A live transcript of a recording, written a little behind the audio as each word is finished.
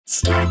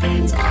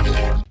Scarpins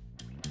Audio.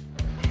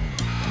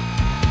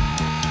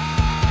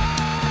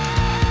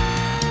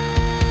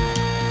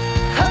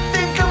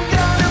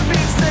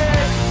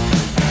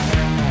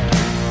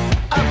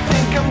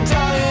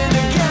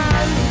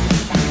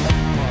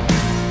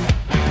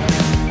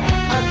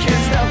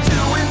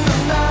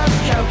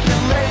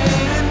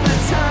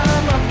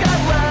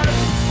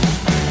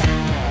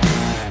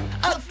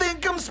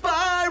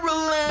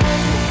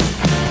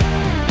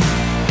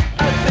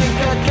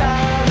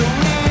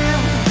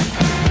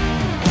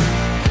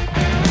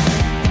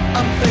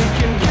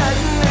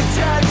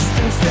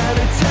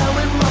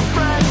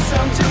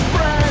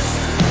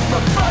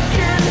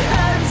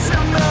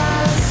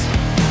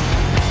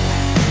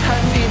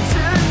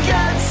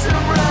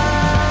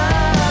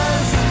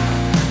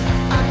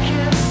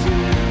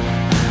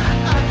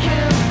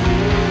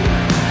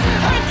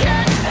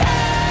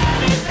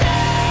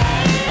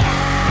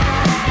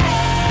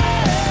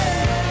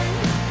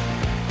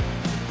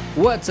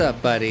 What's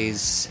up,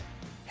 buddies?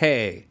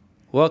 Hey,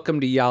 welcome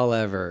to Y'all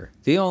Ever,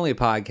 the only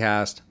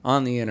podcast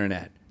on the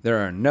internet. There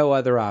are no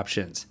other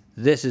options.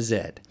 This is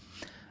it.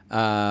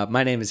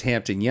 My name is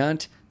Hampton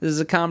Yunt. This is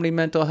a comedy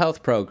mental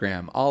health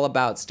program all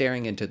about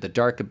staring into the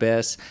dark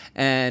abyss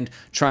and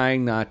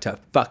trying not to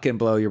fucking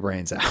blow your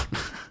brains out.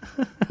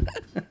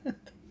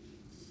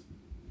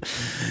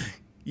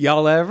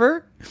 Y'all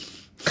ever?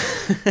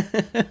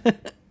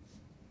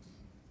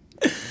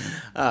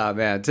 Oh,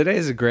 man,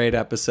 today's a great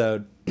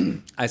episode.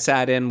 I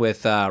sat in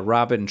with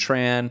Robin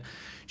Tran.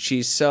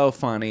 She's so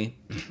funny.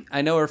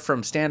 I know her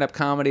from stand-up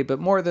comedy, but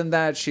more than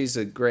that, she's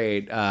a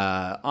great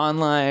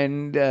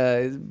online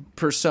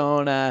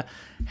persona,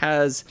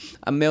 has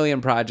a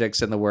million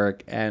projects in the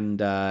work,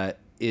 and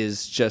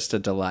is just a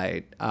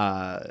delight.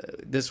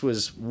 This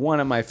was one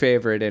of my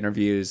favorite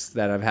interviews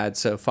that I've had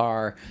so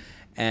far,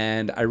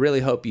 and I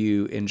really hope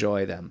you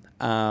enjoy them.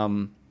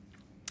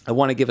 I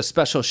want to give a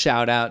special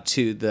shout out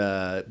to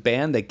the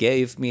band that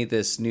gave me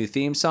this new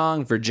theme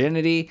song,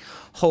 Virginity.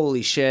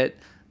 Holy shit.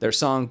 Their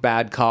song,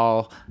 Bad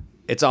Call.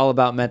 It's all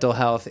about mental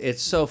health.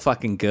 It's so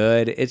fucking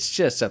good. It's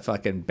just a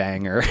fucking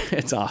banger.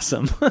 It's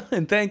awesome.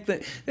 And thank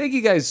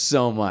you guys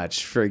so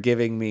much for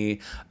giving me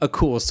a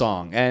cool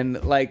song.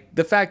 And like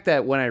the fact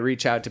that when I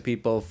reach out to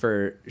people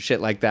for shit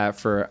like that,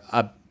 for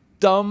a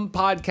dumb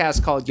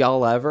podcast called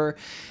Y'all Ever,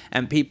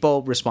 and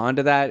people respond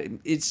to that,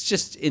 it's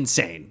just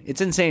insane.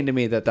 It's insane to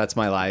me that that's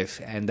my life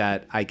and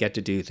that I get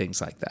to do things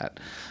like that.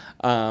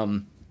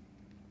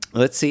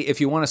 Let's see.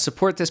 If you want to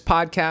support this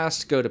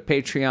podcast, go to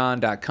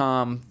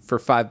patreon.com for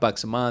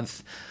 $5 a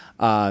month.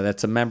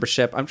 That's a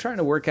membership. I'm trying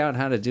to work out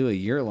how to do a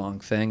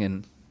year-long thing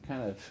and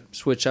kind of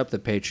switch up the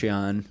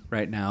Patreon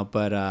right now.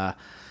 But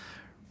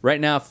right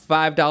now,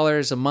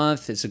 $5 a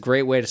month is a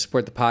great way to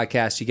support the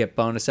podcast. You get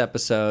bonus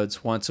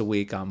episodes once a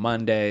week on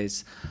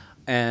Mondays.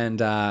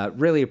 And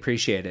really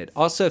appreciate it.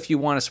 Also, if you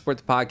want to support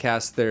the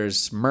podcast,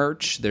 there's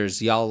merch. There's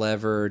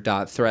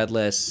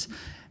y'allever.threadless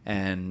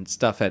and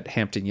stuff at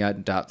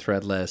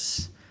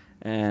hamptonyut.threadless.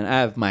 And I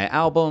have my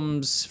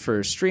albums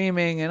for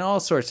streaming and all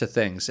sorts of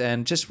things.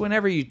 And just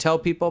whenever you tell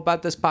people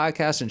about this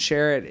podcast and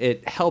share it,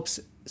 it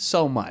helps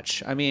so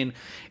much. I mean,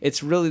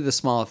 it's really the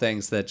small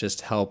things that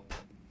just help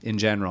in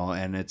general,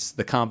 and it's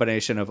the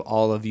combination of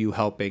all of you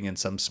helping in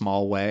some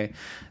small way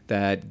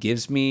that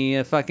gives me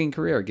a fucking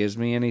career, gives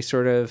me any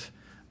sort of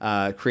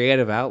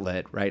creative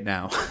outlet right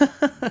now.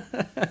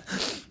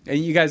 And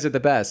you guys are the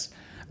best.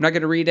 I'm not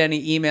going to read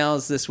any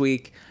emails this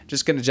week.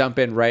 Just going to jump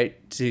in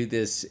right to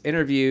this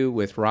interview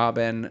with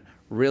Robin.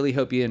 Really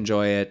hope you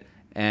enjoy it,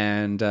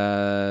 and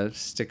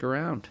stick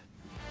around.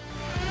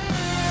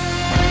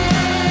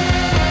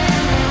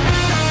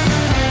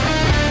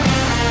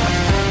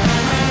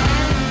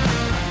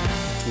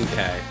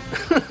 Okay.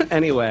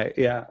 Anyway,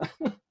 yeah.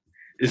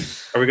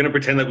 Are we going to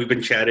pretend that we've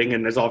been chatting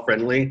and it's all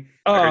friendly?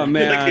 Oh,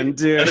 man,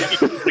 dude.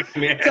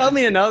 Tell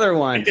me another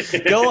one.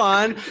 Go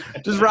on.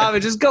 Robin,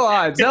 just go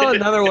on. Tell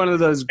another one of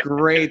those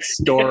great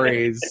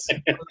stories.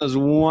 Those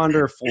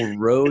wonderful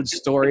road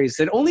stories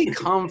that only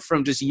come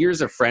from just years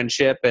of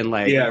friendship and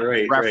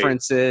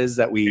references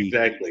that we...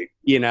 Exactly.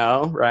 You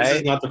know, right? This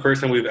is not the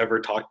first time we've ever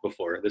talked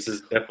before. This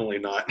is definitely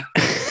not...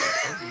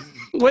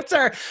 What's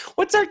our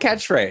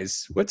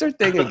catchphrase? What's our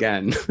thing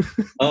again?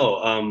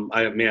 I'm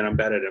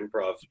bad at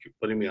improv. You're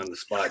putting me on the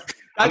spot.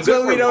 That's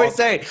what we'd always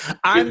say.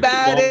 I'm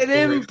bad at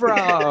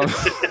improv.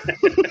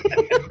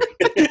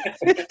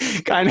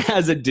 Kind of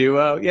has a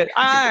duo. Yeah,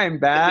 I'm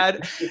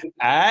bad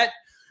at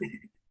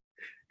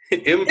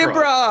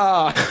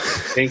improv.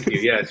 Thank you.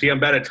 Yeah. See, I'm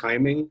bad at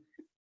timing.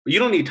 You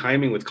don't need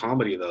timing with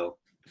comedy, though.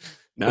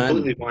 None.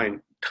 Completely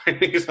fine.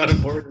 Timing is not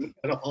important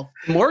at all.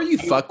 The more you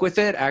fuck with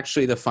it,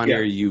 actually, the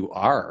funnier you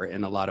are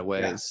in a lot of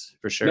ways,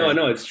 for sure.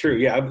 No, it's true.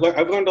 Yeah, I've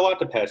learned a lot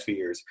the past few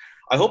years.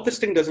 I hope this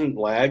thing doesn't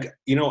lag.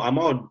 You know, I'm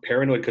all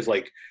paranoid because,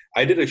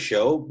 I did a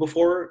show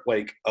before,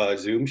 a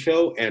Zoom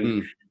show,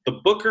 and the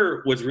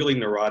booker was really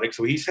neurotic.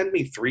 So he sent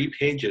me 3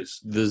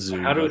 pages. The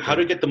Zoom. How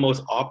to get the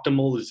most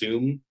optimal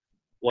Zoom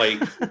Like,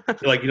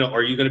 like,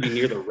 are you going to be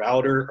near the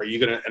router? Are you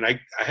going to, and I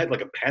had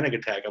like a panic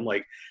attack. I'm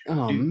like,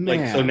 Oh dude,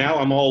 like, so man. now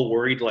I'm all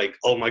worried, like,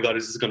 oh my God,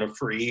 is this going to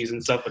freeze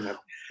and stuff? And I'm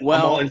all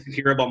Well,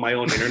 insecure about my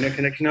own internet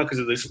connection now because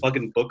of this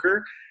fucking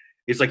booker.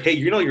 It's like, hey,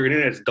 your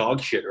internet's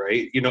dog shit,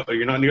 right?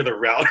 You're not near the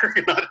router.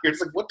 You're not.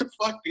 It's like, what the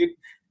fuck, dude?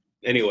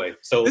 Anyway,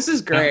 so this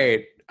is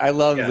great. I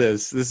love Yeah.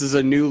 this. This is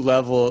a new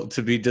level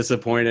to be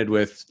disappointed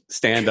with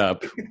stand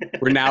up.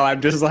 Where now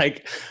I'm just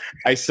like,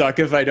 I suck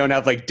if I don't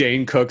have like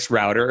Dane Cook's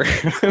router.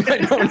 I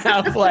don't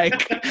have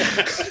like.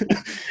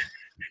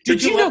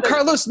 Did you know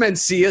Carlos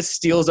Mencia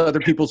steals other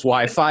people's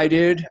Wi-Fi,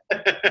 dude?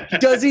 He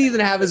doesn't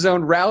even have his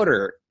own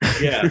router.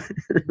 Yeah,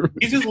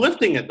 he's just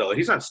lifting it though.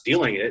 He's not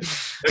stealing it.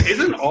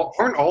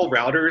 Aren't all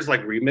routers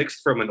like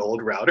remixed from an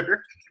old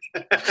router?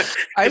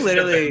 I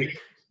literally,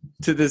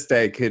 to this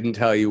day, couldn't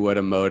tell you what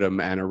a modem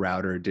and a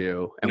router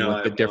do and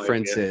what the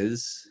difference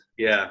is.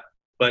 Yeah,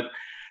 but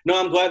no,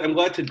 I'm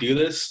glad to do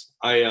this.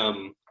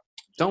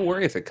 Don't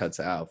worry if it cuts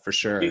out, for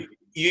sure.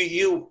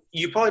 You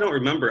probably don't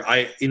remember.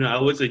 I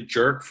was a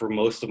jerk for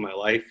most of my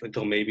life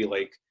until maybe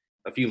like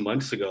a few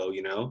months ago.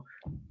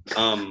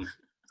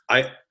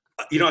 I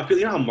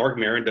feel how Mark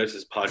Maron does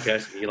his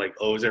podcast and he like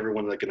owes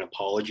everyone like an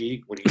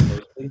apology when he's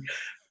hosting.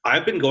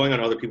 I've been going on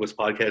other people's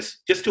podcasts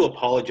just to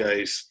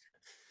apologize,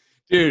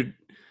 dude.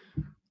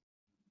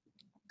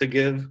 To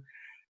give.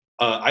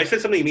 I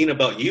said something mean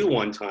about you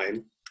one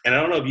time, and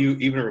I don't know if you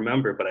even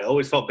remember, but I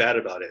always felt bad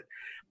about it.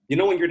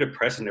 When you're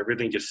depressed and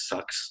everything just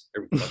sucks.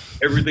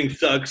 Everything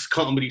sucks.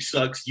 Comedy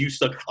sucks. You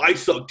suck. I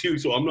suck too.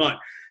 So I'm not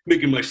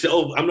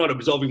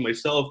absolving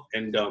myself.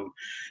 And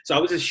so I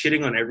was just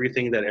shitting on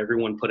everything that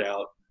everyone put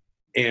out.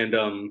 And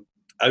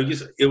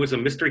it was a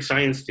Mystery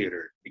Science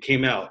Theater. It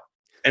came out.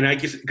 And I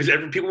guess because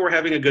people were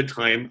having a good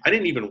time. I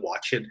didn't even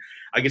watch it.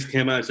 I guess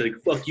came out and said,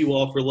 like, fuck you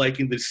all for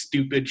liking this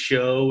stupid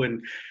show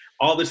and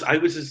all this. I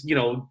was just,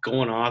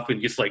 going off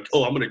and just like,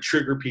 oh, I'm going to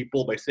trigger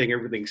people by saying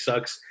everything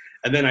sucks.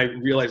 And then I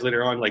realized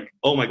later on, like,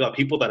 oh my God,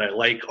 people that I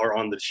like are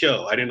on the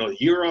show. I didn't know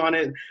you were on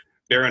it.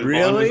 Baron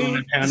Vaughn was on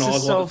the panel. This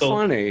is so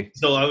funny.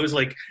 So I was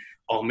like,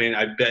 oh man,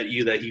 I bet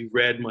you that he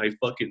read my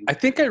fucking. I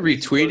think I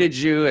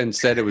retweeted you and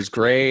said it was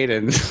great,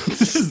 and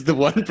this is the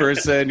one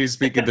person who's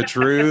speaking the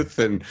truth.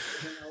 And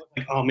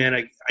like, oh man,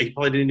 I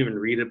probably didn't even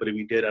read it, but if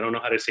you did, I don't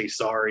know how to say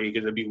sorry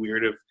because it'd be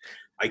weird if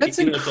I. That's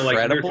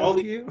incredible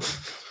of you.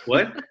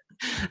 What?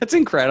 That's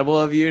incredible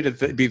of you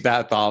to be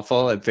that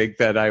thoughtful and think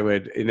that I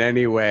would in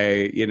any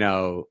way,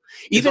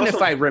 even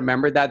if I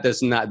remembered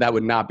that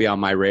would not be on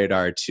my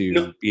radar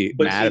to be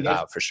mad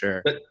about for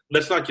sure.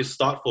 That's not just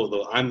thoughtful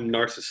though. I'm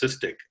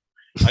narcissistic.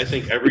 I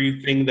think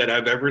everything that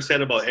I've ever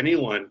said about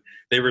anyone,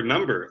 they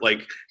remember.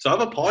 Like, so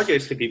I've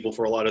apologized to people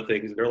for a lot of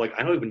things. They're like,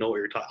 I don't even know what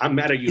you're talking. I'm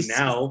mad at you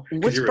now.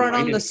 What's brought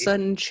on the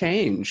sudden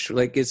change?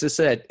 Like, is this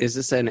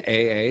an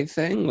AA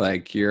thing?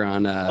 Like you're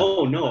on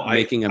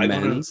making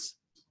amends?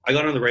 I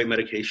got on the right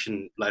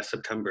medication last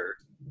September,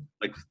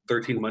 like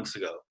 13 months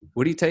ago.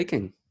 What are you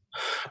taking?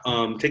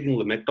 Taking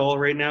Lamictal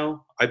right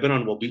now. I've been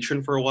on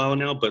Wellbutrin for a while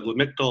now, but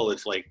Lamictal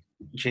is like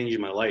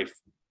changing my life.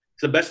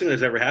 It's the best thing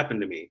that's ever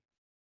happened to me.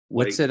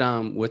 What's it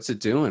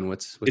doing?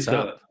 What's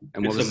up?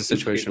 And what was the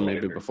situation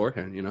maybe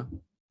beforehand,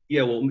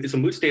 Yeah, well, it's a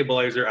mood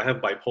stabilizer. I have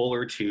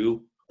bipolar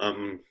 2.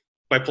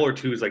 Bipolar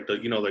 2 is like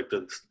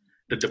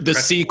the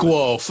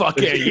sequel. Fuck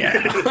it,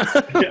 yeah.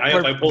 I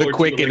have bipolar the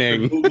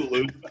quickening.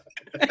 2,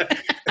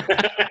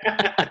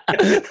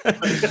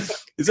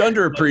 It's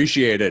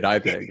underappreciated, I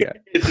think. Yeah.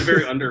 It's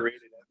very underrated.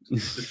 The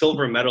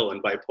silver medal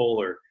in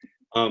bipolar.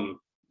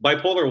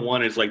 Bipolar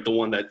 1 is like the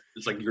one that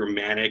is like you're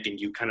manic and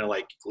you kind of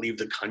like leave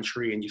the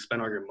country and you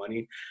spend all your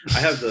money. I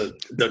have the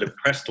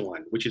depressed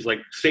one, which is like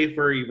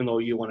safer, even though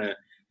you're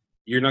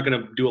not going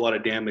to do a lot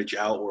of damage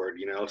outward,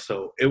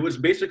 So it was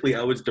basically,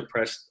 I was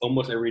depressed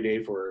almost every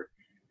day for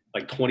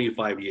like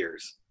 25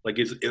 years. Like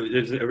it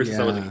was ever since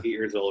I was like 8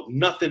 years old.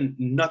 Nothing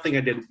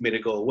I did made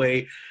it go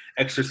away.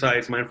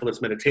 Exercise,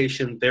 mindfulness,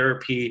 meditation,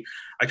 therapy.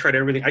 I tried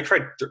everything. I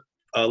tried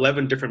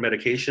 11 different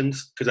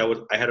medications because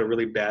I had a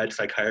really bad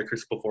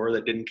psychiatrist before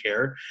that didn't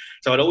care.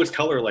 So I'd always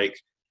tell her like,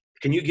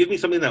 can you give me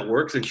something that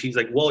works? And she's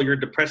like, well, you're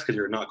depressed because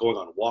you're not going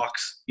on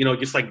walks.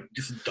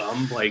 Just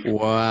dumb. Like,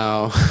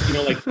 wow.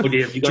 Like,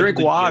 okay, have you drink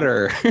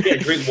water. Yeah,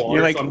 drink water.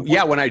 You're like,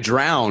 so when I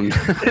drown.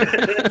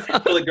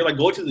 So like, you're like,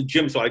 go to the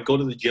gym. So I go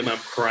to the gym. I'm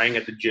crying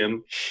at the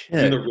gym.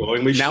 In the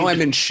rowing machine. Now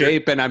I'm in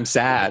shape and I'm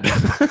sad.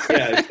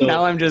 Yeah. So,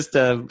 now I'm just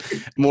a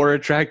more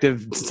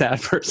attractive, sad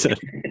person.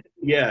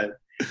 Yeah.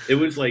 It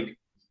was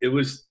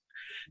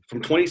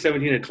from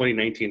 2017 to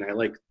 2019. I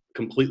like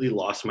completely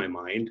lost my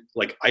mind.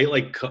 Like I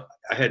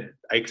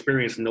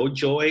experienced no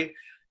joy,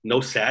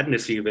 no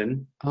sadness,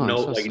 even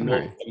no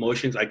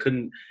emotions.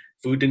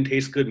 Food didn't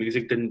taste good.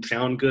 Music didn't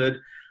sound good.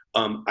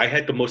 I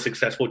had the most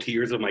successful 2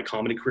 years of my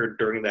comedy career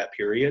during that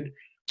period.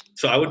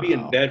 So I would be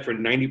in bed for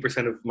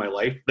 90% of my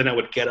life. Then I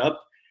would get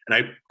up and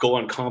I'd go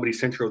on Comedy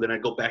Central. Then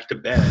I'd go back to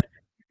bed,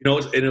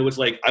 and it was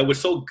like, I was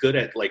so good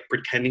at like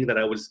pretending that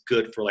I was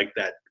good for like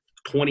that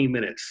 20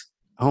 minutes.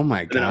 Oh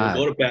my God. I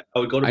would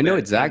go to bed. I know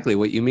exactly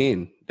what you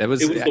mean. It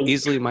was It was the,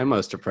 easily my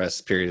most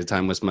depressed period of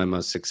time, was my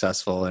most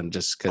successful. And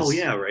just because oh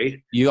yeah,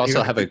 right. you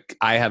also have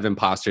I have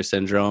imposter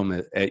syndrome,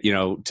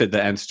 to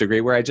the nth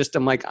degree, where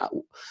I'm like,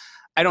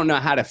 I don't know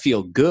how to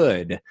feel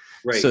good.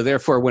 Right. So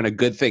therefore, when a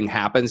good thing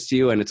happens to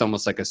you, and it's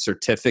almost like a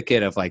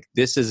certificate of like,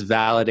 this is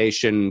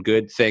validation,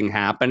 good thing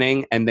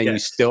happening. And then you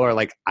still are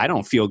like, I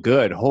don't feel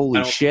good.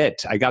 Holy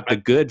shit. I got the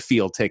good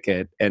feel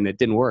ticket and it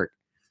didn't work.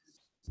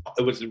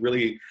 It was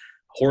really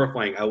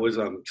horrifying. I was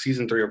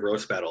season 3 of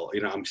Roast Battle.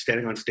 I'm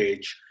standing on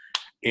stage,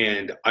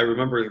 and I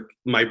remember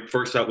my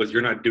first thought was,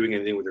 "You're not doing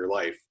anything with your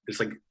life." It's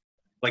like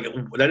that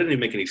didn't even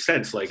make any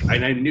sense.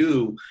 And I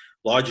knew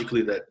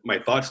logically that my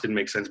thoughts didn't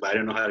make sense, but I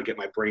didn't know how to get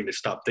my brain to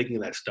stop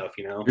thinking that stuff.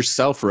 You're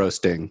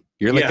self-roasting.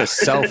 You're like a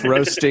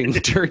self-roasting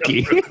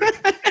turkey.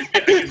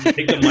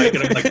 Take the mic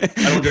and I'm like,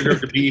 I don't deserve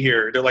to be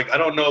here. They're like, I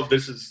don't know if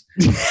this is.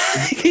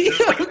 Can you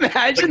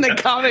imagine the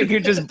comic who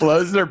just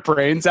blows their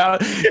brains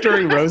out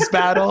during Roast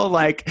Battle?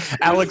 Like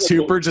Alex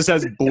Hooper just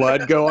has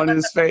blood go on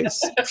his face.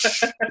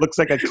 Looks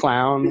like a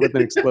clown with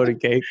an exploding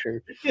cake.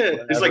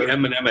 It's like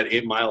Eminem at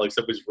 8 Mile,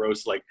 except his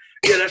roast. Like,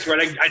 yeah, that's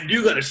right. I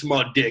do got a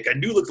small dick. I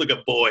do look like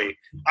a boy.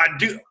 I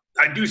do.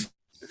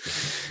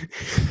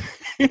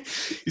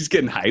 He's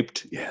getting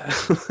hyped. Yeah.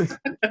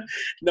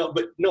 No,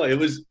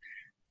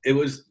 it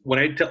was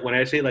when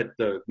I say like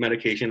the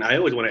medication, I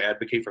always want to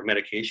advocate for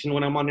medication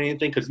when I'm on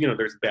anything, because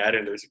there's bad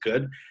and there's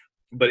good.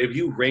 But if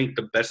you rank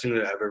the best thing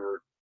that I've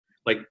ever,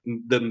 like,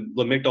 the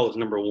Lamictal is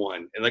number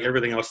 1, and like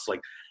everything else is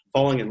like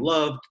falling in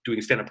love,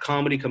 doing stand-up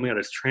comedy, coming out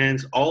as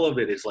trans, all of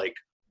it is like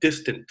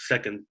distant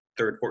second,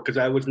 third, fourth, because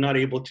I was not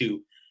able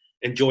to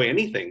enjoy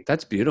anything.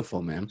 That's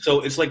beautiful, man. So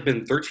it's like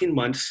been 13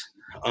 months,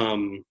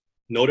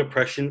 no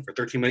depression for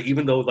 13 months,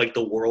 even though like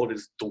the world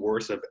is the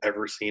worst I've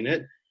ever seen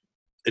it.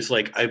 It's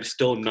like, I'm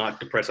still not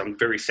depressed. I'm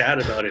very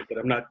sad about it, but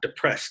I'm not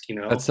depressed,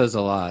 That says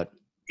a lot.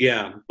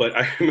 Yeah, but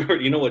I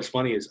remember, what's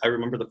funny is I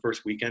remember the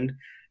first weekend,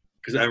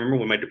 because I remember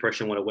when my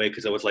depression went away,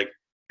 because I was like,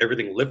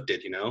 everything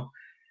lifted,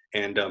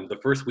 And the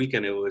first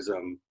weekend, it was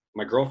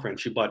my girlfriend,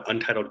 she bought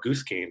Untitled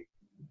Goose Game.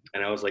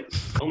 And I was like,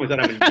 oh my God,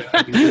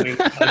 I've been doing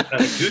Untitled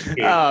Goose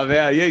Game. Oh,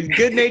 man, yeah,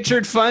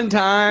 good-natured fun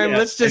time.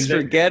 Let's just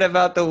forget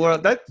about the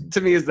world. That,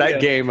 to me, is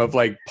that game of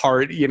like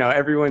party.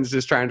 Everyone's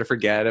just trying to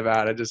forget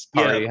about it, just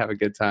party, have a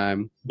good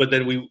time. But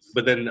then we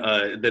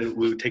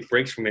would take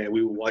breaks from it, and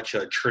we would watch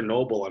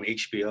Chernobyl on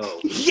HBO.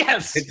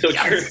 Yes. And so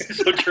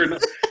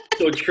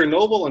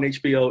Chernobyl on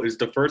HBO is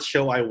the first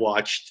show I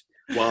watched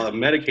while I'm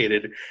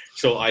medicated.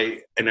 So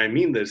I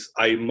mean this,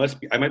 I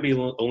might be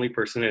the only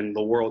person in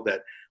the world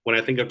that, when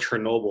I think of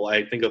Chernobyl,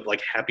 I think of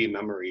like happy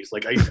memories.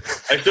 Like I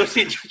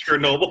associate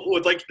Chernobyl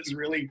with like this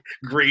really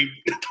great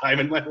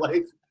time in my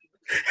life.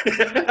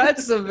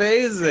 That's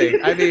amazing.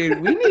 I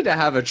mean, we need to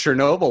have a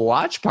Chernobyl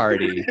watch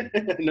party.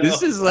 No.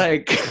 This is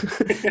like,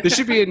 this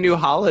should be a new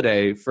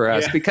holiday for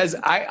us, because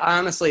I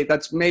honestly,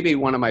 that's maybe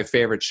one of my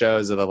favorite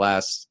shows of the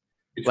last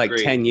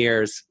 10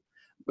 years.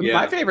 Yeah.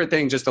 My favorite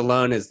thing just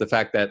alone is the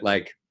fact that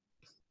like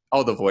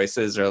all the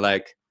voices are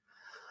like,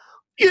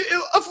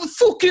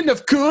 fucking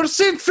of course,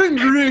 I'm from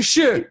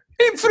Russia.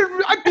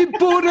 I've been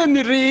born and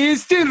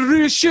raised in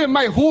Russia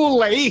my whole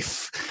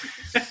life.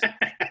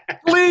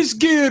 Please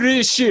go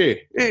Russia.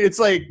 It's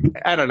like,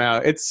 I don't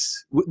know.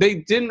 They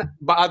didn't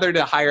bother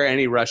to hire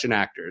any Russian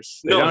actors.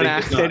 They don't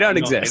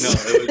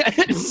exist.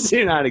 They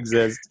do not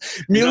exist.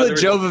 Mila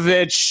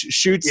Jovovich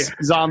shoots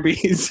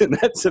zombies, and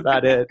that's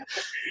about it.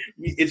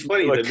 It's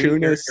funny.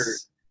 The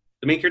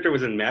main character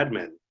was in Mad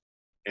Men,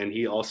 and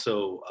he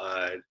also.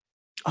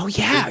 Oh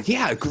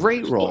yeah,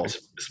 great role.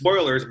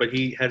 Spoilers, but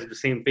he has the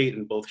same fate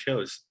in both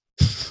shows.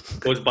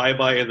 Goes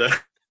bye-bye in the.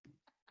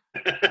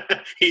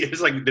 He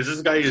is like,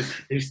 this guy is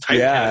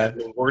typecast in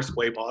the worst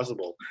way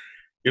possible.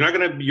 You're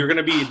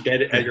gonna be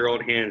dead at your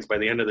own hands by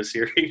the end of the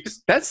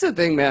series. That's the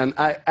thing, man.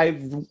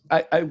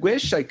 I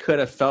wish I could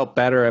have felt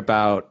better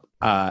about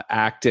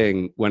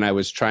acting when I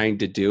was trying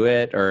to do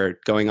it or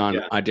going on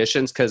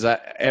auditions, because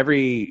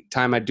every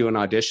time I'd do an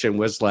audition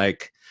was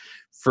like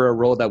for a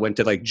role that went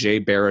to like Jay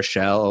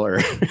Baruchel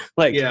or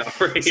like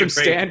some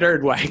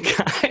standard white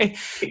guy.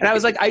 And I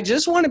was like, I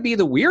just want to be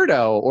the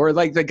weirdo, or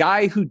like the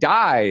guy who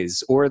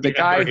dies, or the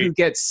guy who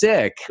gets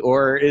sick,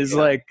 or is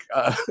like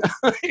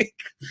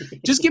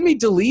just give me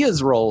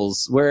D'Elia's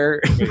roles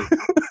where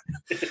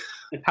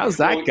how's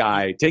that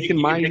guy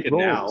taking my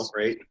roles? Now,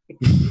 right?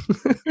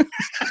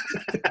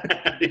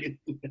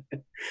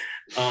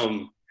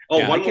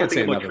 One more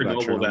thing about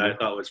Chernobyl that I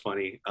thought was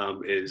funny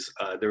is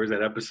there was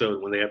that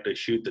episode when they have to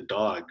shoot the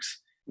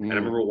dogs. And I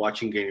remember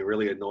watching, getting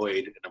really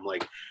annoyed. And I'm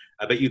like,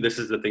 I bet you this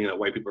is the thing that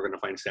white people are going to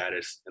find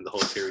saddest in the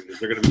whole series.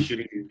 They're going to be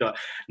shooting these dogs.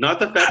 Not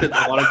the fact that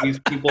a lot of these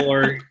people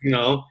are,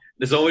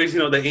 there's always,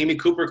 the Amy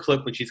Cooper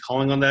clip when she's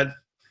calling on that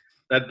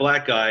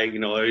black guy,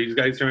 these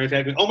guys trying to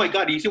attack me. Oh my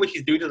God, do you see what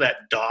she's doing to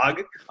that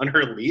dog on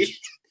her leash?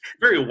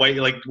 Very white,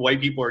 like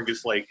white people are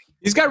just like,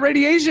 he's got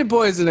radiation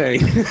poisoning.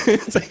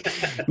 It's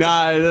like,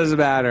 nah, it doesn't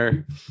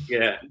matter.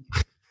 Yeah.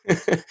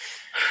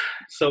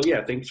 So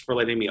yeah, thanks for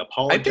letting me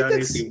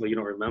apologize, even though you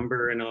don't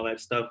remember and all that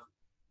stuff.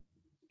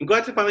 I'm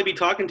glad to finally be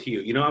talking to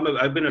you. You know,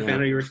 I've been a fan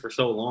Yeah. of yours for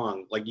so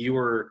long. Like you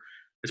were,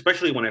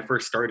 especially when I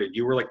first started,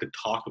 you were like the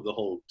talk of the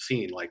whole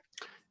scene. Like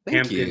Thank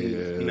Hampton, you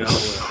you. know.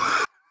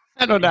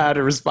 I don't know how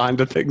to respond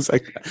to things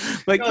like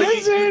that. Like, No,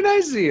 that's very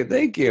nice of you.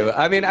 Thank you.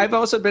 I mean, I've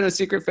also been a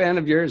secret fan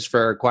of yours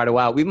for quite a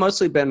while. We've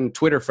mostly been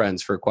Twitter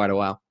friends for quite a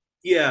while.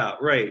 yeah,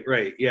 right,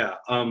 yeah.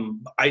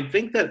 I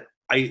think that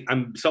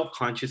I'm self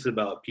conscious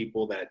about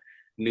people that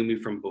knew me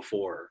from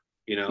before.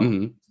 You know,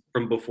 Hmm.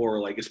 from before,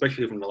 like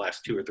especially from the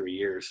last 2 or 3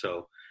 years.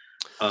 So,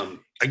 I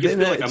It's just been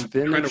feel a, like it's I'm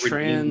been a trying to redeem.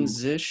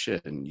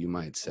 transition, you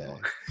might say.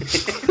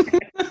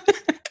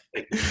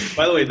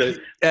 By the way,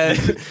 Uh,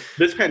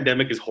 this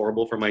pandemic is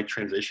horrible for my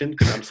transition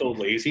because I'm so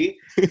lazy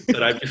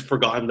that I've just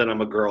forgotten that I'm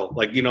a girl.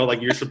 Like you know,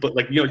 like you're supposed,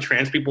 like you know,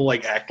 trans people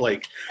like act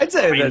like I'd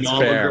say I that's know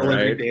I'm a fair, girl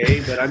every right? day,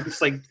 but I'm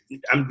just like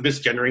I'm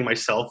misgendering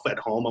myself at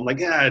home. I'm like,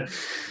 yeah,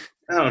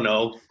 I don't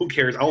know, who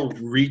cares? I'll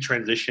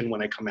retransition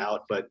when I come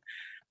out, but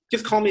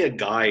just call me a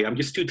guy. I'm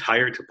just too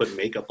tired to put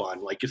makeup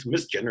on. Like just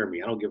misgender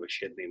me. I don't give a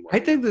shit anymore. I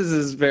think this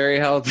is very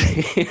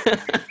healthy.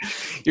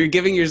 You're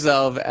giving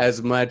yourself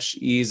as much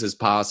ease as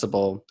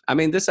possible. I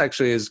mean, this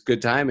actually is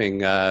good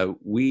timing.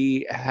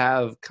 We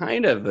have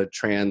kind of a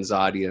trans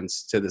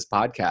audience to this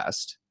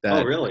podcast Oh,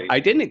 that really? I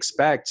didn't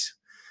expect,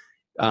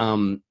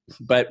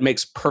 but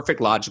makes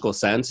perfect logical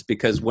sense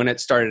because when it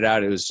started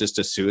out, it was just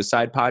a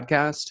suicide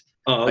podcast,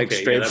 Oh, like okay.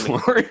 Yeah, that makes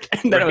straightforward.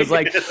 And then I right. was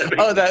like, That makes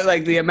oh, that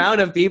like the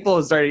amount of people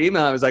who started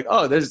emailing, I was like,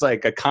 oh, there's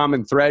like a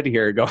common thread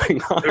here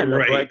going on of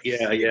right. like Yeah,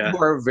 people yeah.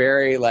 who are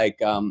very like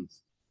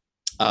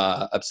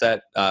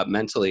upset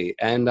mentally.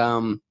 And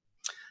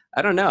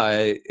I don't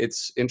know.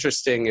 It's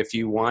interesting if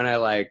you want to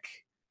like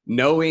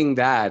knowing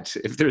that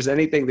if there's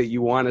anything that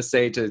you want to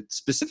say to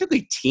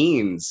specifically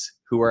teens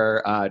who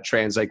are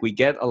trans, like we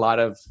get a lot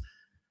of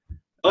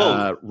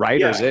Oh,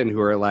 writers yeah, in who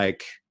are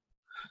like,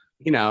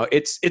 you know,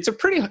 it's a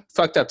pretty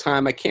fucked up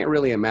time. I can't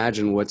really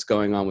imagine what's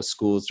going on with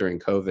schools during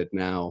COVID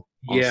now.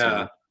 yeah.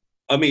 Also,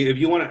 I mean, if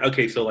you want to,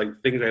 okay. So, like,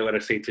 things I want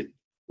to say to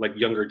like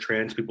younger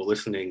trans people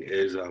listening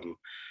is,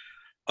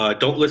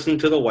 don't listen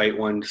to the white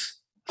ones.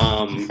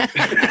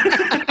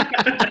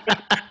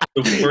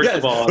 So first of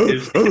yes, all,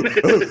 is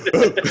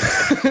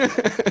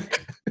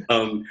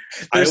I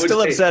they're would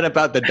still say upset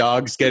about the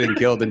dogs getting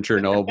killed in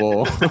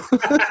Chernobyl.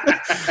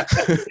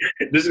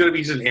 this is going to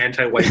be just an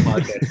anti-white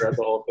podcast throughout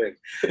the whole thing.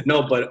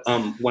 No, but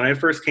when I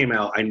first came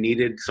out, I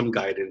needed some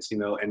guidance, you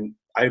know, and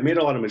I made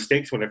a lot of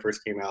mistakes when I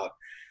first came out.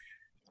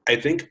 I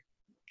think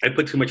I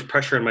put too much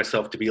pressure on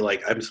myself to be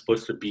like, I'm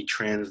supposed to be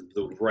trans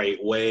the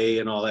right way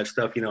and all that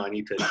stuff. You know, I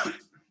need to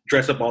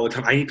dress up all the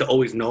time. I need to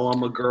always know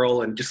I'm a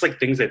girl and just like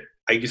things that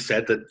I just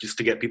said that just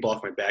to get people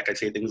off my back. I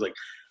say things like,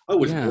 I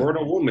was Yeah. born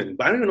a woman,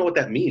 but I don't even know what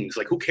that means.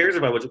 Like, who cares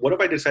if I was, what if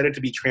I decided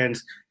to be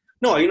trans?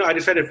 No, you know, I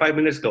decided 5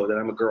 minutes ago that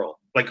I'm a girl.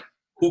 Like,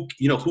 who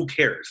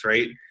cares,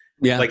 right?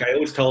 Yeah. Like, I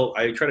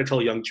try to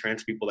tell young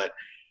trans people that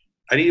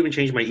I didn't even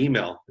change my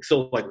email. It's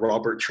still like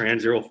Robert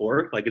Trans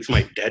 04. Like, it's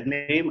my dead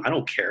name. I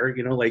don't care,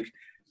 you know, like,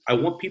 I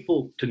want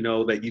people to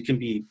know that you can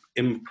be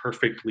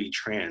imperfectly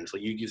trans.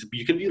 Like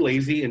you can be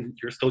lazy and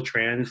you're still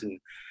trans. And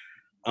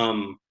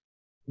um,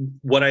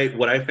 what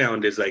I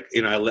found is like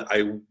you know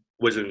I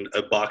was in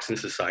a box in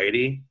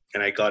society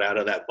and I got out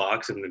of that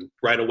box and then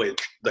right away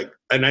like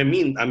and I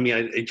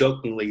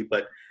jokingly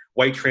but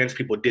white trans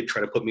people did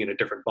try to put me in a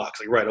different box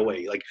like right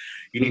away like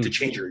you need to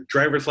change your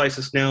driver's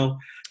license now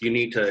you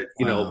need to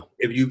you know Wow.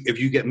 if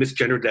you get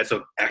misgendered that's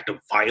an act of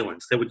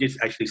violence they would just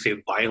actually say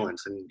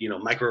violence and you know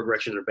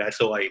microaggressions are bad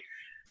so I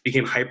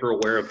became hyper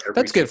aware of every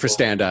That's good for single-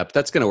 stand up.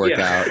 That's going to work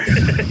Yeah. out.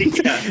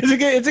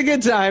 Yeah. It's a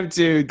good time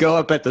to go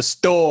up at the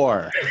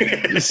store.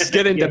 Just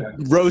get into Yeah.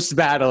 roast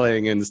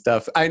battling and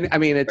stuff. I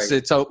mean Right.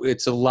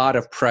 it's a lot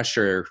of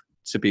pressure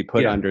to be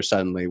put Yeah. under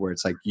suddenly where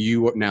it's like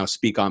you now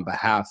speak on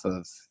behalf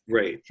of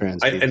Right.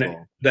 trans And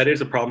people. that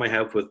is a problem I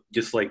have with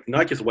just like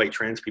not just white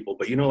trans people,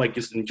 but you know, like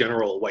just in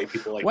general, white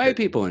people like White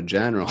people in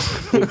general.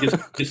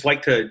 just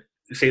like to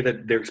say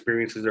that their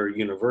experiences are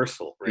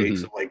universal, right? Mhm.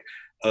 So like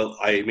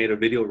I made a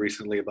video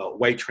recently about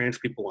white trans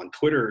people on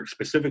Twitter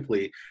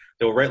specifically.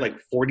 They'll write like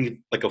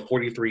a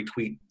 43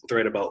 tweet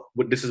thread about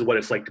what this is what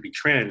it's like to be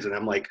trans, and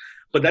I'm like,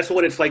 but that's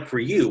what it's like for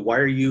you. Why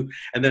are you?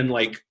 And then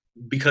like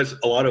because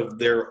a lot of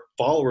their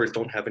followers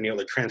don't have any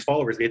other trans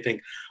followers, they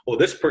think, well,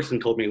 this person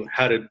told me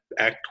how to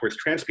act towards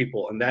trans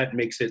people, and that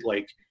makes it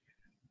like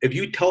if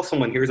you tell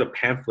someone here's a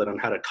pamphlet on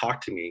how to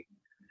talk to me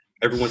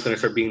everyone's going to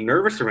start being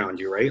nervous around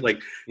you, right?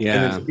 Like, and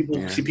then Yeah. so people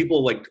Yeah. see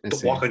people like I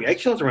see. walk on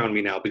eggshells around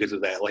me now because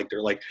of that. Like,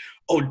 they're like,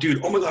 "Oh,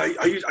 dude, oh my god,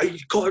 I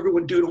call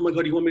everyone dude. Oh my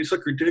god, you want me to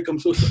suck your dick? I'm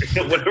so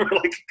sorry." Whatever.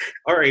 Like,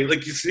 all right,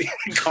 like you see,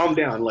 calm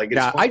down. Like, it's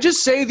Yeah, fine. I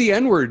just say the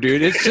N-word,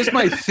 dude. It's just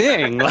my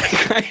thing. Like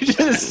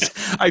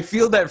I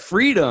feel that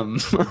freedom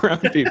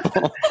around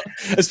people.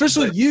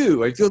 Especially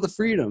you. I feel the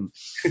freedom.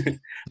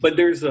 But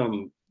there's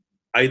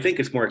I think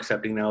it's more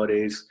accepting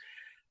nowadays.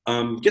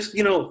 Just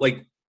you know,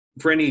 like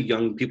for any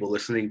young people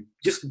listening,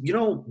 just you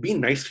know, be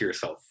nice to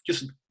yourself.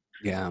 Just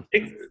Yeah.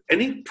 take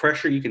any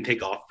pressure you can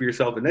take off for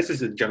yourself, and this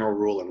is a general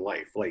rule in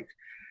life. Like,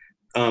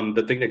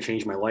 the thing that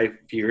changed my life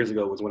a few years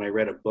ago was when I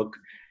read a book.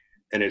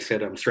 and it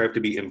said strive to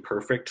be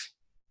imperfect,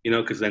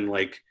 because then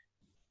like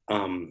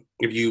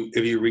if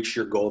you reach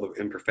your goal of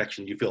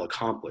imperfection, you feel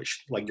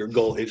accomplished. Like your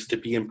goal is to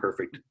be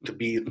imperfect, to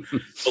be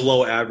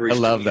below average. I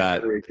love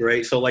that. Average,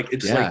 right? So like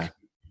it's like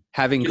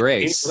having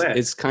grace.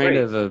 It's kind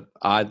of a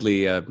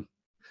oddly.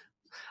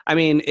 I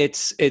mean,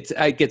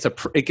 it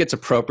gets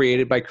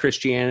appropriated by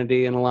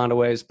Christianity in a lot of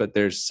ways, but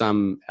there's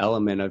some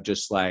element of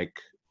just like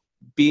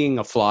being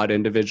a flawed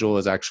individual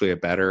is actually a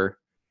better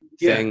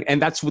thing.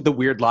 And that's the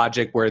weird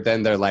logic where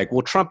then they're like,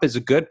 well, Trump is a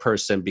good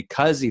person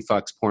because he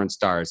fucks porn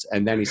stars,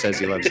 and then he says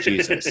he loves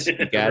Jesus.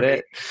 You get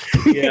it?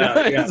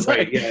 Yeah,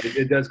 right. Yeah,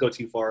 it does go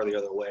too far the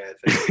other way,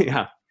 I think.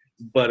 Yeah.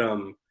 But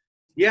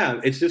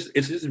it's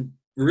just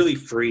really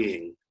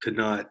freeing to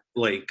not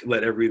like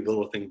let every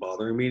little thing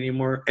bother me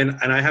anymore. And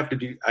I have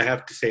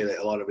to say that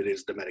a lot of it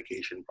is the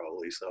medication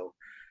probably. So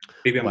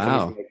maybe I'm coming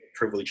from like a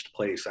privileged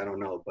place. I don't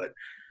know, but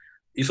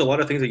a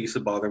lot of things that used to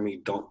bother me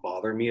don't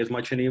bother me as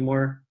much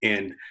anymore.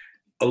 And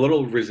a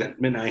little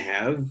resentment I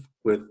have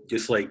with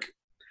just like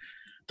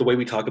the way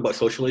we talk about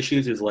social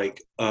issues is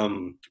like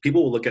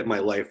people will look at my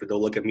life, or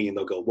they'll look at me and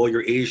they'll go, well,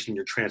 you're Asian,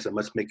 you're trans, it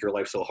must make your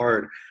life so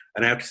hard.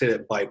 And I have to say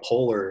that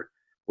bipolar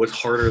was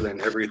harder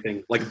than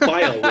everything, like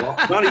by a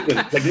lot, not even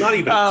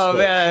oh close.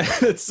 Man,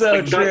 it's so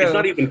like, true. It's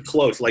not even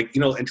close, like,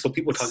 and so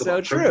people talk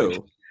about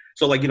true.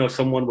 So like,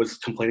 someone was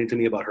complaining to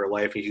me about her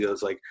life, and she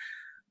goes like,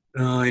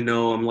 oh, I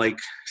know I'm like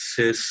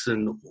cis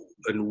and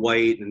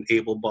white and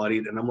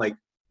able-bodied, and I'm like,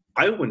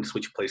 I wouldn't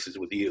switch places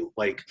with you,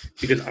 like,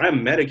 because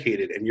I'm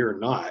medicated and you're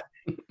not,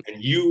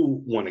 and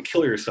you want to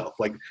kill yourself.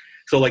 Like,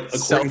 so like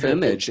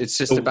self-image, it's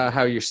just about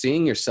how you're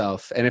seeing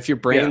yourself. And if your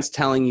brain's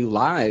telling you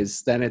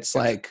lies, then it's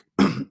like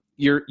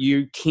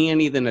you can't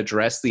even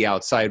address the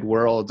outside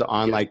world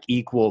on like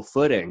equal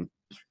footing.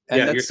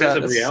 And your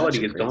sense of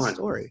reality is gone.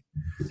 Story.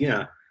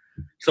 Yeah.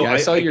 So I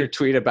saw your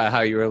tweet about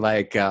how you were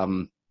like,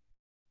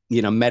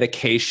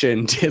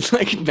 medication did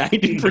like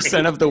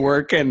 90% of the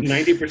work, and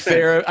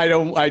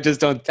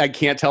 90%. I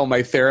can't tell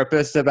my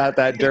therapist about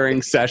that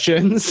during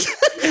sessions.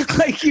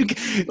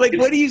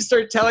 What do you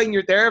start telling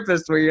your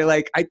therapist where you're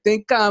like, I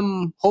think,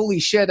 holy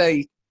shit,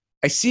 I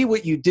see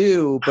what you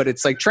do, but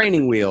it's like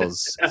training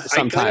wheels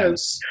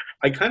sometimes.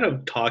 I kind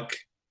of talk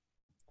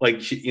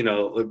like,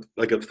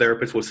 like a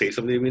therapist will say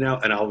something to me now,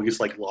 and I'll just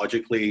like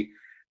logically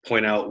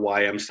point out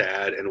why I'm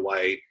sad and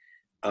why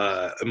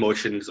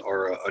emotions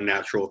are a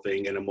natural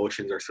thing, and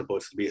emotions are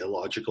supposed to be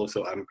illogical.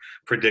 So I'm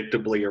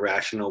predictably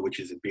irrational, which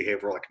is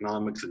behavioral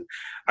economics. And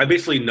I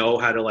basically know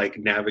how to like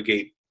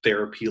navigate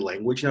therapy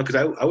language now,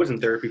 because I was in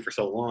therapy for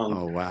so long.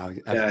 Oh, wow.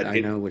 I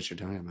know what you're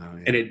talking about.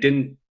 Yeah. And it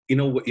didn't,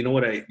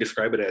 what I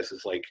describe it as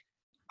is like,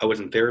 I was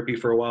in therapy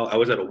for a while. I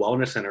was at a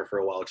wellness center for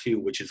a while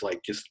too, which is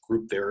like just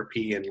group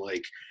therapy, and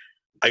like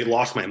I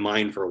lost my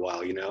mind for a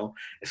while,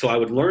 So I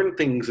would learn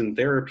things in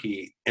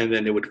therapy, and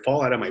then it would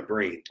fall out of my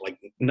brain. Like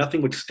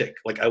nothing would stick.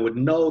 Like I would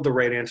know the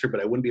right answer, but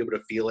I wouldn't be able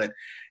to feel it.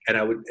 And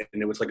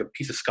it was like a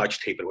piece of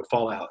Scotch tape. It would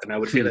fall out. And I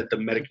would say that the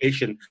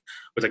medication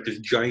was like this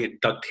giant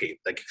duct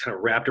tape that kind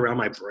of wrapped around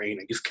my brain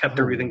and just kept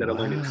everything that I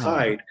learned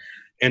inside.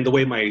 And the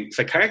way my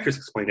psychiatrist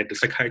explained it, the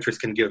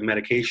psychiatrist can give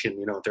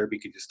medication, therapy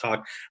could just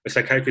talk. The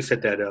psychiatrist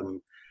said that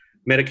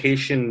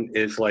medication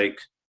is like,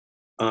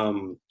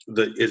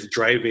 is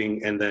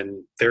driving, and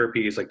then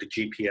therapy is like the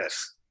GPS.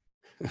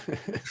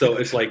 So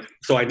it's like,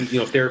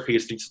 therapy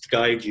is to just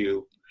guide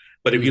you,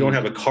 but if you don't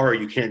have a car,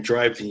 you can't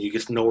drive, then you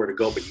just know where to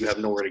go, but you have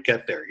nowhere to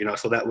get there,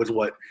 so that was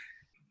what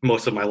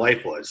most of my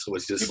life was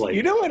just like,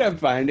 what I'm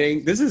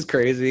finding, this is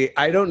crazy,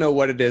 I don't know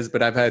what it is,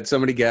 but I've had so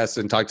many guests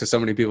and talked to so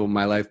many people in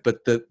my life,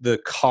 but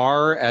the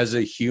car as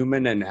a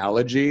human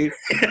analogy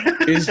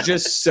is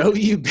just so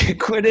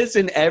ubiquitous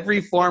in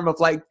every form of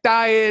like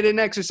diet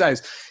and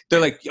exercise. They're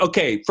like,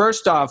 okay,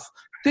 first off,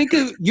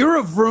 you're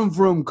a vroom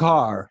vroom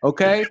car,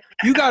 okay?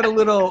 You got a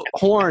little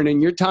horn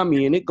in your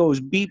tummy and it goes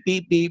beep,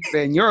 beep, beep,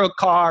 and you're a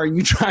car and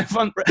you drive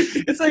on.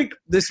 It's like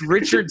this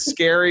Richard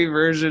Scarry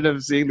version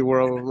of seeing the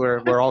world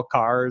where we're all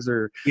cars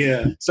or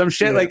some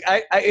shit. Yeah. Like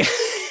I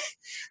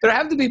there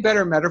have to be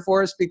better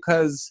metaphors,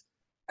 because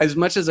as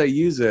much as I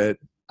use it,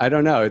 I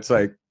don't know. It's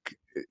like,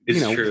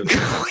 it's true.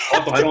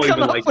 I don't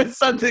even like with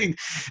something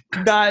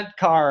not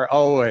car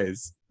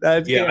always.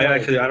 I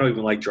don't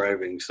even like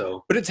driving.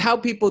 So, but it's how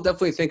people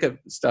definitely think of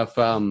stuff.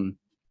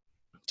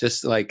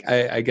 Just like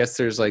I guess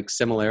there's like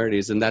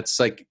similarities, and that's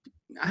like,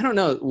 I don't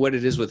know what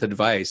it is with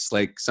advice.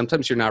 Like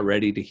sometimes you're not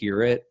ready to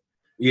hear it.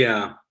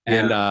 Yeah.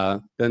 And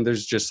then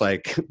there's just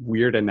like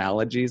weird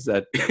analogies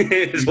that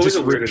you just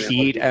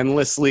repeat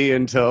endlessly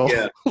until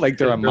like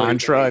they're a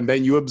mantra, funny. And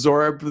then you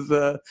absorb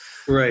the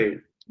right.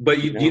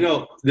 But you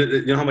know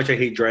how much I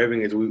hate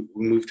driving is we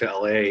moved to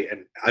LA,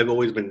 and I've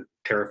always been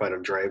terrified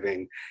of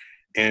driving.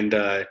 And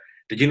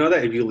did you know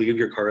that if you leave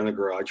your car in the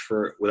garage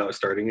without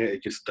starting it,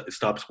 it just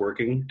stops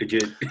working? Did you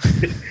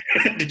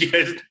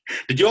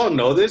all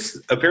know this?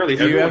 Apparently,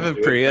 do you have a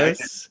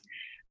Prius?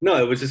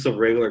 No, it was just a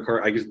regular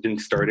car. I just didn't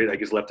start it. I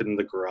just left it in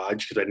the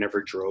garage because I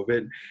never drove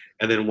it.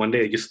 And then one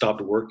day it just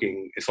stopped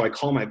working. So I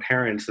call my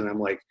parents and I'm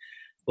like,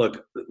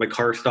 look, my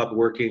car stopped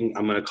working.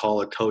 I'm gonna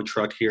call a tow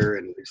truck here,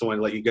 and just want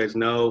to let you guys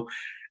know.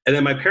 And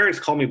then my parents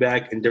call me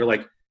back, and they're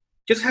like,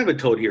 just have it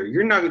towed here.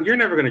 You're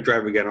never gonna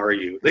drive again, are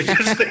you?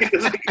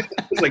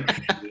 It's like,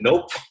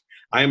 nope.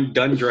 I am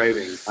done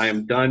driving. I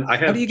am done. I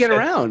have. How do you get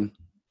around?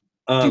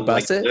 Do you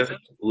bus like it?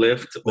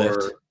 Lyft,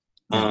 or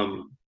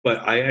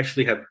but I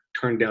actually have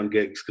turned down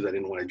gigs because I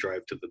didn't want to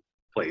drive to the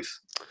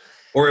place.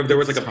 Or if there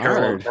was like a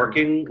parallel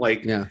parking,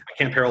 like I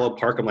can't parallel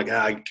park. I'm like,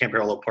 I can't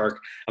parallel park.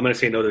 I'm gonna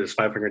say no to this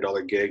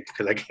 $500 gig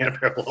because I can't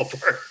parallel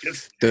park.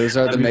 Those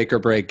are the make or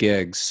break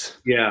gigs.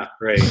 Yeah,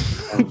 right.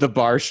 The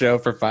bar show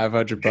for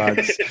 $500.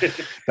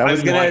 That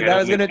was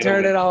gonna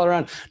turn it all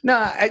around. No,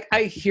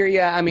 I hear you.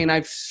 I mean,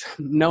 I've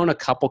known a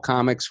couple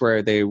comics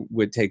where they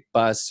would take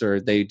bus or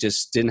they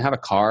just didn't have a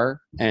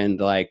car, and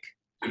like,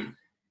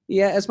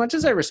 yeah, as much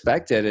as I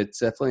respect it, it's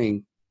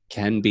definitely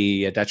can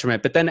be a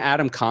detriment. But then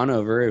Adam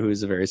Conover,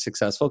 who's a very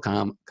successful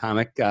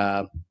comic,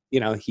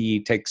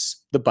 he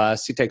takes the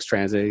bus, he takes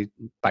transit, he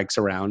bikes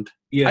around.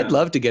 Yeah, I'd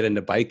love to get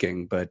into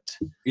biking, but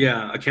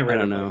I can't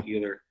ride a bike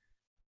either.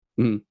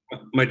 Mm-hmm.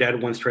 My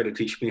dad once tried to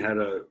teach me how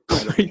to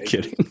ride a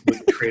bike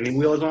with training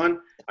wheels on.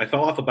 I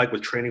fell off a bike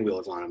with training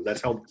wheels on them.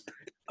 That's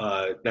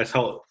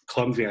how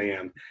clumsy I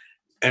am.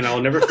 And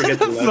I'll never forget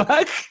the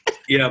fuck?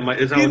 Yeah,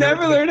 you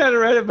never learned how to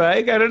ride a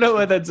bike? I don't know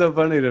why that's so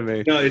funny to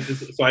me. No, it's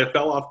just, so I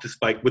fell off this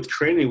bike with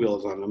training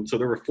wheels on them. So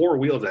there were 4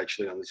 wheels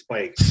actually on this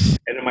bike.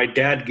 And then my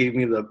dad gave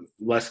me the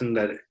lesson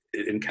that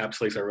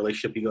encapsulates our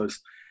relationship. He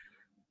goes,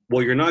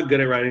 well, you're not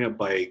good at riding a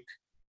bike.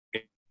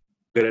 You're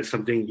good at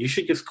something. You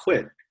should just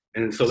quit.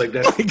 And so like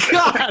that. Oh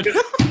my God.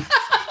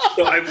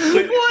 So I've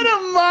quit. What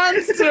a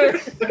monster.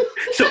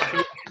 So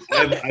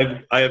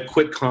I have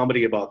quit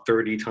comedy about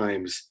 30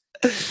 times.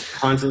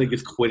 Constantly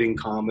just quitting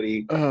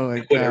comedy. Oh my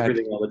quit God.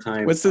 Everything all the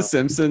time. What's the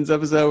Simpsons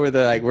episode where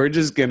they're like, we're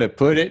just gonna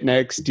put it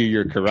next to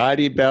your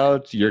karate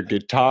belt, your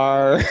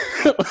guitar,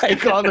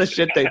 like all the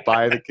shit they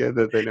buy the kid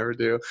that they never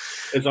do.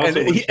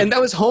 And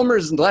that was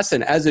Homer's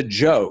lesson as a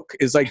joke,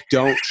 is like,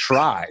 don't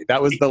try.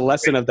 That was the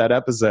lesson of that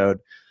episode.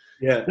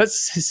 Yeah,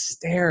 that's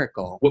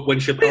hysterical. When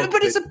Chappelle,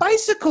 but it's a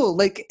bicycle.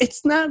 Like,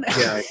 it's not.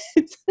 Yeah,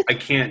 I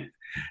can't.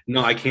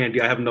 No, I can't.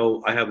 I have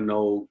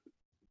no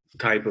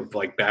type of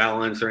like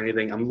balance or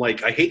anything. I'm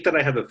like, I hate that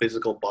I have a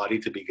physical body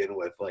to begin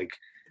with. Like,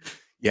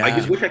 yeah, I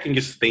just wish I can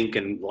just think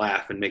and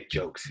laugh and make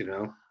jokes, you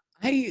know?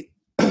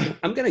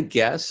 I'm gonna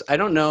guess. I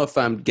don't know if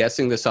I'm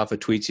guessing this off of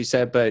tweets you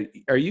said, but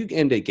are you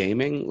into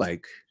gaming?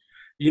 Like,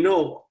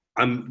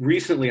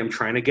 I'm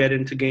trying to get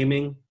into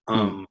gaming.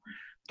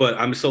 But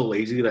I'm so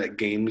lazy that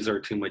games are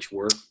too much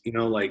work,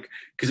 like,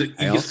 because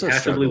you just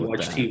passively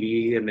watch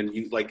TV and then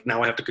you like,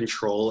 now I have to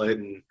control it.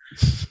 And,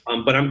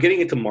 but I'm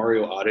getting into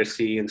Mario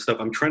Odyssey and stuff.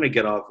 I'm trying to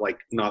get off, like,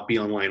 not be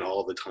online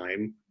all the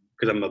time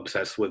because I'm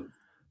obsessed with,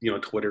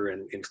 Twitter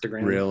and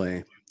Instagram.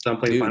 Really? So I'm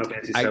playing Final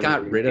Fantasy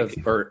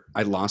VII.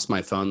 I lost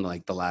my phone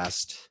like the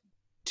last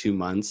 2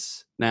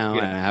 months now,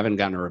 and I haven't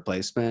gotten a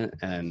replacement.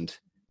 And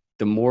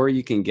the more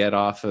you can get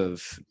off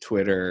of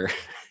Twitter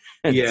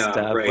and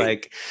stuff, right.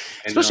 Like,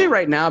 especially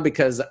right now,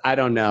 because I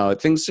don't know,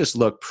 things just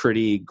look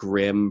pretty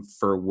grim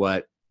for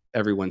what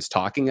everyone's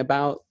talking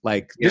about.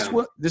 Like,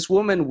 this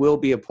woman will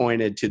be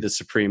appointed to the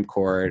Supreme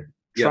Court.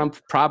 Trump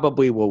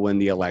probably will win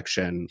the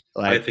election.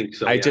 Like, I think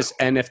so.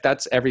 And if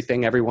that's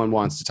everything everyone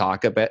wants to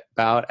talk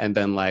about, and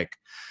then like,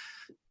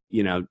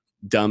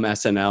 dumb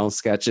SNL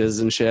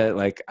sketches and shit,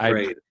 like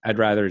I'd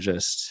rather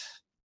just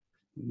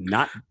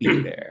not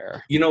be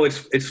there.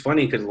 It's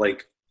funny because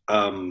like,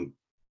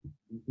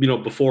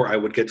 before I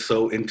would get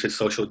so into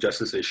social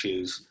justice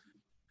issues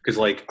because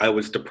like I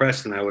was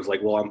depressed and I was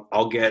like, well,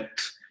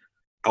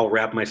 I'll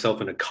wrap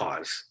myself in a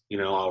cause,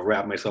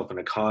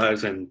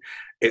 and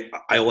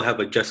I will have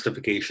a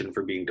justification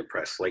for being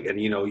depressed. Like,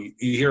 and you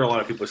hear a lot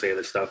of people say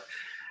this stuff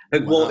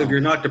like, well, if you're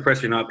not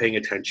depressed, you're not paying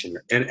attention.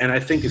 And I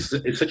think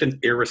it's such an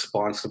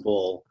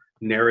irresponsible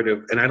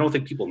narrative. And I don't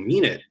think people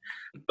mean it,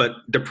 but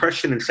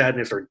depression and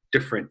sadness are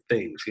different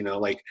things.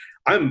 Like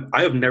I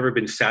have never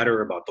been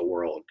sadder about the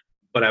world,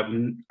 but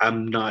I'm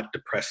not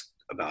depressed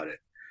about it.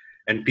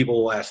 And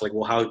people will ask like,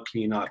 well, how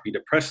can you not be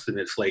depressed? And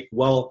it's like,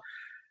 well,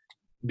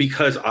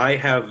 because I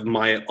have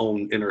my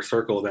own inner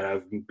circle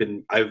that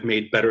I've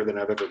made better than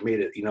I've ever made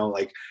it.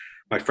 Like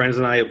my friends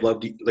and I have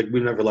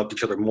we've never loved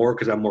each other more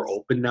because I'm more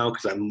open now,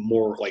 because I'm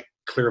more like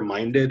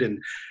clear-minded, and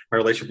my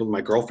relationship with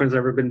my girlfriend's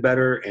never been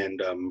better.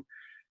 And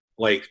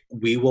like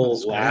we will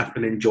laugh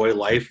and enjoy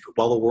life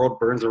while the world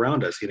burns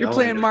around us. You're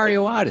playing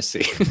Mario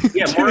Odyssey.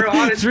 Yeah, Mario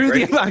Odyssey through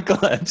the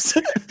apocalypse.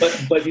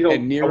 But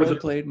and Nero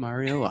played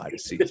Mario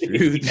Odyssey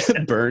through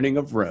the burning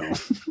of Rome.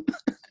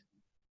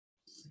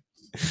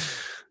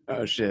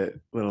 Oh shit!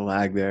 Little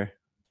lag there.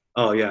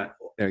 Oh yeah.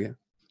 There you go.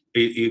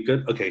 You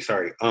good? Okay,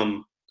 sorry.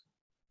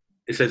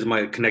 It says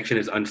my connection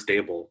is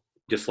unstable,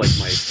 just like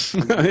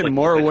my. In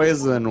more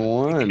ways than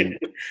one.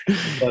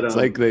 But, it's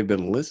like they've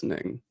been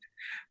listening.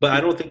 But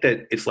I don't think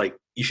that it's like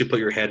you should put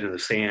your head in the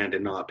sand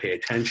and not pay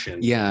attention.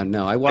 Yeah,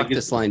 no, I walk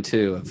this line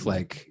too of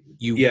like,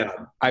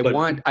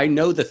 I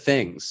know the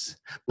things,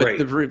 but right.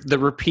 the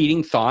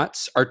repeating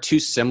thoughts are too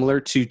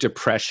similar to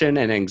depression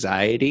and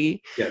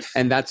anxiety. Yes.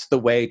 And that's the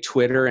way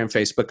Twitter and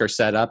Facebook are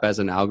set up as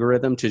an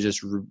algorithm to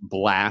just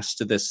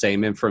blast the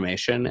same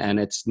information. And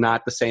it's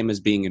not the same as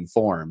being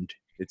informed.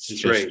 It's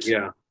just, right.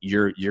 Yeah.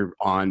 You're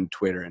on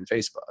Twitter and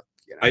Facebook.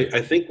 You know?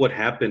 I think what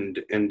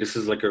happened, and this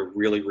is like a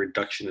really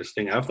reductionist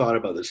thing, I've thought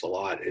about this a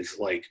lot, is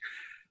like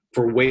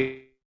for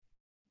way.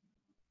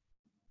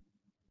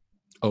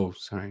 Oh,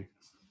 sorry.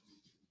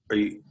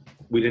 We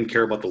didn't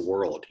care about the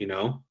world, you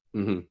know?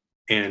 Mm-hmm.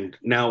 And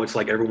now it's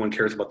like everyone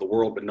cares about the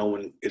world, but no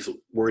one is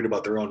worried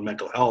about their own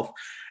mental health.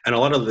 And a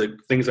lot of the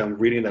things I'm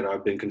reading that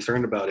I've been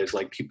concerned about is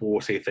like people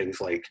will say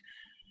things like,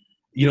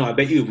 you know, I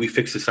bet you if we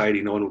fix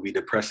society, no one will be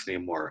depressed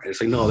anymore. And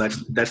it's like, no,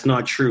 that's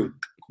not true.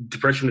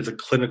 Depression is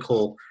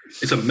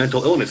it's a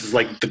mental illness. It's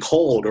like the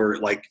cold or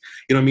like,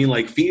 you know what I mean?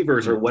 Like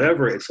fevers or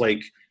whatever. It's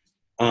like,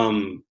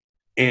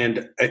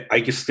 and I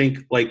just think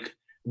like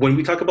when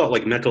we talk about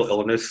like mental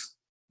illness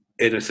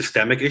in a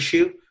systemic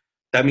issue,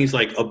 that means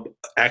like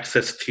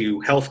access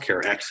to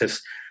healthcare,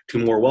 access to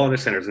more wellness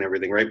centers and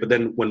everything. Right. But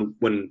then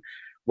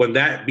when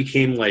that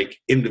became like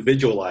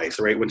individualized,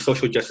 right? When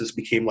social justice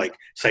became like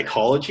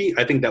psychology,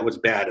 I think that was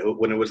bad.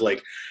 When it was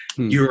like,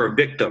 you're a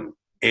victim.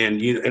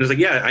 And it's like,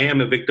 yeah, I am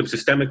a victim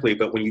systemically,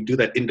 but when you do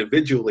that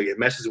individually, it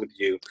messes with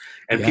you.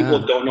 And people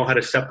don't know how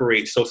to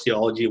separate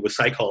sociology with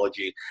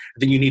psychology.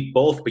 Then you need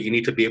both, but you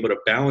need to be able to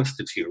balance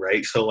the two,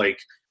 right? So like,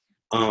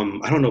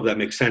 I don't know if that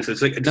makes sense.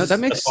 It's like no, that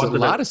makes a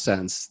lot of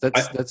sense.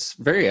 That's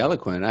very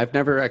eloquent. I've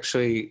never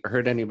actually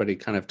heard anybody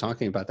kind of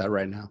talking about that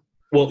right now.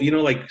 Well, you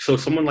know, like, so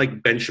someone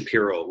like Ben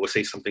Shapiro will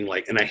say something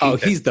like, and I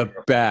hate he's the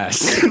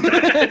best.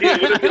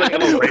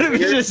 What if he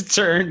just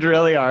turned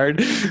really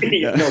hard?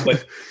 No,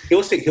 but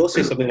he'll say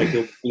something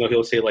like,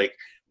 he'll say like,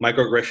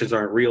 microaggressions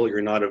aren't real.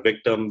 You're not a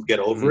victim. Get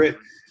over it.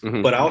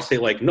 Mm-hmm. But I'll say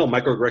like, no,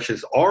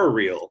 microaggressions are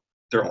real.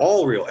 They're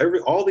all real.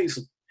 All these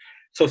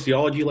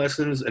sociology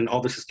lessons and all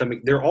the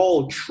systemic, they're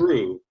all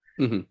true.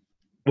 Mm-hmm.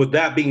 With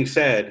that being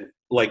said,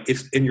 like,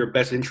 it's in your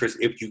best interest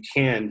if you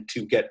can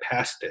to get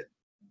past it.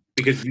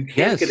 Because you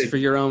can't get it for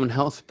your own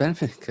health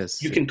benefit. Because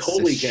you can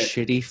totally get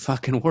shitty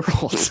fucking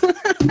world.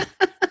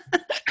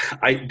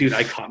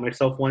 I caught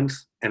myself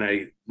once, and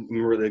I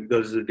remember that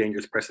this is a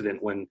dangerous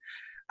precedent when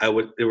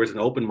there was an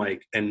open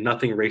mic and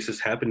nothing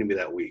racist happened to me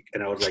that week,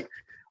 and I was like,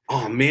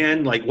 oh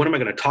man, like what am I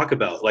going to talk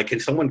about? Like, can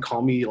someone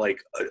call me like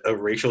a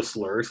racial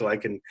slur so I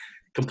can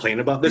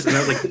complain about this? And I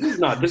was like,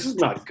 this is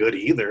not good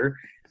either.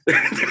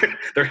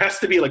 There has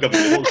to be like a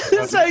middle.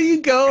 That's how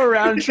you go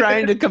around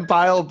trying to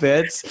compile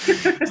bits.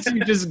 So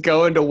you just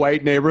go into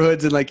white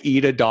neighborhoods and like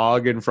eat a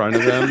dog in front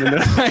of them, and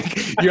they're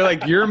like, "You're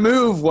like, your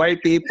move,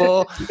 white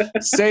people.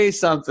 Say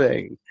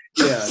something.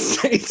 Yeah,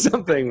 say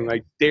something.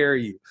 Like, dare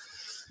you."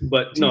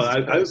 But no,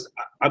 I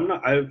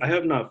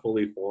have not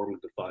fully formed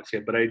the thoughts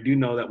yet. But I do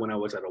know that when I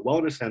was at a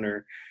wellness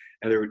center,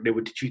 and they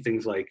would teach you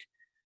things like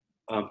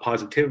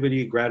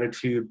positivity,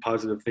 gratitude,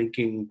 positive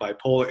thinking,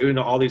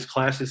 bipolar, all these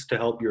classes to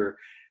help your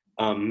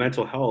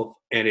mental health.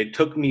 And it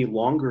took me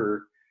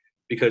longer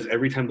because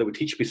every time they would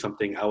teach me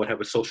something, I would have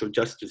a social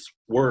justice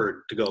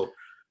word to go,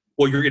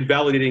 well, you're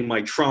invalidating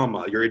my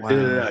trauma. You're,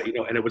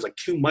 and it was like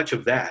too much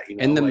of that.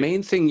 And the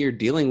main thing you're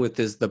dealing with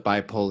is the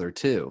bipolar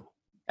too.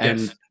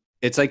 And yes.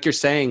 It's like you're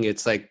saying,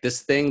 it's like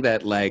this thing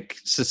that like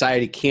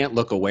society can't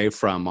look away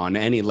from on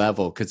any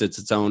level because it's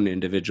its own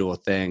individual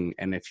thing.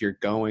 And if you're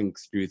going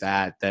through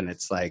that, then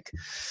it's like,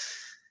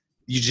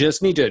 you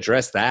just need to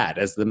address that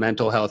as the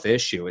mental health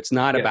issue. It's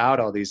not about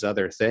all these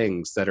other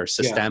things that are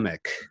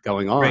systemic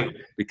going on, right.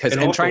 Because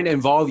and also, trying to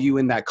involve you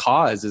in that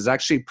cause is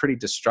actually pretty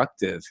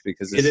destructive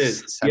because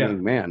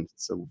man,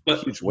 it's a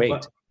huge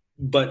weight.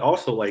 But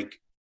also like,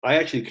 I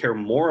actually care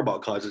more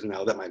about causes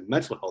now that my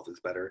mental health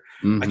is better.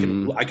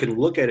 Mm-hmm. I can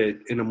look at it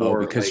in a more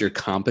because you're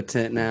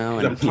competent now.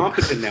 I'm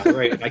competent now,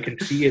 right? I can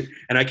see it,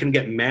 and I can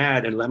get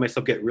mad and let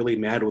myself get really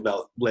mad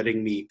without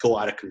letting me go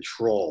out of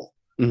control.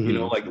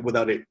 Mm-hmm. Like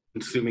without it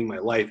consuming my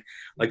life.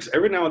 Like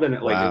every now and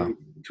then, like every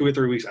 2 or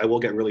 3 weeks, I will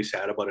get really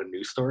sad about a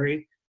news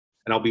story,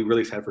 and I'll be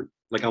really sad for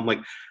I'm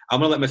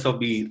gonna let myself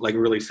be like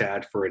really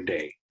sad for a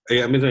day.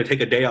 I'm going to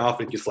take a day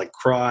off and just like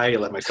cry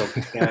and let myself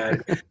be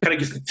sad, kind of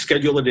just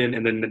schedule it in.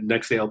 And then the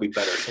next day I'll be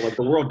better. So like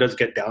the world does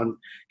get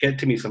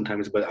to me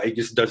sometimes, but I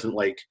just doesn't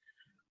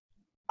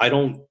I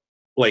don't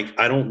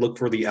look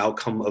for the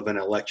outcome of an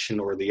election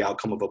or the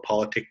outcome of a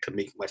politic to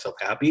make myself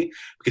happy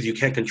because you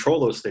can't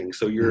control those things.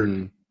 So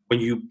when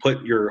you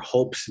put your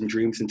hopes and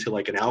dreams into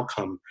like an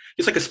outcome,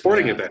 it's like a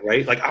sporting event,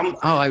 right? Like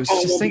I was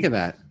just thinking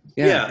that.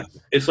 Yeah.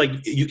 It's like,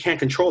 you can't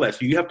control that.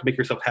 So you have to make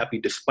yourself happy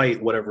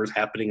despite whatever is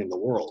happening in the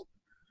world.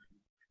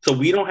 So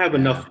we don't have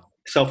enough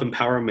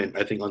self-empowerment,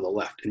 I think, on the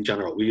left in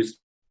general.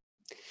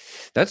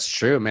 That's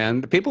true, man.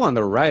 The people on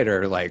the right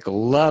are like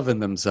loving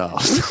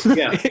themselves.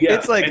 Yeah, yeah.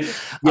 It's like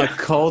a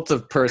cult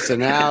of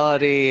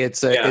personality.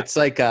 It's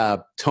like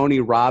a Tony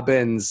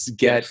Robbins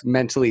get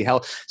mentally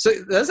health. So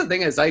that's the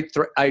thing is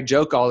I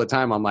joke all the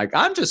time. I'm like,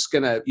 I'm just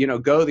gonna,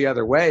 go the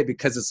other way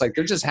because it's like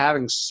they're just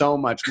having so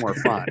much more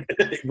fun.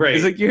 Right.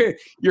 It's like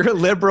you're a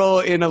liberal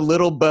in a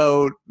little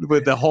boat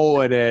with a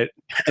hole in it,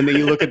 and then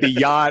you look at the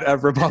yacht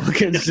of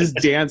Republicans just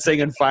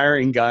dancing and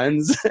firing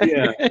guns.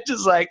 Yeah. It's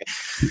just like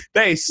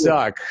they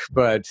suck,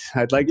 but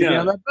I'd like to be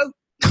on that boat.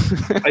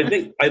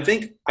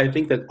 I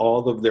think that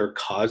all of their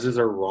causes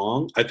are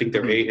wrong. I think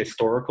they're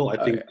ahistorical.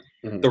 I think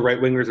the right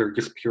wingers are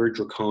just pure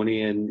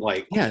draconian,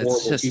 like horrible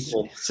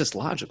people. It's just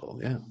logical,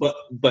 yeah. But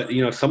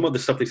some of the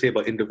stuff they say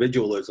about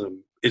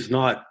individualism is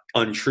not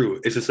untrue.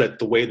 It's just that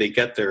the way they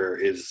get there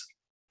is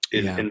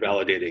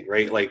invalidating,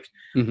 right? Like,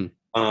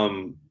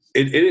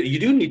 you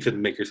do need to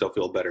make yourself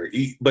feel better.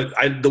 But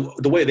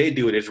the way they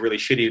do it is really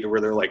shitty, to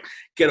where they're like,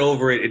 get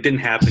over it. It didn't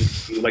happen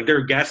to you. Like,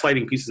 they're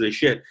gaslighting pieces of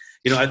shit.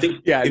 I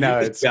think if you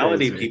just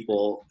validate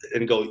people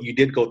and go, you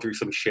did go through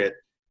some shit,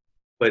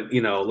 but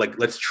like,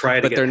 let's try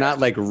to. But they're not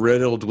like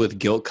riddled with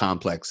guilt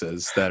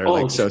complexes that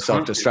are so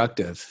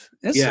self-destructive.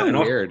 It's so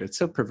weird. It's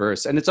so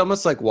perverse, and it's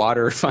almost like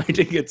water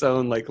finding its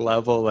own like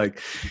level. Like,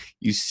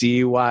 you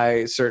see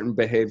why certain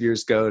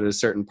behaviors go to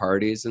certain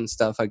parties and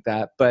stuff like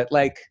that, but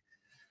like.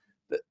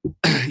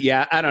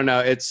 Yeah, I don't know.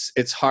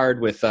 It's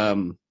hard with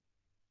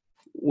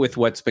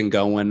what's been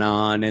going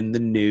on in the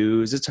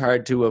news. It's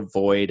hard to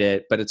avoid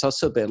it, but it's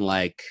also been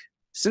like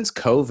since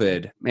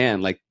COVID,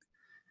 man, like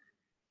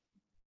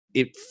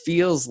it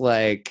feels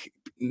like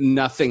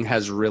nothing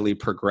has really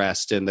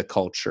progressed in the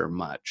culture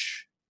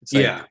much. It's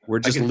like we're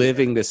just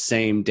living the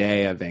same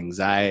day of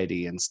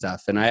anxiety and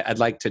stuff, and I'd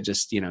like to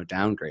just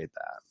downgrade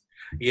that.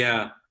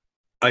 Yeah,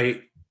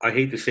 I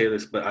hate to say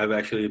this, but I've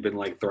actually been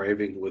like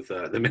thriving with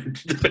the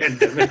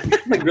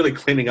pandemic, like really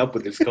cleaning up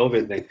with this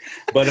COVID thing.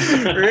 But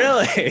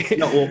really,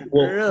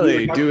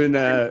 really doing.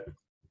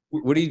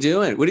 What are you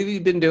doing? What have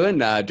you been doing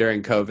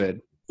during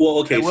COVID? Well,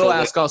 okay. And we'll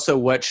ask also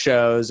what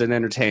shows and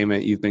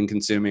entertainment you've been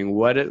consuming.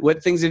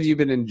 What things have you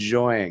been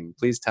enjoying?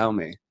 Please tell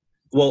me.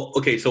 Well,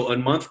 okay. So a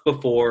month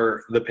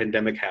before the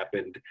pandemic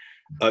happened,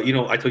 I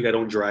told you I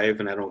don't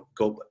drive and I don't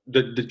go.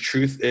 The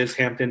truth is,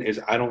 Hampton, is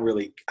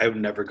I've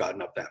never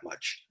gotten up that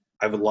much.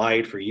 I've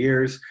lied for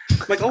years.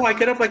 I'm like, I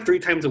get up like 3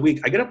 times a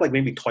week. I get up like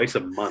maybe twice a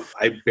month.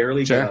 I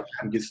barely get up.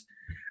 I'm just,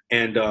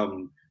 and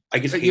I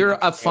guess. But you're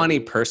a funny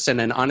person,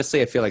 and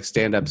honestly, I feel like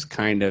stand-up's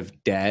kind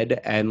of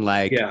dead, and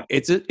like,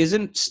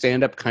 isn't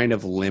stand-up kind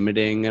of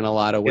limiting in a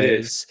lot of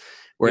ways?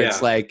 Where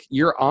it's like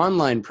your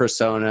online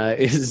persona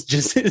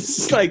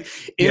is like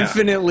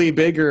infinitely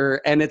bigger.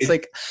 And it's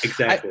like,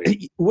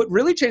 exactly. What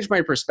really changed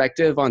my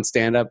perspective on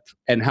stand-up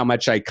and how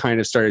much I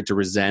kind of started to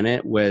resent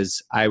it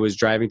was I was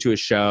driving to a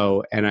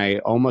show and I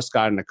almost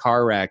got in a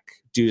car wreck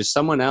due to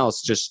someone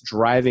else just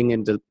driving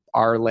into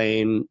our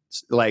lane,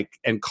 like,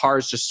 and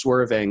cars just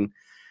swerving.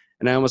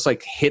 And I almost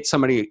like hit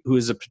somebody who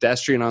was a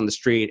pedestrian on the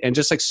street, and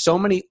just like so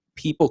many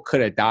people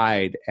could have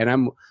died. And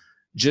I'm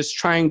just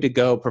trying to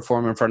go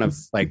perform in front of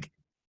like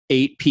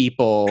 8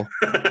 people,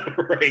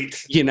 right?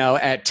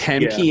 At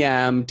 10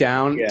 p.m.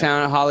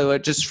 downtown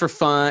Hollywood, just for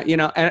fun,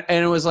 and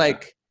it was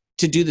like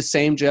to do the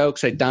same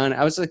jokes I'd done.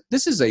 I was like,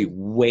 this is a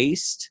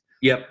waste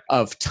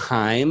of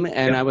time.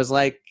 And I was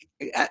like,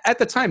 at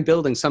the time,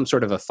 building some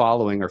sort of a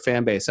following or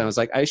fan base. I was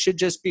like, I should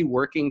just be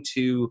working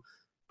to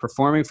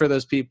performing for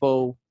those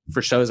people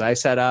for shows I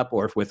set up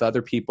or with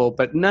other people,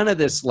 but none of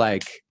this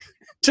like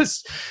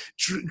just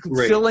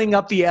filling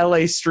up the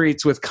LA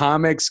streets with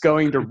comics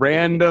going to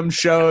random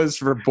shows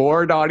for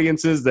bored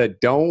audiences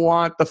that don't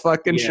want the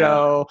fucking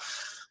show.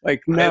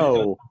 Like,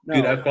 no.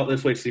 Dude, I've felt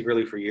this way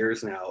secretly for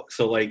years now.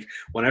 So like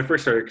when I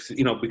first started,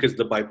 because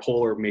the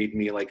bipolar made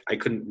me like, I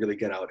couldn't really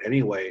get out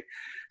anyway.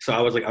 So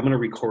I was like, I'm going to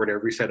record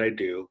every set I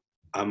do.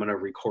 I'm going to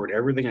record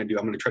everything I do.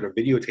 I'm going to try to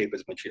videotape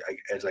as much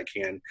as I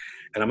can.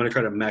 And I'm going to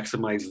try to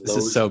maximize those. This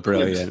is so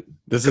brilliant.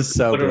 This is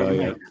so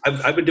brilliant.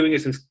 I've been doing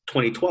it since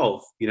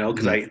 2012,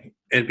 because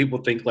and people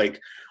think like,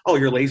 oh,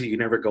 you're lazy, you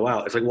never go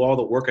out. It's like, well, all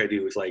the work I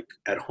do is like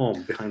at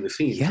home behind the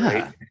scenes.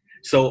 Right?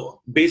 So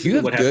basically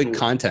you have good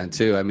content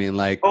too. I mean,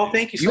 like,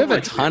 thank you so much. You have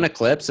a ton of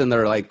clips and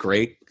they're like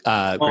great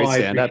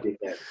stand-up.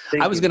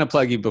 I was going to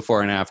plug you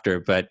before and after,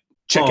 but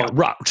check out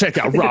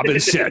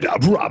Robin's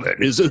stand-up.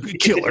 Robin is a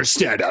killer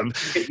stand-up.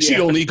 She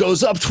only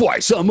goes up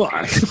twice a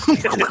month.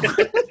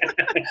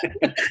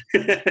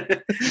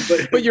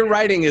 But your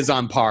writing is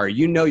on par.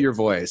 You know your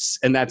voice,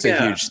 and that's a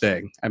huge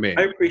thing. I mean,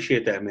 I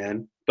appreciate that,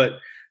 man. But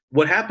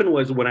what happened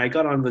was when I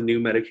got on the new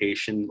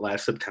medication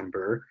last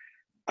September,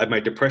 my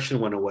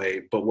depression went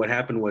away. But what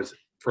happened was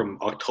from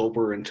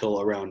October until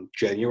around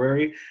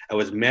January, I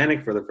was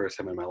manic for the first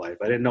time in my life.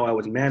 I didn't know I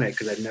was manic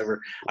because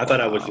I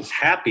thought I was just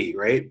happy,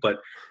 right? But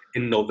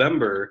in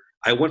November,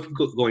 I went from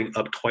going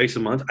up twice a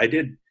month. I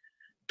did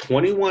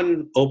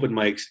 21 open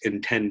mics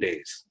in 10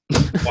 days.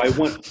 So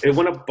it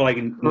went up by like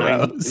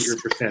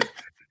 90%.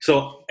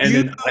 So and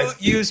you then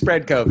you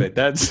spread COVID.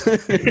 That's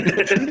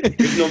it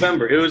was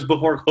November. It was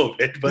before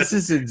COVID. But this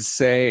is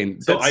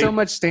insane. So That's so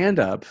much stand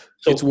up.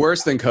 So it's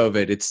worse than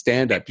COVID. It's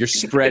stand up. You're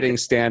spreading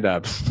stand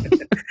up.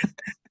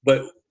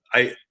 But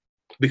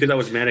because I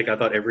was manic, I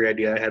thought every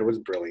idea I had was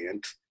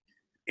brilliant.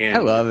 And I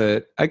love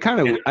it.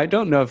 I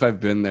don't know if I've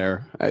been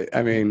there.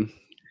 I mean,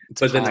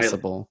 it's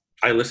possible.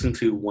 I listened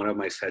to one of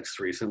my sets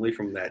recently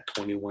from that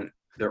 21.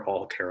 They're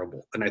all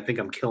terrible, and I think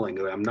I'm killing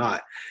it. I'm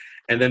not.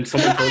 And then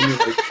someone told me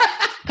like.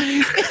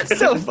 It's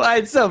so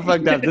fucked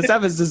up. This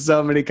happens to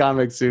so many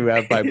comics who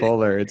have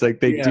bipolar. It's like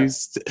they do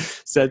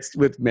sets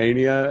with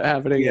mania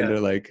happening, and they're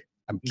like,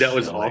 that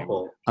was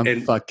awful.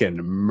 I'm fucking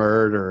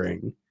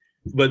murdering.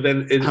 But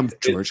then I'm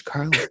George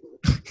Carlin.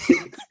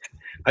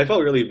 I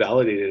felt really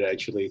validated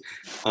actually,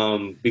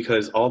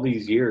 because all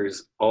these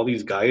years, all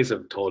these guys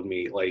have told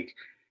me like,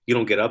 you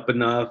don't get up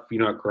enough,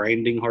 you're not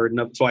grinding hard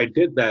enough. So I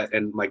did that,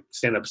 and my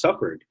stand-up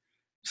suffered.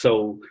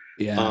 So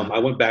I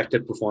went back to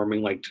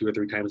performing like 2 or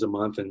 3 times a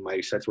month, and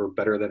my sets were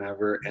better than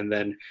ever. And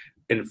then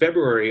in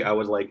February, I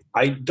was like,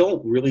 I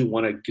don't really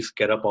want to just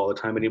get up all the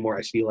time anymore.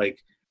 I see like,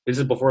 this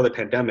is before the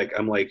pandemic.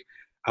 I'm like,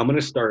 I'm going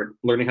to start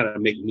learning how to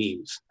make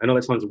memes. I know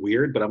that sounds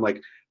weird, but I'm like,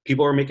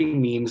 people are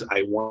making memes.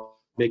 I want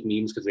to make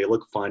memes because they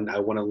look fun. I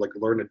want to like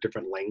learn a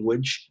different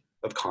language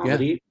of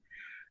comedy. Yeah.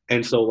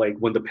 And so like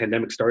when the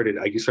pandemic started,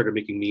 I just started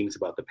making memes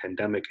about the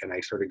pandemic, and I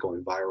started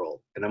going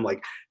viral. And I'm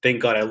like,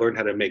 thank God I learned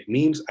how to make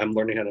memes. I'm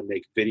learning how to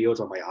make videos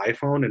on my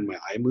iPhone and my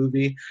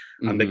iMovie.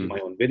 I'm making my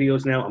own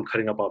videos now. I'm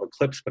cutting up all the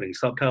clips, putting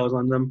subtitles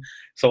on them.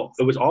 So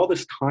it was all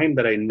this time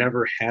that I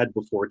never had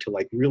before to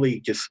like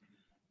really just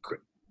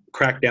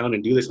crack down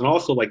and do this. And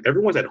also like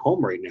everyone's at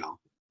home right now.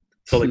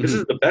 So like this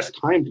is the best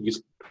time to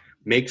just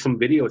make some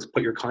videos,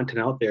 put your content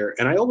out there.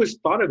 And I always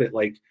thought of it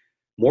like,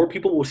 more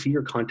people will see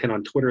your content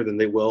on Twitter than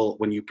they will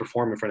when you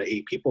perform in front of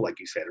 8 people, like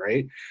you said,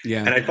 right? Yeah.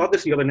 And I thought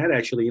this the other night,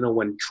 actually,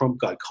 when Trump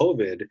got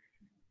COVID,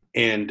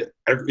 and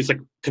it's like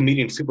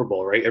comedian Super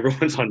Bowl, right?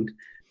 Everyone's on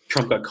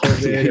Trump got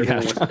COVID, everyone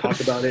wants to talk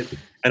about it.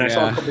 And I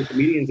saw a couple of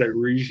comedians that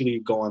usually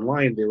go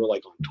online, they were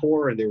like on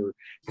tour and they were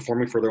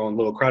performing for their own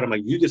little crowd. I'm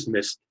like, you just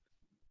missed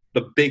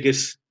the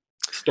biggest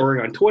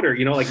story on Twitter,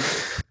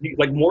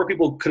 like more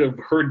people could have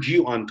heard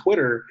you on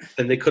Twitter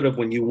than they could have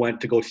when you went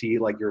to go see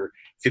like your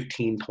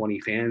 15, 20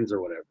 fans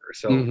or whatever.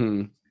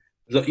 So,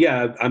 so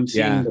yeah, I'm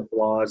seeing the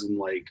flaws, and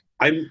like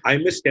I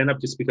miss stand up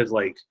just because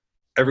like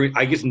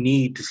I just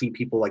need to see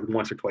people like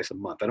once or twice a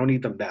month. I don't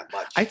need them that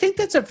much. I think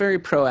that's a very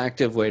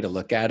proactive way to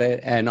look at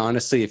it. And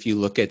honestly, if you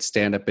look at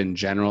stand up in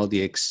general,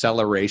 the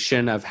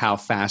acceleration of how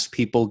fast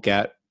people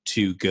get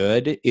to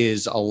good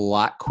is a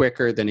lot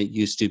quicker than it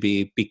used to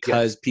be,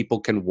 because people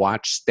can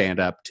watch stand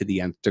up to the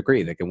nth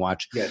degree. They can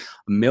watch a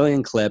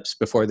million clips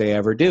before they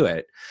ever do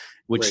it,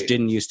 which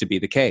didn't used to be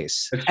the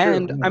case.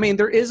 And I mean,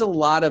 there is a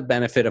lot of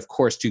benefit, of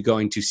course, to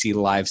going to see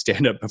live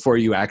stand up before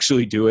you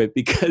actually do it,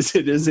 because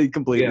it is a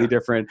completely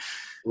different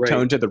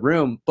tone to the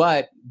room.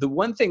 But the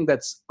one thing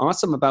that's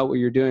awesome about what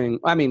you're doing,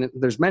 I mean,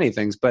 there's many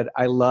things, but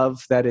I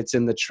love that it's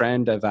in the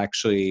trend of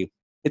actually,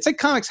 it's like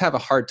comics have a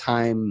hard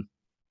time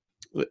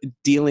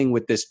dealing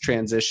with this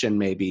transition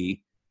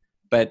maybe,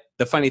 but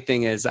the funny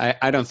thing is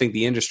I don't think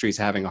the industry is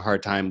having a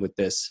hard time with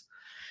this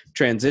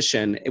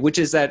transition, which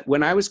is that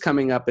when I was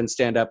coming up in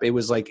stand up, it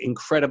was like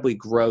incredibly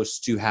gross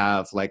to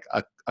have like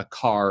a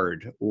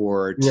card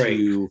or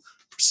to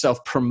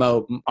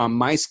self-promote on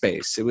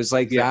MySpace. It was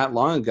like that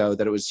long ago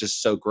that it was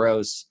just so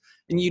gross,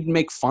 and you'd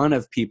make fun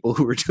of people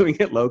who were doing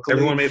it locally.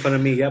 Everyone made fun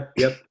of me. Yep.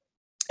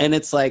 And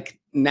it's like,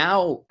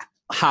 now,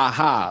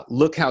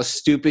 look how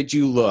stupid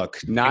you look,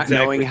 not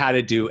knowing how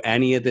to do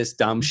any of this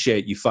dumb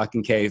shit, you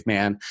fucking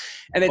caveman.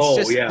 And it's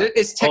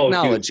it's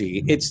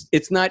technology.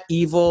 It's not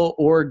evil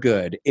or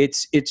good.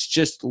 It's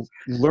just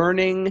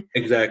learning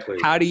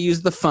how to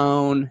use the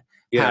phone,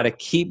 how to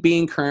keep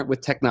being current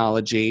with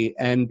technology.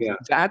 And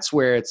that's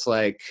where it's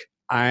like,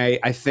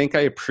 I think I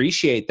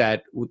appreciate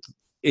that.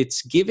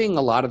 It's giving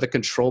a lot of the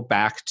control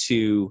back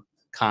to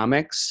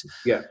comics,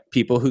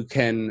 people who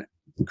can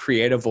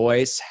create a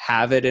voice,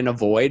 have it in a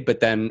void,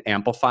 but then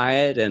amplify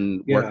it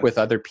and work with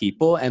other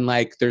people. And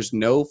like, there's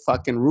no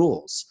fucking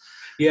rules.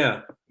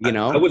 Yeah.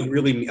 I was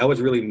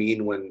really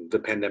mean when the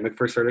pandemic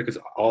first started,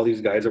 because all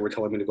these guys that were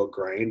telling me to go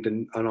grind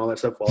and all that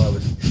stuff while I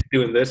was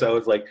doing this, I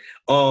was like,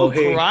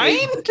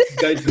 hey, you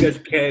guys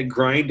can't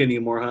grind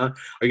anymore, huh?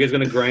 Are you guys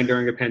going to grind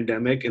during a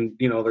pandemic? And,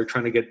 they're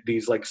trying to get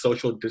these like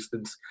social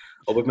distance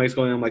open mics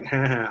going. I'm like,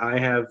 I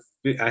have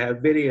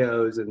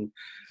videos. And,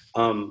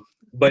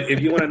 but if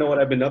you want to know what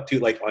I've been up to,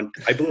 like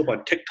I blew up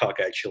on TikTok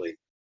actually.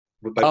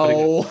 This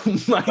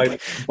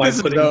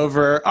is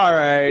over. All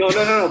right.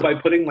 No. By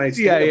putting my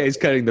he's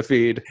cutting the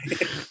feed.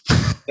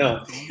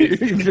 No,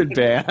 you've been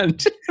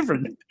banned.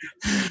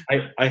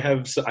 I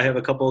have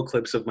a couple of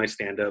clips of my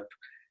stand up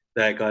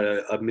that got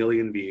a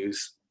million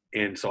views,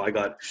 and so I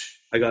got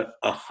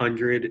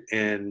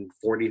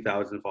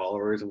 140,000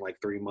 followers in like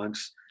 3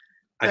 months.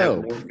 I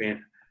have more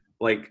fans.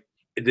 Like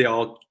they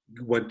all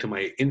went to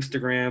my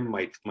Instagram,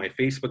 my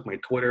Facebook, my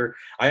Twitter.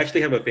 I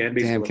actually have a fan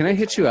base. Damn, can I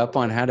hit you up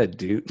on how to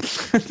do?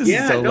 This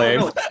Yeah, is so lame.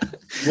 no.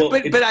 Well,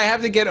 but I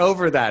have to get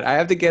over that. I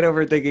have to get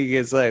over thinking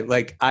it's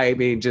like I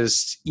mean,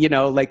 just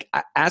like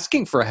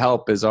asking for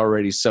help is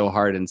already so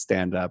hard in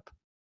stand up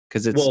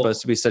because it's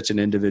supposed to be such an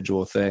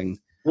individual thing.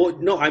 Well,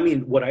 no, I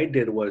mean, what I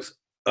did was,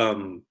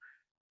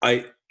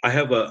 I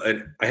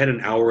had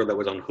an hour that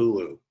was on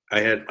Hulu.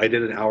 I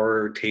did an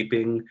hour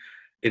taping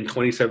in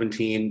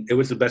 2017. It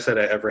was the best that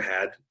I ever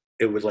had.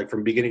 It was like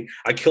from beginning.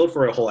 I killed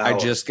for a whole hour. I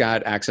just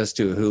got access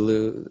to a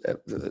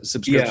Hulu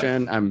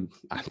subscription.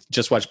 I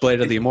just watched Blade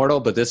of the Immortal,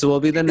 but this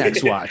will be the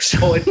next watch.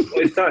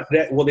 It's not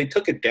that. Well, they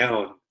took it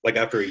down like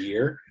after a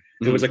year.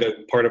 It was like a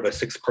part of a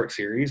 6-part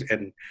series,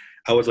 and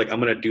I was like, I'm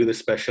gonna do the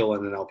special,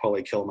 and then I'll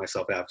probably kill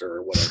myself after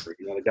or whatever.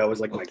 Like that was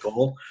like my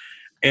goal.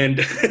 And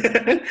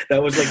that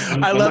was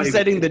like I love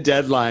setting the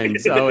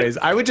deadlines always.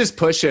 I would just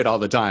push it all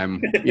the time.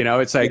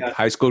 It's like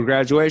high school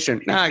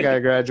graduation. Now I gotta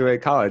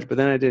graduate college, but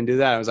then I didn't do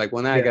that. I was like,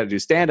 well, now I gotta do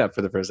stand up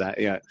for the first time.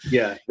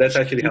 Yeah, that's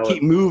actually how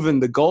keep moving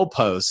the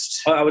goalpost.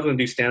 I was gonna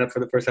do stand up for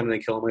the first time and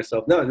then kill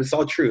myself. No, it's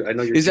all true. I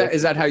know you're.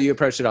 Is that how you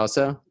approached it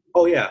also?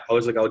 Oh yeah, I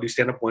was like, I'll do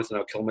stand up once and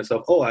I'll kill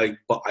myself. Oh, I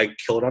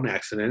killed on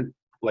accident,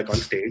 like on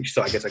stage.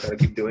 So I guess I gotta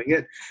keep doing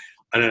it.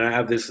 And then I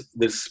have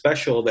this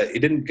special that it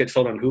didn't get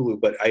sold on Hulu,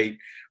 but I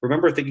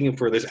remember thinking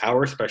for this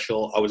hour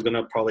special, I was going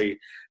to probably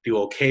do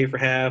okay for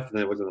half, and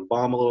then it was going to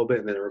bomb a little bit,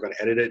 and then we were going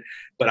to edit it.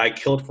 But I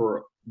killed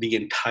for the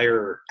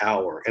entire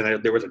hour.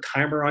 And there was a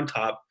timer on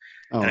top.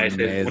 Oh, and I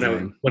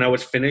said, when I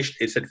was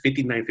finished, it said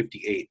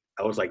 59:58.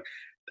 I was like,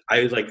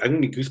 I'm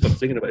going to get goosebumps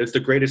thinking about it. It's the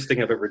greatest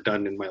thing I've ever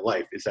done in my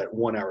life. Is that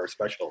 1 hour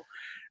special.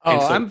 Oh,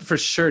 so, I'm for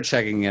sure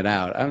checking it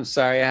out. I'm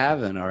sorry I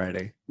haven't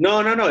already. No.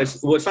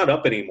 It's not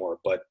up anymore,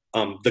 but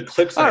the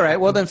clips. All right,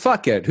 well then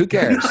fuck it. Who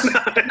cares?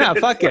 No,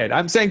 fuck it.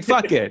 I'm saying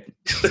fuck it.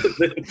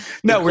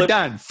 We're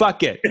done.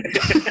 Fuck it.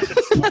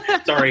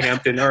 Sorry,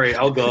 Hampton. All right,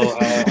 I'll go.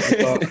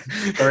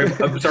 Sorry,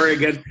 I'm sorry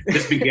again.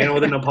 This began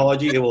with an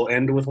apology. It will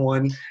end with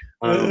one.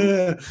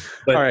 But,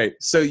 all right,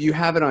 so you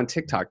have it on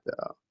TikTok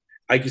though.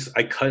 I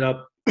cut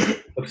up.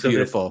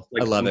 Beautiful.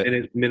 I love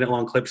it.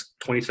 Minute-long clips,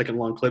 20-second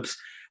long clips,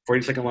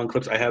 40-second long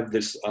clips. I have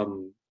this.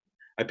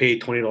 I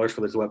paid $20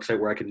 for this website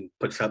where I can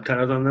put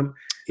subtitles on them.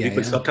 If you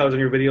put subtitles on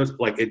your videos,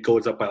 like it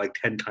goes up by like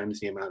 10 times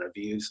the amount of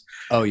views.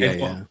 Oh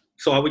yeah,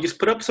 So I would just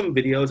put up some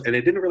videos, and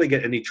it didn't really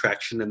get any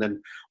traction. And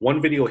then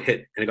one video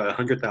hit, and it got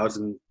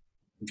 100,000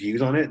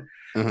 views on it.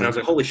 And I was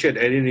like, holy shit!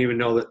 I didn't even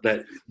know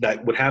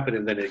that would happen.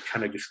 And then it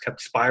kind of just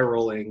kept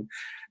spiraling.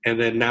 And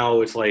then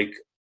now it's like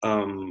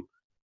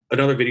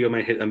another video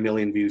might hit 1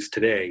 million views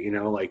today.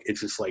 Like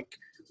it's just like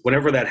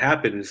whenever that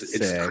happens,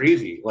 it's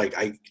crazy. Like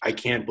I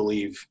can't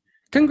believe.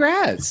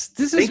 Congrats!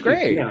 This is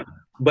great. Yeah.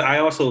 But I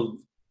also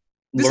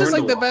this is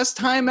like the best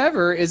time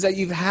ever. Is that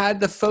you've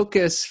had the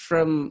focus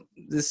from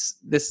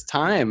this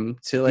time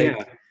to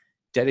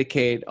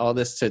dedicate all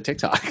this to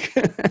TikTok.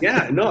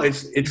 Yeah, no,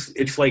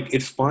 it's like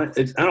it's fun.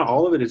 I don't know,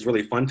 all of it is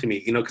really fun to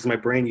me. Because my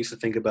brain used to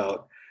think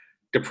about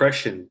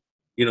depression.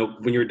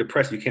 When you're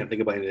depressed, you can't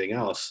think about anything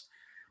else.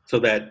 So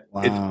that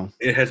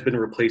it has been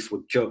replaced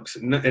with jokes.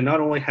 And not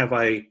only have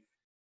I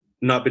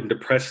not been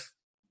depressed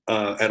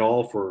at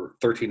all for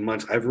 13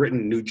 months. I've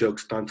written new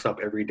jokes nonstop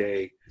every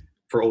day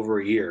for over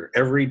a year.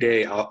 Every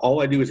day,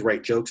 all I do is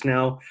write jokes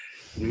now,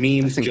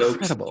 memes, That's jokes.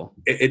 Incredible.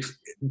 It's.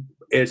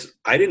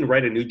 I didn't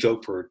write a new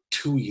joke for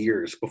 2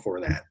 years before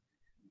that.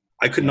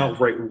 I could not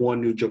write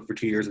one new joke for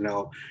 2 years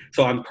now.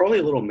 So I'm probably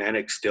a little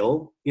manic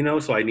still,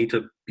 so I need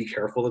to be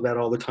careful of that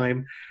all the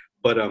time.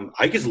 But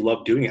I just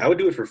love doing it. I would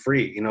do it for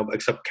free,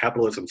 except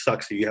capitalism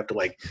sucks. So you have to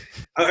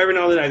every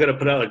now and then I got to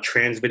put out a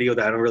trans video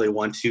that I don't really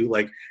want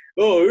to,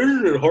 oh,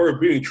 isn't it hard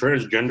being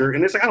transgender?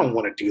 And it's like, I don't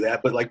want to do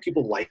that, but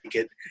people like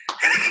it.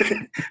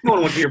 No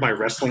one wants to hear my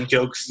wrestling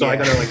jokes. So I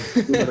got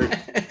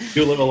to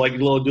do a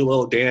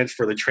little dance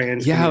for the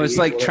trans. Yeah. I was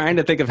trying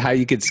to think of how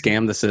you could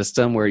scam the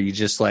system where you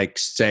just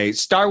say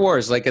Star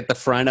Wars, at the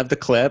front of the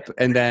clip.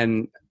 And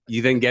then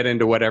you then get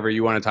into whatever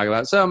you want to talk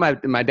about. So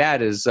my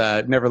dad is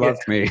never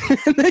loved me.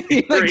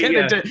 You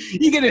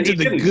get into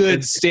the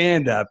good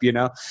stand-up,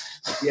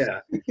 Yeah.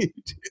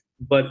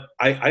 But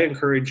I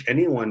encourage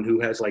anyone who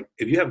has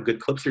if you have good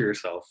clips of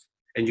yourself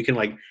and you can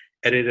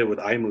edit it with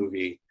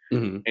iMovie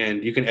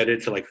and you can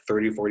edit to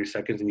 30, 40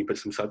 seconds and you put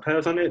some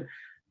subtitles on it,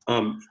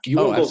 you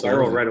won't go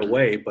viral right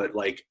away. But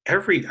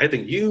I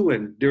think you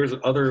and there's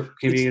other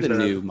comedians that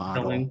new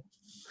model. Telling,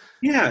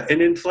 yeah.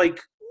 And it's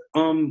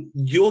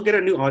you'll get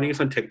a new audience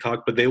on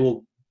TikTok, but they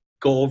will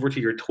go over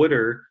to your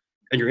Twitter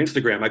and your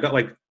Instagram. I got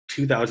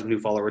 2,000 new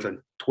followers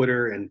on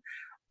Twitter and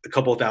a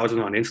couple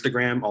thousand on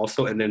Instagram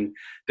also. And then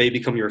they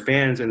become your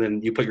fans. And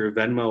then you put your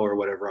Venmo or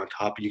whatever on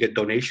top. You get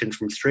donations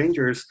from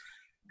strangers.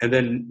 And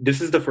then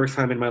this is the first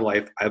time in my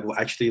life I've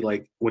actually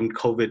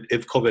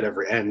if COVID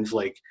ever ends,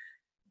 I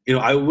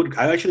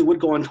actually would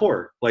go on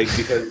tour,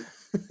 because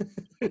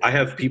I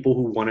have people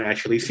who want to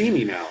actually see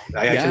me now.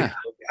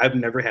 I've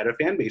never had a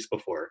fan base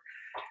before.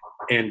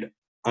 And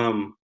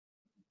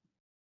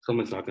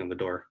someone's knocking on the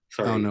door.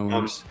 Sorry. Oh, no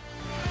worries.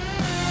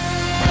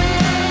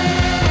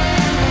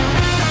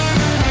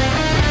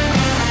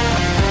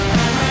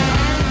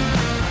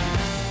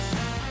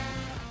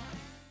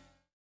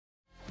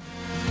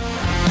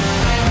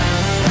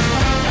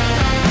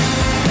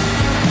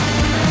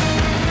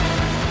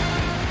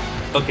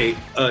 Okay,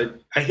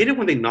 I hate it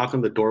when they knock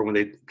on the door when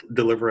they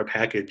deliver a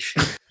package.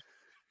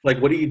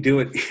 Like, what are you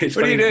doing? It's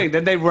What are you funny. doing?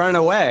 Then they run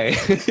away.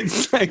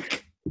 It's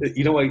like,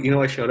 You know what? You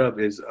know, I showed up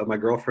is my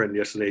girlfriend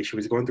yesterday. She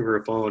was going through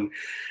her phone, and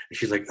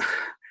she's like,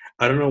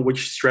 "I don't know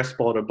which stress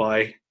ball to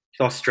buy." She's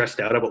all stressed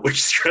out about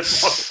which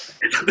stress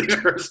ball. These are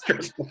her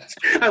stress balls.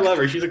 I love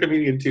her. She's a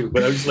comedian too,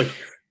 but I was just like,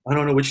 I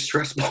don't know which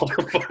stress ball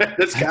to buy.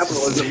 That's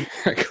capitalism.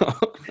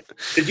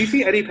 Did you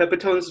see Eddie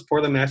Pepitone's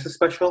For the Masses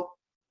special?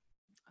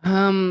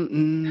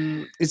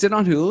 Is it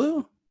on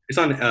Hulu? It's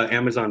on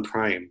Amazon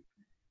Prime.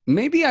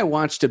 Maybe I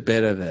watched a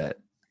bit of it.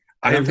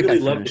 I don't think I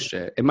finished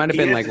it. It might have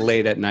been like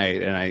late at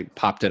night, and I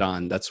popped it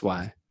on. That's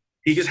why.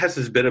 He just has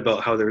this bit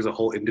about how there's a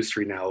whole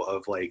industry now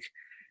of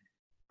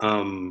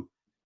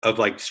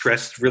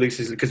stress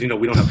releases because, you know,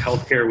 we don't have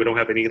healthcare, we don't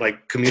have any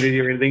like community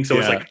or anything. So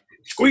it's like,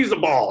 squeeze the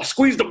ball,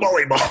 squeeze the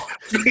volleyball,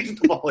 squeeze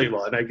the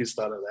volleyball. And I just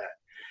thought of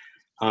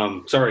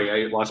that. Sorry,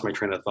 I lost my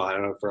train of thought. I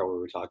don't know what we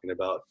were talking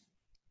about.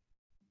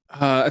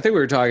 I think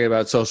we were talking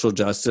about social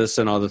justice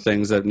and all the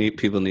things that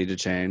people need to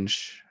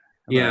change.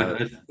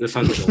 Yeah, that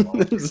sounds like a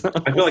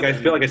lot. I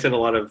feel like I said a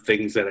lot of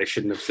things that I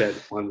shouldn't have said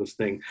on this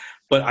thing.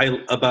 But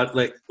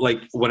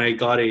like when I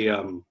got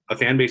a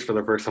fan base for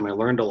the first time, I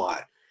learned a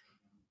lot.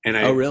 And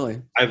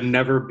really? I've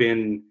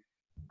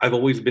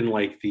always been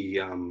like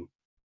the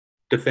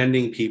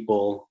defending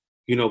people,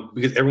 you know,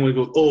 because everyone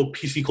goes, "Oh,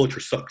 PC culture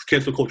sucks,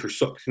 cancel culture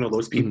sucks," you know,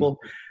 those people.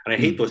 And I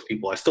hate those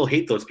people. I still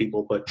hate those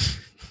people, but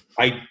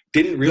I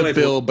didn't realize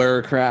the Bill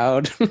Burr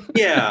crowd.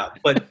 Yeah,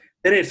 but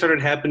then it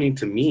started happening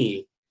to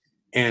me.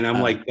 And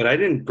I'm like, but I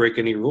didn't break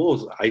any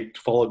rules. I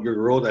followed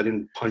your rules. I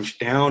didn't punch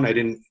down. I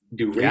didn't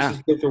do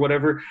racist stuff or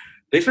whatever.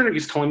 They started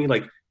just telling me,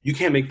 like, you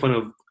can't make fun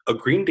of a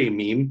Green Day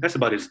meme. That's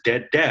about his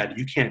dead dad.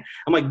 You can't.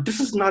 I'm like,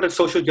 this is not a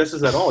social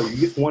justice at all. You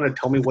just want to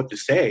tell me what to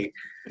say.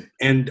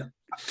 And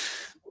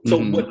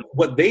so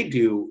what they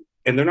do,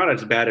 and they're not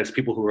as bad as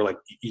people who are like,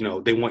 you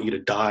know, they want you to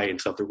die and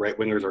stuff. The right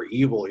wingers are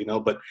evil, you know,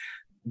 but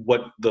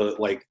what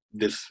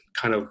this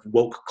kind of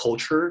woke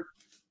culture,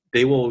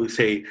 they will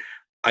say,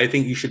 I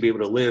think you should be able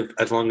to live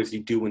as long as you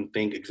do and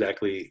think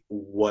exactly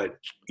what,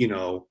 you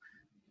know,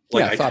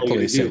 like I tell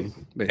you to do.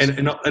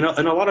 And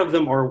a lot of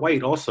them are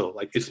white also.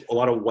 Like, it's a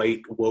lot of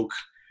white woke.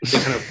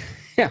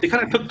 They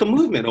kind of took the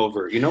movement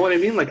over. You know what I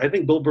mean? Like, I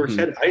think Bill Burr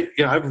said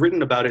it. I've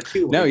written about it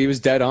too. No, he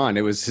was dead on.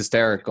 It was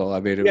hysterical. I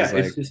mean, it was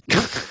like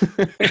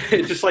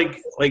it's just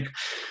like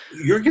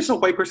you're just a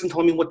white person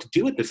telling me what to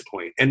do at this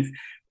point. And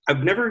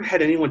I've never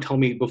had anyone tell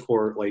me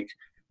before, like,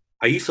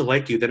 I used to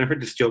like you, then I heard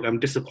this joke, I'm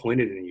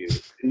disappointed in you.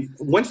 And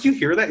once you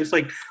hear that, it's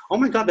like, oh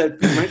my God, that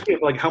reminds me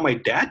of like how my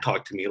dad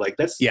talked to me. Like,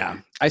 that's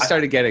I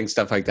started getting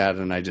stuff like that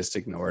and I just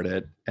ignored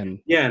it. And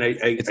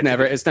it's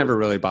never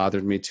really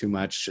bothered me too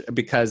much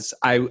because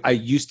I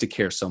used to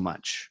care so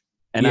much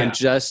and I'm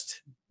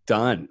just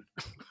done.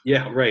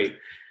 Yeah, right.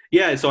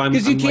 Yeah, so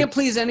because you can't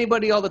please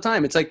anybody all the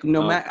time. It's like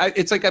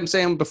it's like I'm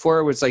saying before,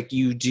 it was like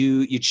you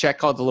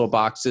check all the little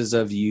boxes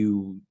of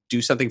you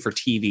do something for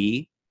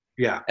TV.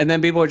 Yeah. And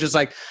then people are just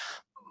like,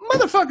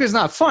 motherfucker's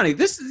not funny.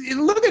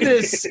 Look at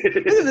this.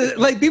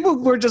 Like, people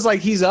were just like,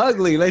 he's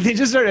ugly. Like, they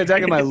just started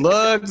attacking my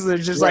looks. They're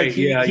just like,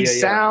 he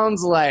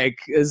sounds like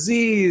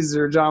Aziz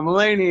or John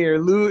Mulaney or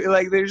Lou.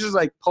 Like, they're just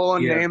like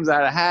pulling names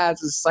out of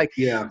hats. It's like,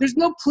 there's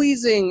no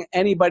pleasing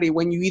anybody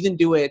when you even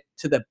do it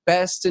to the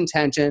best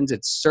intentions.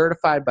 It's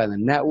certified by the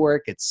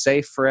network. It's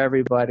safe for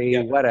everybody,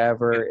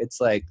 whatever. It's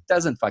like,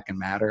 doesn't fucking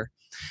matter.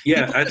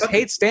 Yeah, people just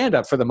hate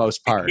stand-up for the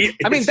most part.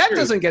 I mean, that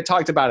doesn't get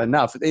talked about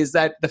enough, is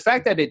that the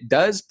fact that it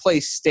does play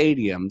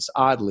stadiums,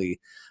 oddly,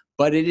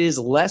 but it is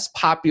less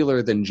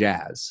popular than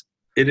jazz.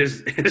 It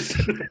is.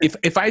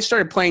 If I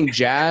started playing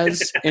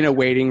jazz in a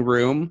waiting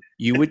room,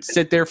 you would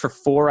sit there for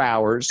 4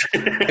 hours.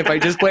 If I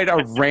just played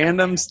a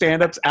random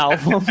stand-ups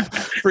album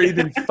for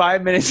even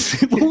 5 minutes,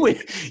 people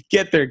would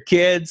get their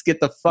kids, get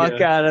the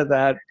fuck out of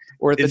that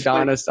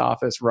orthodontist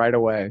office right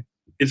away.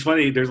 It's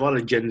funny. There's a lot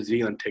of Gen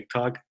Z on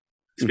TikTok.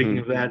 Speaking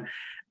of that,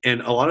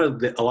 and a lot of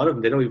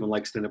them, they don't even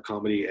like stand-up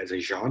comedy as a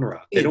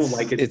genre. They don't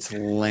like it. It's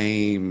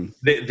lame.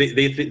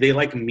 They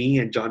like me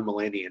and John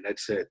Mulaney, and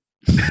that's it.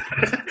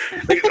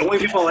 Like, the only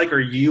people I like are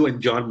you and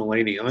John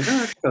Mulaney. I'm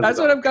like, that's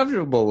what I'm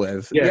comfortable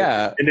with.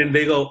 Yeah. And then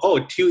they go,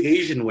 oh, 2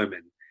 Asian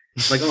women.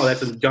 It's like, oh,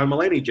 that's a John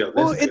Mulaney joke.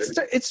 That's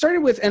it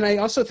started with, and I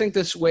also think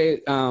this way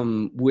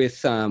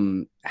with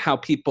how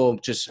people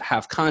just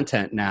have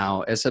content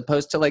now, as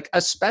opposed to like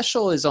a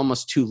special is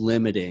almost too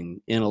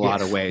limiting in a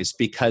lot of ways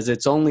because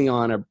it's only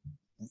on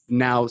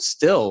now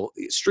still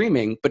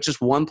streaming, but just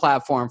one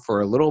platform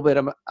for a little bit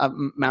of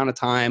amount of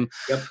time.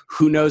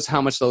 Who knows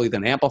how much they'll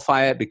even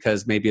amplify it,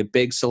 because maybe a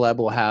big celeb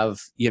will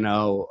have, you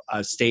know,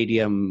 a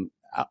stadium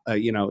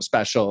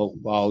special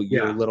while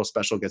your little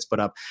special gets put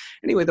up.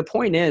 Anyway, the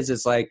point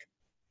is like,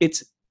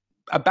 it's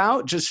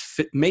about just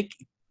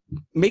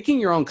making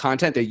your own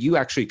content that you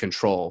actually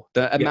control.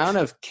 The amount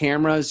of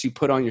cameras you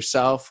put on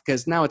yourself,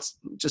 because now it's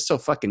just so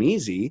fucking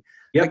easy.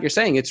 Like you're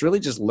saying, it's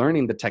really just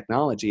learning the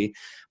technology.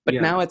 But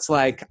now it's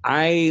like,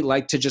 I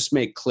like to just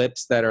make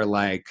clips that are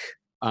like,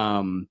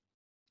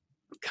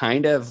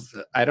 kind of,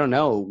 I don't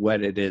know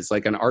what it is,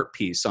 like an art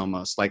piece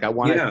almost. Like I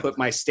want to put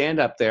my stand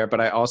up there, but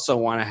I also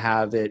want to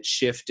have it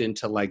shift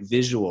into like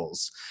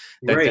visuals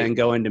that then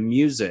go into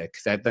music,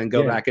 that then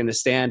go back into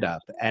stand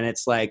up. And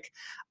it's like,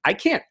 I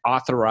can't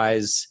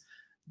authorize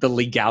the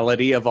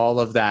legality of all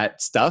of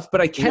that stuff, but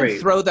I can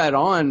throw that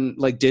on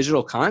like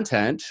digital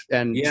content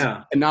and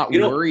not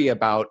worry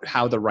about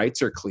how the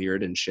rights are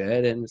cleared and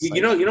shit. And it's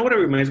you know what it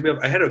reminds me of?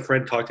 I had a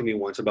friend talk to me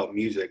once about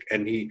music,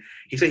 and he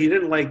said he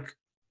didn't like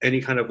any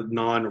kind of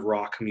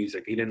non-rock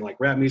music. He didn't like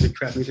rap music,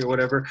 trap music, or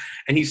whatever.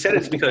 And he said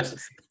it's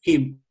because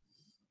he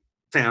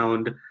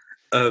sound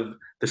of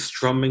the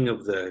strumming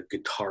of the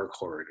guitar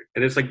chord.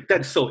 And it's like,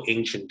 that's so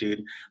ancient,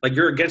 dude. Like,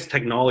 you're against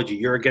technology.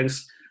 You're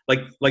against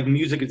like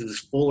music is this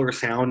fuller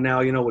sound now,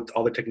 you know, with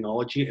all the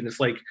technology. And it's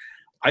like,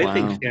 I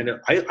think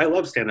stand-up, I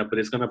love stand-up, but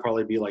it's going to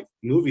probably be like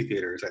movie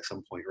theaters at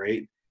some point,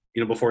 right?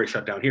 You know, before it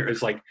shut down here.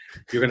 It's like,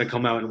 you're going to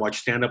come out and watch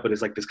stand-up, but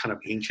it's like this kind of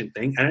ancient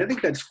thing. And I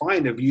think that's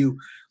fine if you,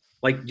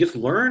 like, just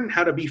learn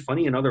how to be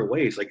funny in other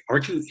ways. Like,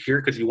 aren't you here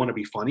because you want to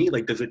be funny?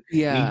 Like, does it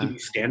need to be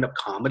stand-up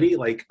comedy?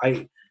 Like,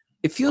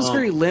 it feels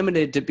very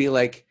limited to be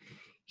like,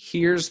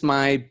 here's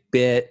my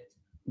bit,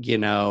 you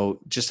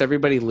know, just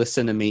everybody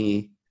listen to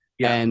me.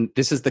 Yeah. And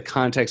this is the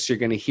context you're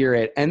going to hear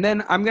it. And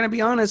then I'm going to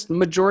be honest,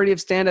 majority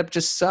of stand-up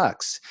just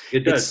sucks.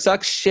 It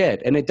sucks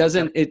shit. And it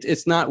doesn't,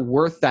 it's not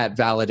worth that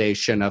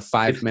validation of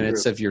 5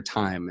 minutes of your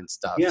time and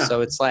stuff. Yeah.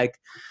 So it's like,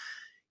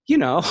 you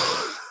know,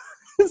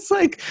 it's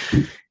like,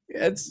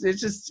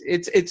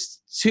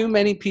 it's too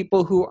many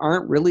people who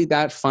aren't really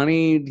that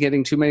funny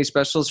getting too many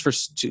specials for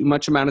too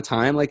much amount of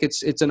time. Like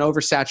it's an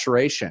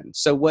oversaturation.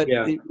 So what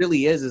it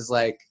really is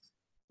like,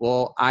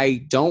 well,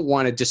 I don't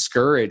want to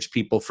discourage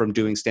people from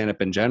doing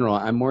stand-up in general.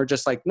 I'm more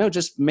just like, no,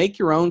 just make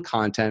your own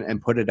content and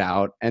put it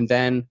out. And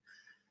then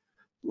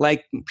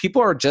like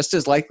people are just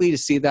as likely to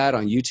see that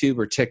on YouTube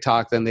or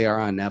TikTok than they are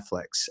on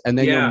Netflix. And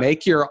then you'll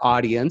make your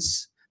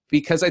audience,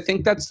 because I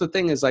think that's the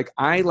thing is like,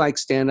 I like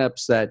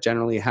stand-ups that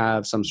generally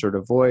have some sort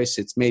of voice.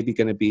 It's maybe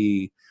going to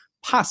be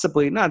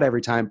possibly not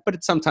every time, but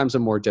it's sometimes a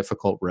more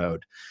difficult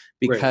road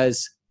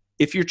because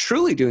if you're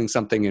truly doing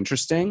something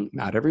interesting,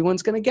 not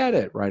everyone's going to get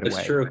it right away.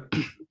 That's true.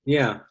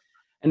 Yeah.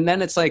 And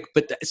then it's like,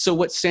 so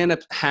what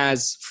stand-up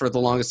has for the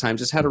longest time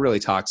just had a really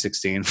toxic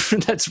scene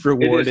that's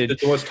rewarded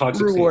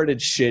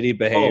shitty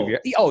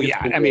behavior. Oh yeah.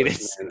 I mean,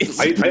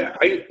 I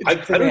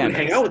don't even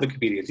hang out with the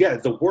comedians. Yeah.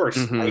 It's the worst.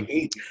 Mm-hmm. I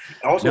hate.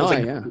 Also,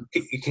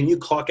 can you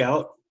clock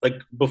out?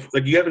 Like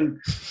you haven't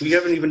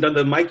even done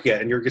the mic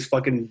yet, and you're just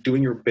fucking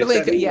doing your bits.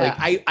 Like,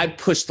 I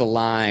push the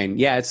line.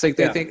 Yeah, it's like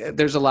they think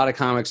there's a lot of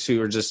comics who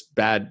are just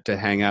bad to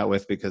hang out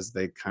with because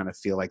they kind of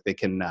feel like they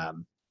can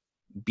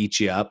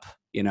beat you up,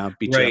 you know,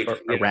 you up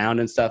around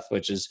and stuff,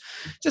 which is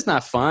just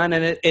not fun.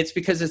 And it's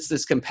because it's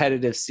this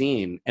competitive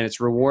scene and it's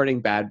rewarding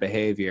bad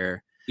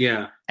behavior.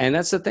 Yeah, and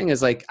that's the thing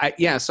is like,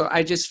 so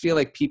I just feel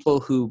like people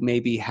who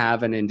maybe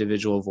have an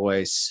individual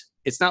voice,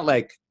 it's not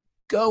like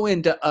go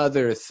into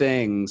other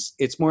things.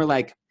 It's more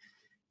like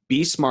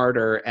be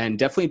smarter and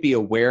definitely be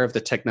aware of the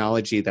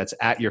technology that's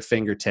at your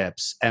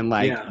fingertips. And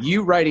like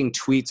you writing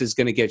tweets is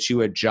going to get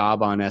you a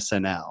job on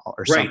SNL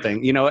or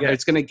something, you know,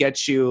 it's going to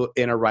get you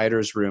in a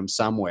writer's room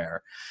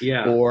somewhere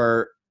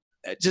or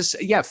just,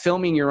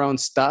 filming your own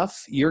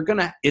stuff.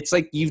 It's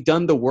like you've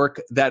done the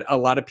work that a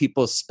lot of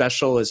people's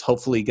special is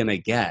hopefully going to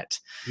get.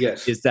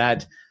 Yes. Is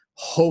that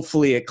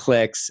hopefully it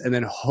clicks and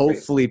then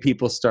hopefully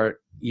people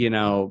start, you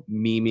know,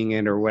 memeing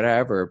it or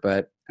whatever.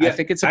 But I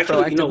think it's a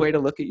proactive way to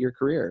look at your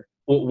career.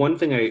 Well, one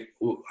thing I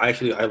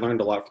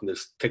learned a lot from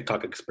this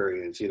TikTok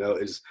experience, you know,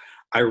 is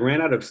I ran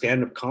out of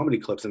stand-up comedy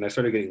clips and I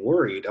started getting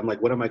worried. I'm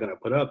like, what am I going to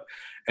put up?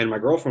 And my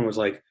girlfriend was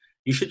like,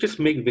 you should just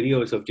make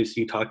videos of just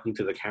you talking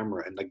to the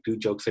camera and like do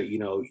jokes that, you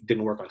know,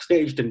 didn't work on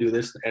stage, didn't do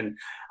this. And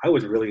I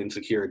was really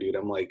insecure, dude.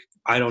 I'm like,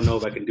 I don't know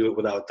if I can do it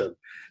without the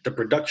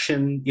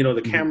production, you know,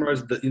 the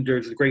cameras,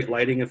 there's great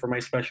lighting for my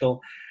special.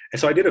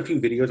 And so I did a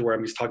few videos where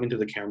I'm just talking to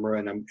the camera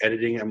and I'm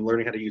editing, I'm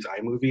learning how to use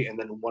iMovie. And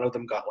then one of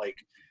them got like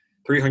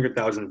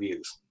 300,000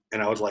 views.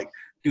 And I was like,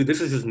 dude,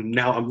 this is just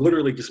now, I'm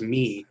literally just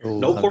me,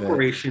 no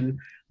corporation.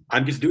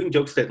 I'm just doing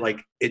jokes that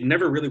like, it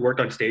never really worked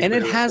on stage. And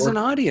it has an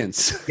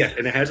audience. Yeah,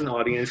 and it has an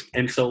audience.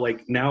 And so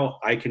like now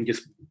I can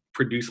just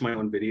produce my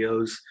own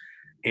videos.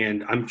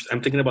 And I'm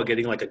thinking about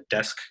getting like a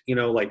desk, you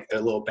know, like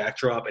a little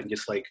backdrop and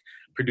just like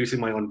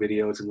producing my own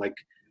videos and like,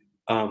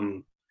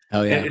 and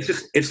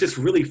it's just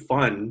really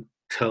fun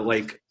to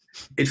like,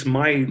 it's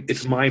my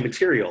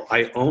material.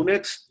 I own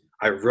it.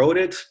 I wrote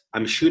it.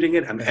 I'm shooting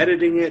it. I'm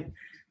editing it.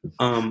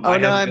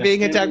 I'm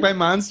being attacked by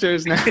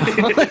monsters now.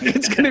 Like,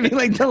 it's gonna be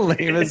like the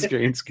lamest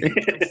green screen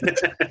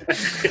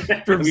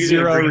for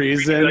zero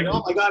reason. Like,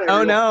 oh my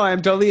god! No,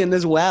 I'm totally in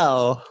this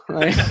well.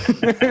 Like,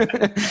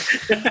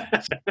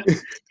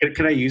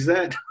 can I use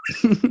that?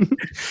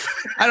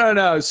 I don't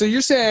know. So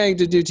you're saying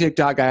to do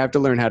TikTok, I have to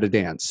learn how to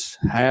dance.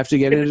 I have to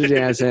get into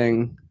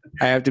dancing.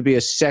 I have to be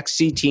a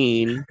sexy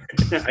teen.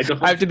 I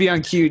have to be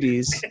on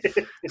Cuties.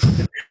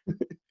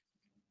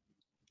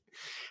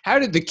 How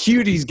did the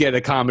Cuties get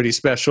a comedy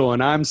special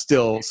and I'm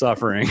still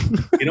suffering?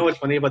 You know what's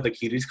funny about the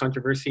Cuties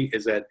controversy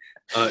is that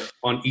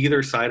on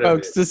either side of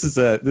Folks, it, this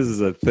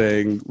is a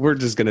thing. We're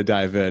just gonna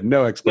dive in.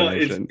 No no,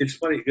 explanation. it's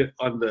funny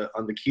on the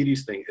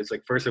Cuties thing. It's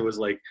like first it was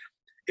like,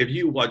 if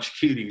you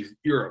watch Cuties,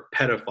 you're a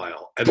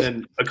pedophile, and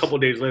then a couple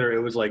of days later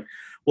it was like,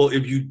 well,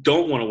 if you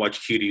don't want to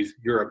watch Cuties,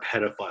 you're a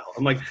pedophile.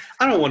 I'm like,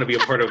 I don't want to be a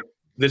part of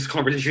this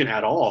conversation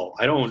at all.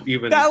 I don't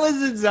even. That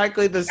was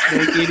exactly the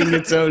snake eating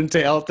its own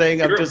tail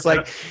thing. I'm just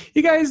like,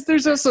 you guys,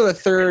 there's also a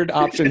third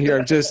option here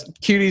of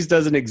just Cuties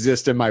doesn't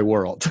exist in my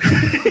world.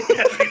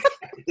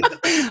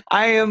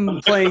 I am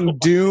playing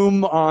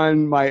Doom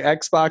on my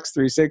Xbox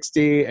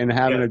 360 and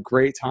having a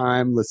great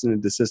time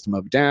listening to System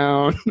of a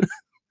Down.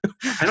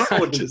 I don't know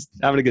what just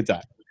having a good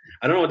time.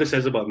 I don't know what this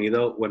says about me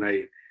though. When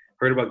I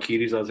heard about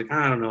Cuties, I was like,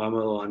 I don't know, I'm a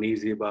little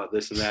uneasy about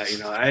this and that. You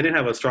know, I didn't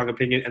have a strong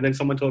opinion. And then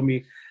someone told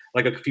me,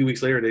 like a few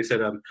weeks later, they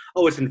said,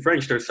 oh, it's in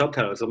French. There's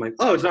subtitles. I'm like,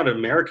 oh, it's not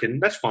American.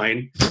 That's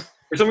fine.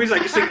 For some reason,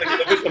 I just think like,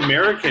 if it's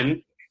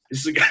American,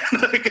 it's like,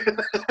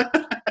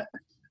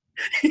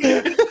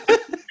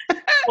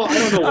 well, I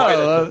don't know why.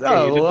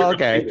 Well,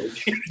 okay.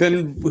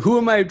 Then who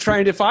am I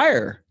trying to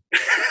fire?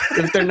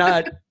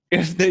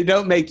 If they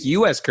don't make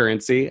U.S.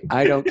 currency,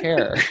 I don't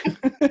care.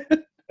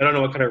 I don't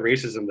know what kind of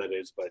racism that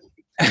is, but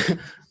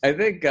I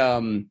think,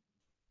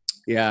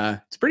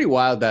 it's pretty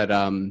wild that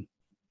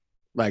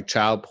like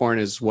child porn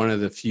is one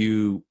of the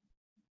few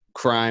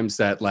crimes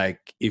that,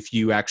 like, if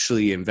you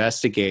actually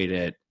investigate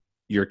it,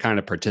 you're kind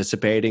of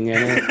participating in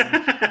it.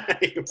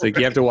 It's like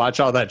you have to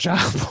watch all that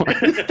child porn.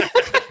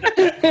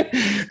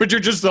 But you're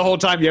just the whole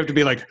time you have to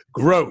be like,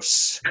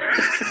 gross.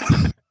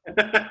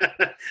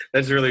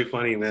 That's really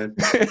funny, man.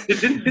 But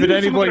at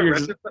any point, you're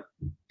just...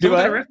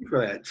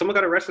 Someone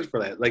got arrested for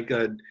that. Like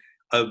a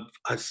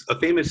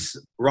famous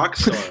rock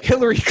star.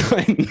 Hillary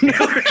Clinton.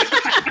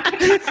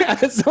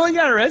 Someone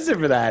got arrested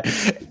for that.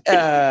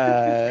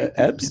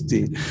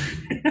 Epstein.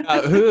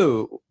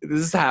 Who?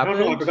 This happened? I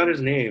don't know. I forgot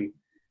his name.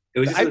 It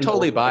was. I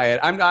totally buy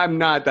it. I'm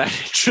not that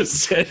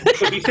interested.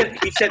 So he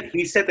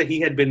said that he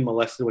had been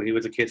molested when he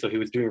was a kid, so he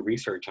was doing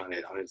research on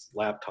it on his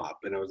laptop,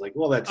 and I was like,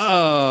 well, that's.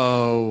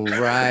 Oh,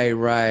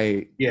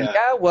 right. Yeah.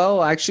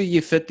 Well, actually,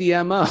 you fit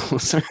the MO.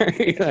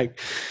 Sorry. Like,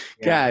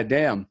 God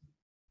damn.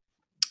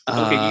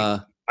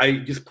 Okay.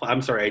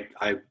 I'm sorry.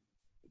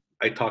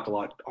 I talk a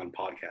lot on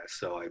podcasts,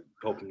 so I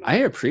hope I'm not. I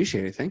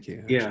appreciate it. Thank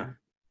you. Yeah.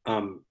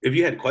 If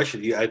you had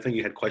questions, I think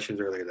you had questions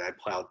earlier that I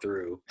plowed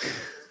through.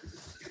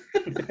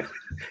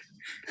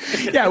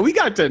 Yeah, we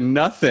got to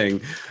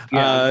nothing.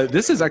 Yeah.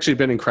 This has actually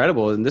been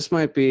incredible, and this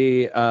might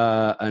be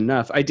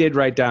enough. I did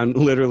write down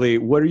literally,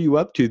 what are you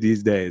up to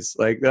these days?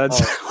 Like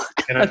that's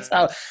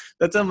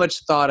that's how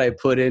much thought I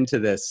put into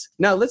this.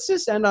 Now let's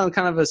just end on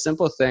kind of a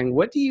simple thing.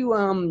 What do you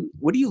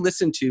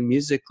listen to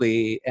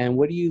musically, and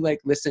what do you like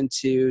listen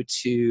to?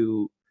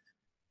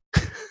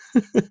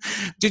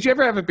 Did you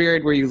ever have a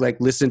period where you like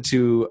listened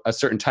to a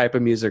certain type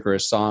of music or a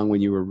song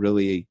when you were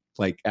really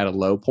like at a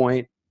low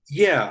point?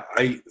 Yeah,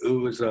 it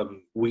was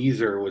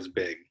Weezer was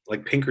big,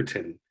 like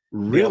Pinkerton.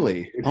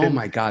 Really? Oh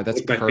my God,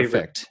 that's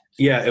perfect.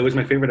 Yeah, it was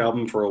my favorite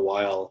album for a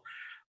while.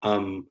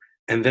 And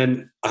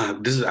then I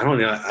don't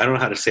know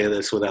how to say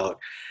this without.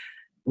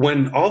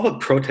 When all the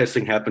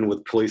protesting happened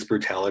with police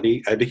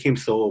brutality, I became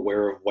so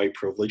aware of white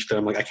privilege that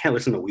I'm like, I can't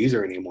listen to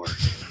Weezer anymore.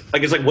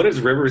 Like, it's like, what is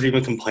Rivers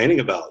even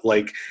complaining about?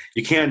 Like,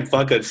 you can't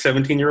fuck a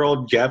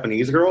 17-year-old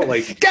Japanese girl?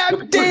 Like,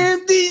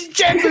 goddamn, these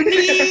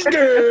Japanese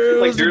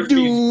girls like,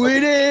 do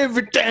it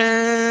every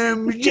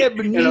time.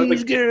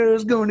 Japanese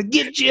girls gonna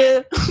get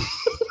you.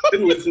 I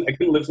couldn't listen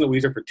to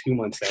Weezer for 2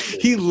 months after.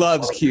 He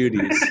loves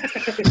Cuties.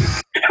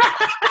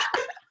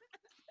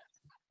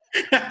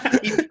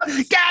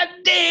 God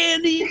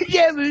damn these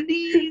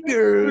Japanese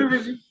girls.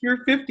 Rivers,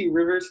 you're 50,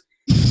 Rivers.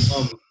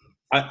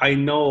 I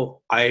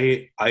know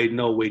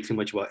way too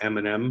much about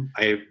Eminem.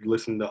 I've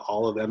listened to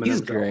all of Eminem.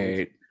 He's great.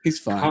 Albums. He's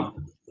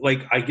fun.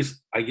 Like I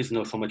just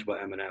know so much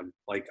about Eminem.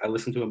 Like I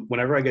listen to him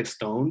whenever I get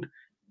stoned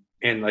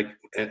and like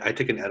I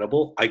take an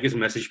edible, I just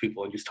message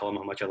people and just tell them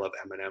how much I love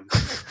Eminem.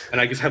 And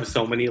I just have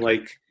so many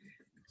like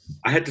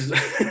I had to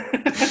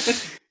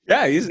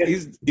Yeah,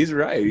 he's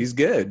right. He's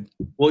good.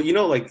 Well, you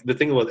know, like the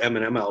thing about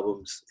Eminem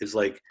albums is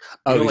like,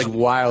 he's like,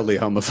 wildly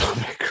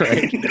homophobic,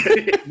 right?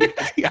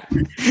 Yeah.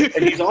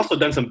 And he's also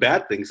done some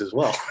bad things as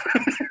well.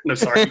 No,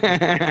 sorry.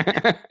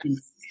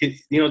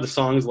 You know, the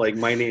songs like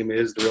 "My Name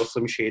Is," "The Real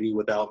Slim Shady,"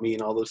 "Without Me,"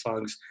 and all those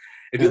songs.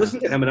 If you listen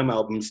to Eminem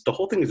albums, the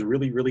whole thing is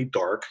really, really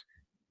dark.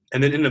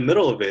 And then in the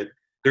middle of it,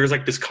 there's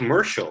like this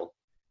commercial.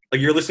 Like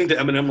you're listening to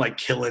Eminem like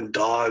killing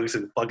dogs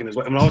and fucking his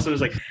wife. And all of a sudden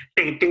it's like,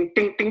 ding, ding,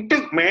 ding, ding,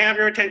 ding, may I have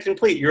your attention,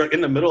 please? You're like in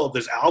the middle of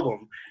this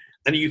album.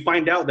 And you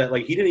find out that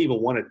like he didn't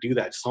even want to do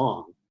that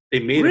song. They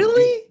made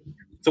Really?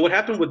 So what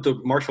happened with the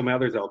Marshall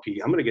Mathers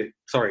LP? I'm gonna get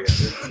sorry.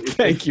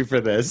 Thank you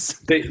for this.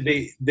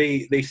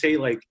 They say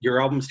like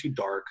your album's too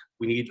dark.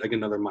 We need like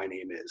another My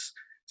Name Is.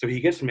 So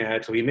he gets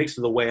mad. So he makes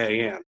it The Way I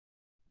Am.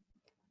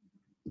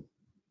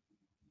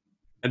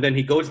 And then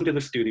he goes into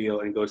the studio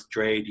and goes,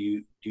 Dre, do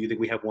you think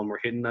we have one more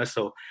hit in us?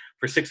 So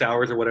for 6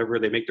 hours or whatever,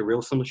 they make the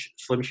real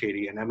Slim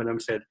Shady. And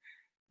Eminem said,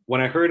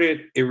 when I heard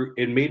it,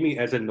 it made me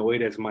as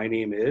annoyed as My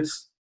Name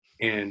Is.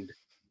 And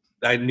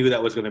I knew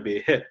that was going to be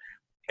a hit.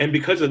 And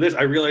because of this,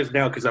 I realize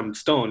now, because I'm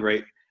stoned,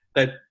 right,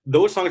 that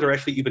those songs are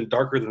actually even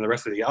darker than the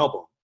rest of the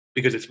album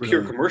because it's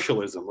pure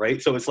commercialism,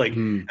 right? So it's like,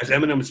 as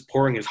Eminem is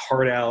pouring his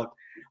heart out,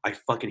 I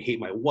fucking hate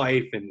my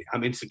wife and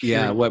I'm insecure.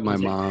 Yeah, what my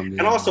mom.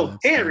 And also,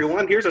 hey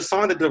everyone, here's a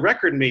song that the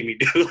record made me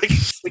do. Like,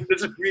 it's like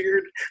this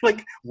weird,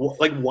 like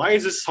why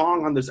is this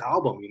song on this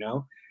album? You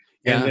know?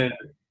 And then,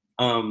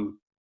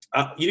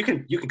 you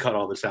can cut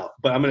all this out,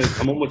 but I'm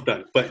almost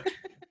done. But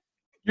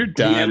you're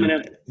done.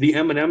 The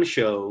Eminem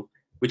Show,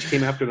 which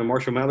came after the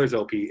Marshall Mathers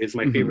LP, is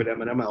my favorite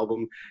Eminem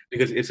album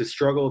because it's a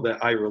struggle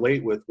that I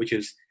relate with, which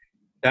is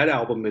that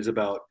album is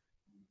about,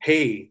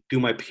 hey, do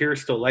my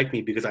peers still like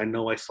me because I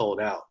know I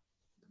sold out.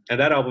 And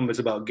that album is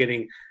about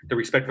getting the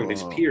respect from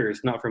his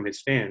peers, not from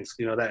his fans.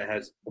 You know, that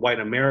has white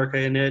America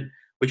in it,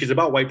 which is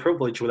about white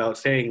privilege without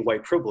saying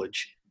white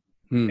privilege.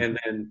 And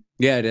then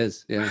it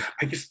is. Yeah.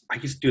 I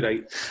just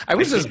dude, I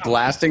was just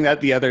blasting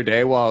that the other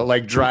day while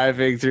like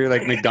driving through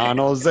like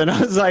McDonald's and I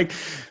was like,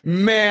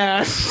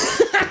 man,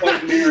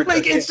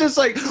 like it's just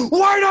like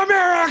white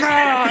America.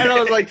 And I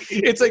was like,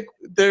 it's like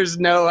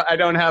I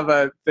don't have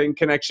a thing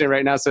connection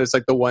right now, so it's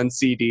like the one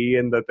CD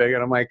and the thing,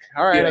 and I'm like,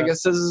 all right, I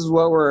guess this is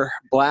what we're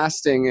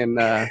blasting in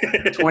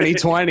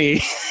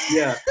 2020.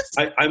 Yeah,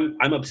 I'm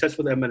obsessed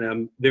with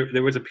Eminem.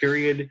 There was a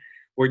period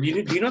where do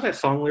you know that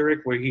song lyric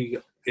where he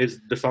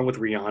is the song with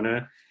Rihanna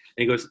and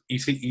he goes,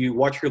 you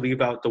watch her leave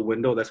out the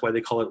window, that's why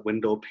they call it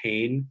window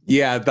pane.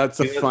 Yeah, that's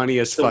the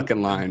funniest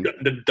fucking line.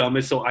 The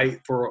dumbest. So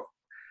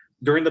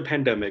during the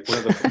pandemic, one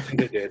of the first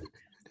things I did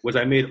was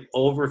I made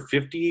over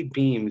 50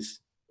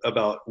 memes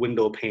about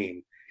window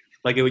pane.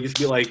 Like it would just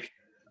be like,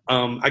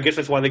 I guess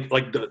that's why they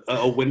like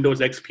a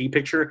Windows XP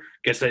picture.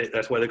 Guess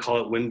that's why they call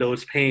it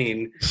Windows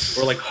pane.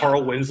 Or like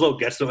Carl Winslow.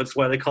 Guess that's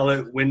why they call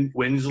it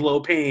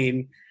Winslow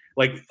pane.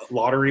 Like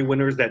lottery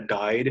winners that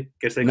died.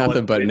 Guess they call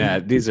nothing but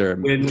net. These are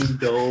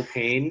window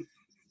pane.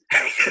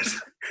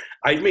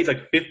 I made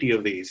like 50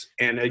 of these,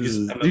 and this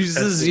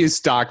is you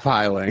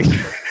stockpiling.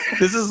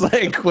 This is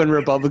like when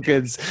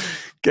Republicans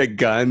get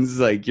guns.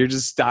 Like you're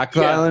just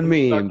stockpiling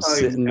memes,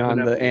 sitting on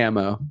the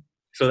ammo.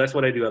 So that's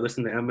what I do. I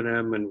listen to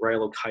Eminem and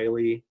Rilo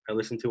Kiley. I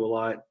listen to a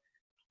lot.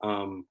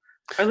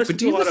 But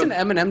do you listen to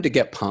Eminem to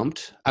get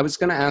pumped? I was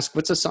going to ask,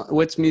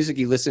 what's music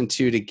you listen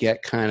to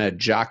get kind of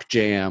jock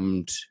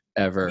jammed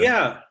ever?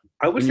 Yeah,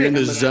 I would say you're in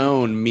the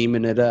zone,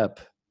 memeing it up.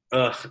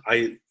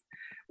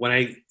 When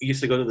I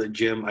used to go to the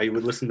gym, I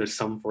would listen to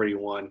Sum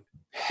 41.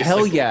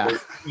 Hell yeah.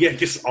 Yeah,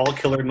 just all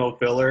killer, no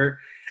filler.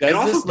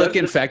 Does This Look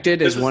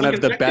Infected is one of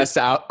the best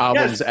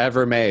albums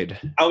ever made.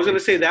 I was going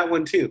to say that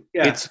one too.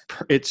 Yeah.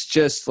 It's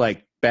just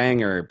like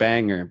banger.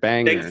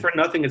 Thanks for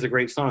Nothing is a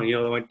great song.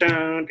 You know, like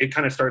down. It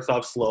kind of starts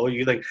off slow.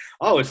 You think,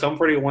 oh, is Sum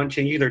 41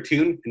 changing their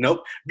tune?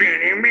 Nope.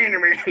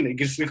 It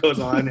just goes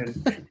on.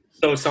 And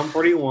so Sum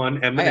 41.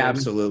 Eminem, I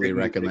absolutely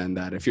recommend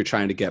that if you're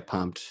trying to get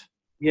pumped.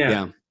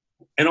 Yeah.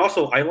 And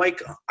also, I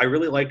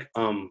really like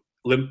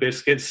Limp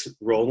Bizkit's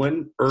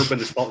Rollin'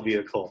 Urban Assault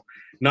Vehicle.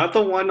 Not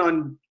the one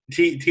on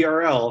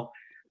TRL,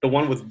 the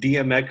one with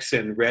DMX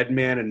and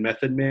Redman and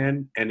Method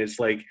Man. And it's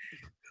like,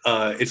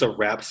 it's a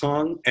rap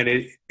song.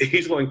 And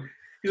he's going,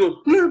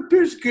 Limp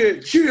Bizkit,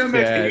 DMX.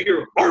 And you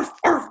hear, arf,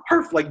 arf,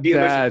 arf, like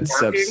DMX That's is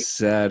barking.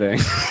 Upsetting.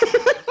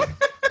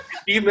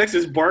 DMX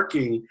is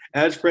barking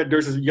as Fred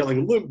Durst is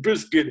yelling, Limp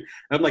Bizkit. And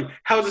I'm like,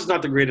 how is this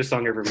not the greatest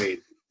song ever made?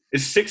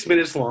 It's 6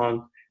 minutes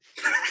long.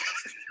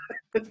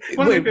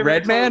 Wait,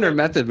 Redman or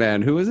Method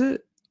Man? Who is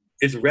it?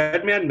 It's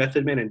Redman,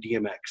 Method Man, and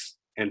DMX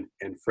and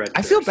Fred Durst.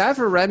 I feel bad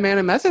for Redman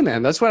and Method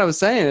Man. That's what I was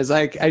saying. Is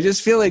like I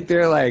just feel like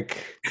they're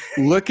like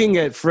looking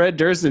at Fred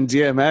Durst and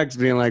DMX,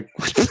 being like,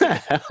 "What the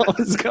hell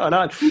is going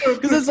on?"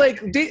 Because it's like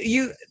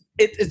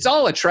it's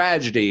all a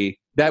tragedy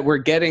that we're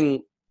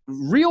getting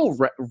real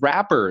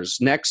rappers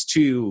next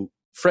to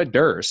Fred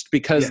Durst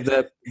because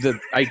the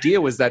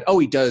idea was that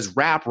he does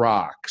rap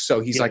rock, so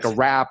he's like a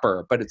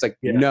rapper, but it's like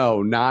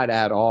no, not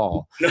at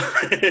all.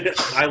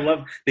 I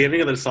love the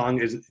ending of the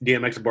song is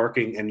DMX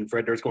barking and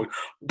Fred Durst going,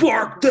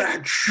 bark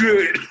that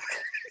shit.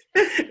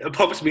 It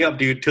pumps me up,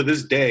 dude. To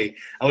this day,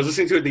 I was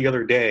listening to it the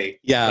other day.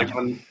 Yeah,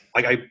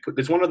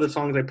 it's one of the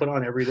songs I put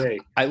on every day.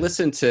 I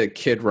listen to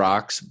Kid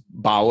Rock's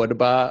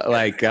Bawadaba,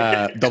 like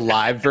the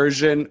live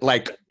version,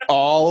 like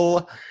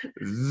all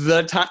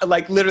the time,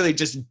 like literally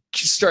just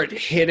start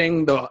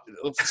hitting the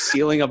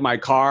ceiling of my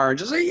car and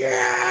just like,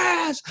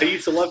 yes. I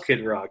used to love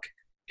Kid Rock.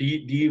 Do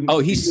you?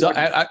 Oh,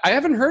 I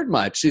haven't heard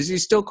much. Is he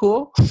still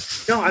cool?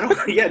 No, I don't.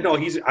 Yeah, no,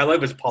 I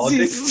love his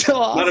politics. He's still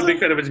awesome. I'm not a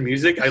big fan of his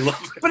music. I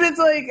love it. But it's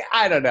like,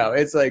 I don't know.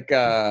 It's like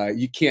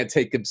you can't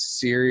take him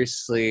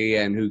seriously,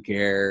 and who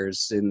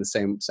cares? In the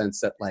same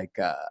sense that, like,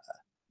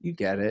 you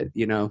get it,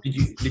 you know.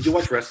 Did you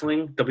watch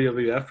wrestling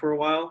WWF for a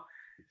while?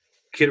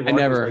 Kid Rock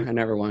I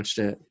never watched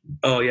it.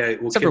 Oh yeah,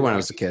 except for when I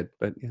was a kid.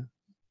 But yeah.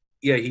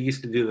 Yeah, he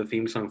used to do the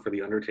theme song for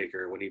The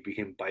Undertaker when he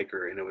became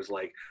biker, and it was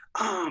like,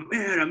 "Oh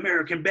man,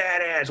 American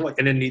badass!" What?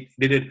 And then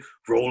they did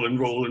 "Rollin',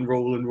 Rollin',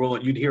 Rollin',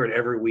 Rollin'." You'd hear it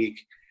every week.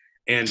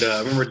 And I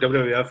remember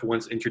WWF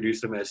once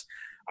introduced him as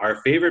our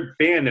favorite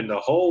band in the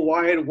whole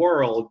wide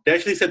world. They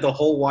actually said the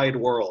whole wide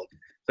world,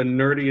 the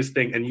nerdiest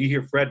thing. And you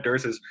hear Fred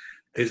Durst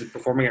is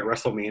performing at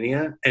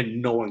WrestleMania,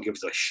 and no one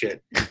gives a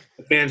shit.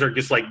 The fans are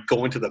just like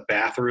going to the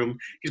bathroom.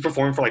 He's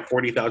performing for like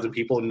 40,000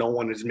 people, and no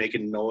one is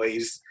making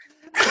noise.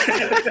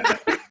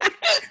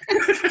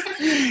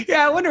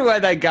 Yeah, I wonder why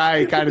that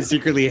guy kind of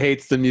secretly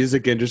hates the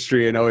music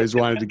industry and always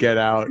wanted to get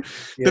out.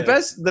 Yeah.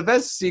 The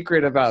best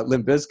secret about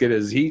Limp Bizkit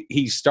is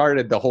he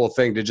started the whole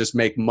thing to just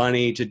make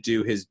money to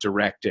do his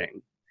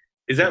directing.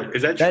 Is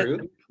that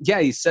true?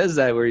 Yeah, he says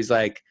that where he's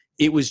like,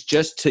 it was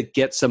just to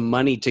get some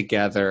money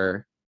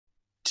together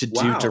to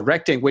do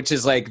directing, which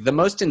is like the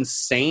most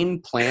insane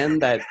plan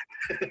that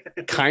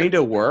kind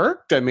of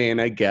worked. I mean,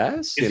 I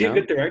guess. Is he a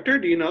good director?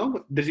 Do you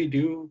know? Does he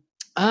do?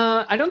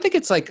 I don't think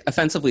it's like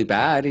offensively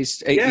bad.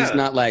 He's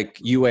not like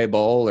Uwe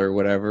Boll or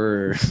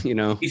whatever, you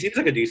know. He seems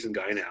like a decent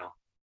guy now.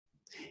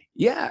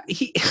 Yeah,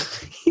 he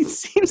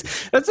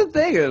seems. That's the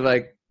thing.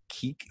 Like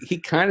he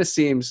kind of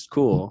seems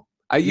cool.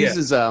 I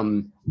use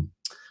one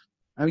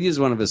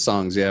of his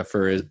songs,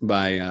 for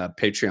my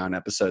Patreon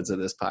episodes of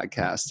this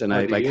podcast, and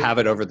I have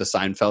it over the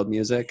Seinfeld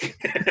music.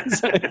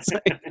 So it's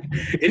like,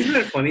 isn't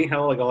it funny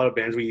how like a lot of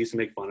bands we used to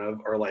make fun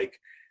of are like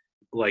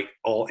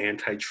all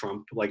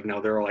anti-Trump, like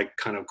now they're like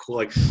kind of cool,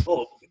 like,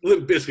 oh,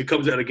 Limp Bizkit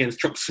comes out against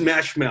Trump.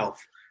 Smash Mouth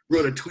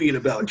wrote a tweet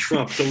about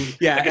Trump. So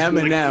yeah,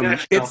 Eminem.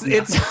 Like, it's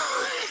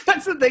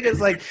that's the thing is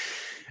like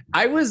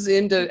I was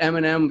into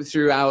Eminem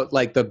throughout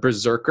like the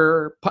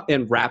Berserker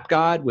and Rap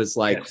God was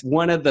like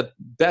one of the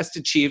best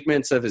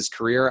achievements of his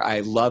career.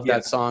 I love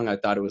that song. I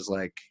thought it was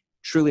like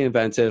truly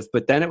inventive,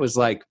 but then it was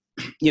like,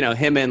 you know,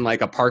 him in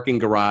like a parking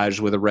garage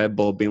with a Red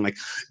Bull being like,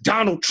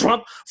 Donald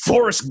Trump,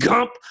 Forrest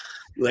Gump.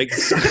 Like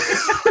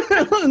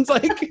it's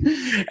like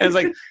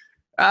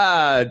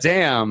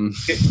damn.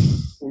 Okay,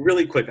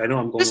 really quick, I know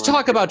I'm going just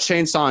talk about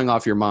chainsawing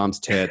off your mom's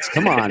tits.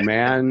 Come on,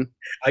 man.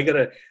 I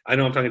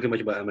know I'm talking too much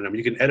about Eminem.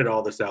 You can edit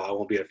all this out, I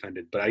won't be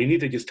offended, but I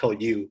need to just tell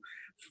you,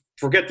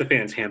 forget the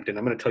fans Hampton,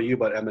 I'm going to tell you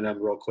about Eminem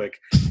real quick,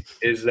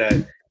 is that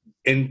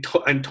in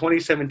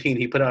 2017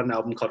 he put out an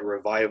album called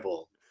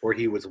Revival where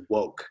he was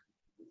woke,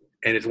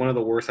 and it's one of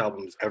the worst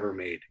albums ever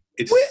made.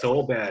 It's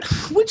so bad.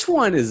 Which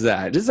one is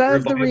that? Is that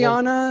Revival? The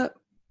Rihanna?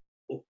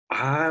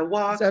 I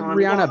walk. Is that on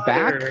Rihanna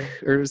water.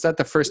 back, or was that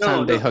the first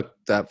time they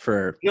hooked up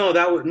for?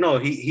 No,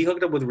 he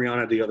hooked up with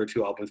Rihanna the other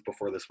two albums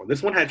before this one.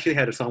 This one actually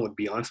had a song with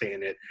Beyonce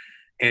in it,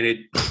 and it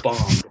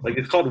bombed. Like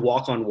it's called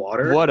Walk on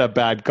Water. What a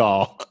bad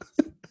call.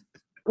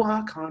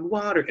 Walk on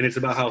Water, and it's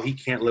about how he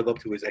can't live up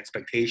to his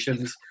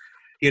expectations.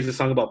 He has a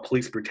song about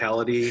police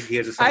brutality. He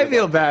has a song. I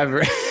feel bad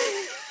for.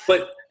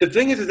 But the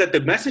thing is that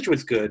the message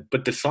was good,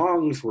 but the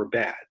songs were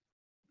bad.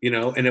 You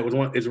know, and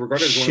it's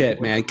regarded as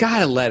shit, man.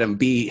 Gotta let him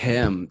be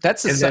him.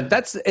 It's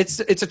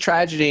a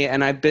tragedy,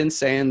 and I've been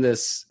saying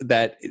this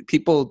that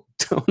people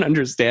don't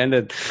understand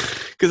it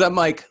because I'm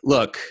like,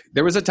 look,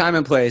 there was a time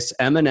and place.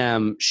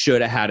 Eminem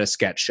should have had a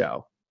sketch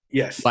show.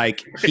 Yes,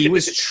 like he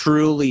was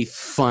truly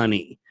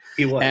funny.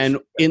 He was, and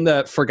in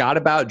the Forgot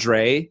About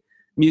Dre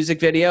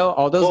music video,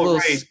 all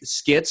those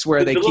skits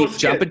where they keep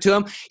jumping to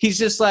him, he's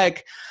just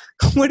like,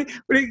 what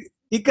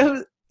he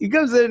comes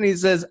in and he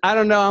says, I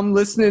don't know, I'm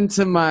listening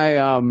to my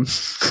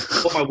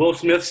my Will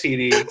Smith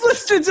CD. I'm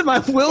listening to my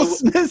Will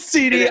Smith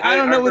CD. I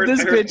don't know what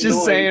this bitch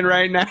is saying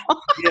right now.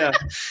 Yeah.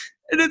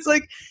 And it's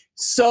like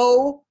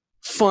so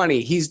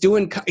funny. He's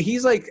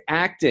like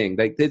acting.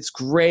 Like it's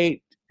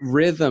great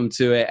rhythm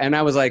to it. And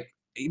I was like,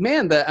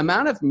 man, the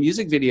amount of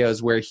music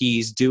videos where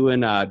he's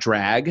doing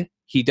drag,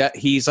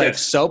 he's like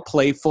so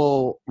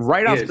playful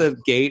right off the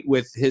gate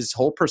with his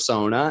whole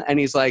persona.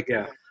 And he's like,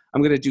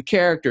 I'm going to do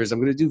characters.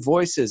 I'm going to do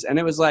voices. And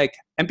it was like,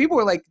 and people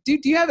were like,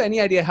 dude, do you have any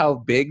idea how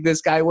big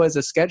this guy was?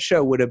 A sketch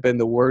show would have been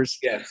the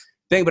worst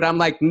thing. But I'm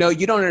like, no,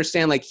 you don't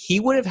understand. Like he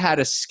would have had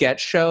a sketch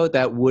show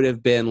that would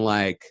have been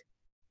like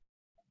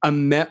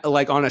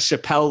like on a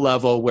Chappelle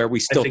level where we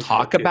still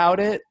talk about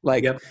it.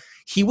 Like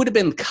he would have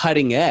been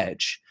cutting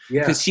edge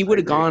because he would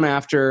have gone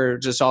after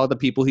just all the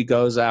people he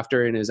goes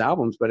after in his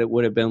albums, but it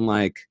would have been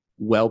like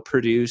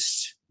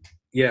well-produced.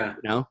 Yeah.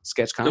 You know,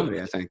 sketch comedy,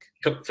 I think.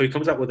 So he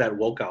comes out with that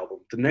Woke album.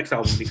 The next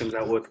album he comes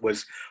out with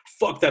was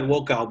Fuck That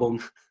Woke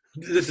album.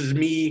 This is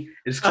me.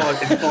 It's called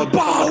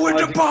Ball with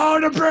the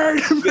ball to burn.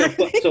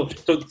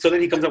 So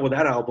then he comes out with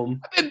that album.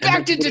 I've been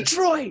back to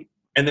Detroit.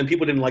 And then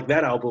people didn't like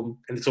that album.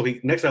 And so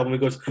next album he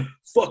goes,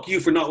 fuck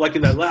you for not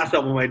liking that last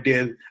album I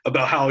did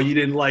about how you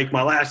didn't like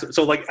my last.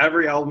 So like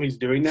every album he's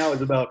doing now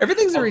is about.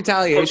 Everything's a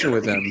retaliation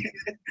with him.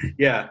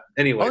 Yeah.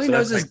 Anyway. All he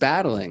knows is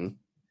battling.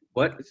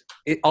 What?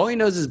 All he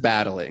knows is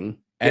battling.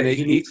 And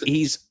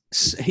he's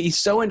he's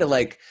so into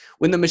like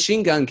when the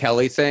Machine Gun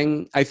Kelly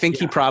thing, I think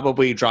he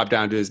probably dropped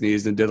down to his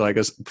knees and did like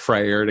a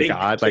prayer to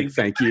God, like,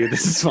 thank you,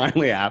 this has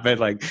finally happened.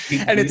 Like,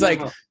 and it's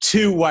like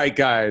two white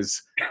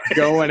guys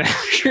going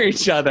after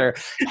each other,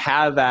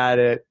 have at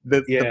it,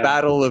 the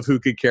battle of who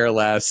could care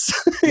less.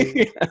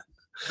 I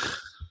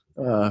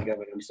love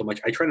him so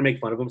much. I try to make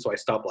fun of him, so I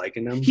stop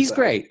liking him. He's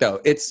great though.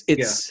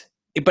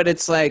 But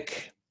it's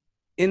like,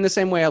 in the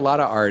same way, a lot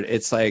of art,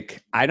 it's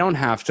like, I don't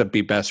have to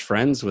be best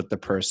friends with the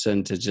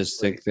person to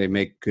just think they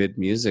make good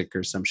music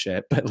or some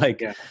shit. But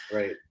like,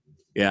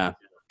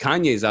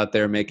 Kanye's out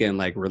there making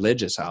like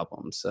religious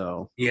albums.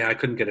 So yeah, I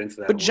couldn't get into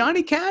that. But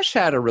Johnny Cash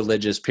had a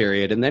religious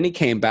period, and then he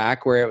came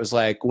back where it was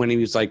like when he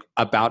was like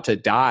about to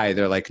die,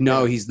 they're like,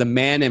 no, he's the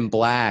man in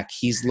black.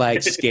 He's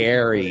like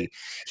scary.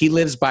 He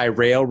lives by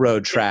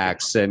railroad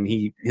tracks, and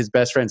his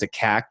best friend's a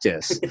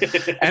cactus.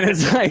 And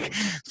it's like,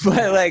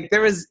 but like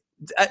there was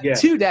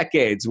 2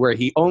 decades where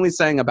he only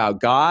sang about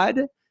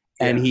God,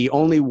 and he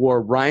only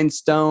wore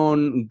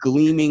rhinestone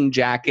gleaming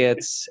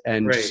jackets,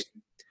 and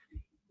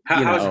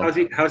how's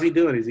he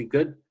doing? Is he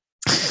good?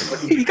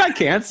 He got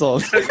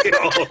canceled.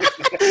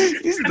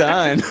 He's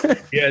done.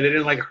 Yeah, they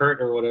didn't like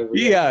Hurt or whatever.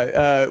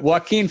 Yeah,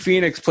 Joaquin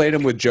Phoenix played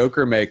him with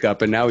Joker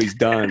makeup, and now he's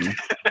done.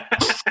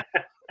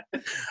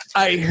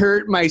 I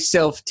hurt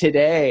myself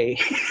today.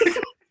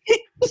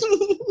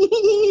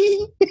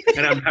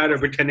 And I'm tired of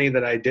pretending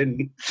that I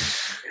didn't.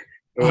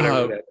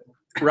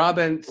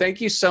 Robin, thank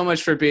you so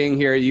much for being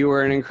here. You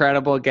were an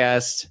incredible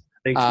guest.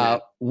 Thanks, man.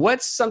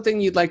 What's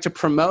something you'd like to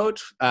promote?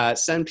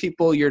 Send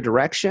people your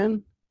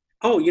direction?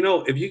 Oh,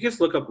 if you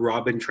just look up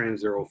Robin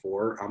Trans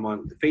 04, I'm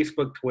on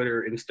Facebook,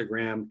 Twitter,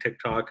 Instagram,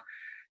 TikTok.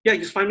 Yeah,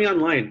 just find me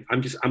online.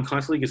 I'm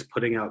constantly just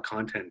putting out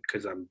content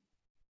because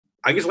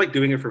I just like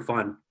doing it for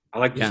fun. I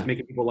like just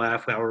making people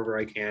laugh however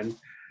I can.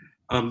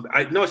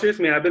 No,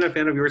 seriously, man, I've been a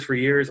fan of yours for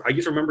years. I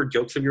just remember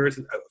jokes of yours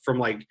from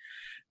like,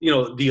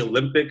 the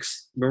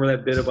Olympics. Remember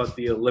that bit about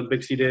the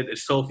Olympics you did?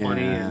 It's so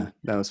funny. Yeah, and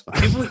that was fun.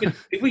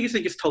 People used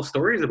to just tell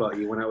stories about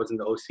you when I was in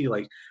the OC.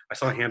 Like, I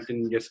saw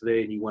Hampton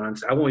yesterday, and you went on.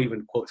 I won't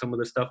even quote some of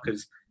the stuff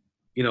because,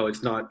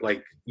 it's not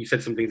like you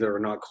said some things that are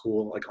not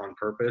cool, like on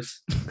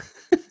purpose.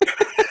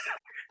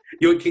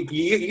 You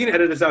can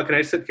edit this out. Can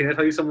I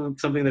tell you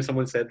something that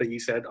someone said that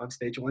you said on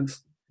stage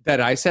once? That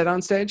I said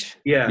on stage?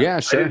 Yeah. Yeah,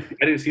 sure.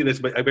 I didn't see this,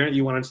 but apparently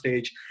you went on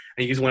stage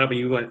and you just went up and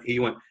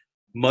you went,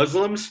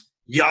 Muslims?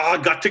 Yeah,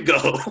 got to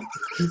go.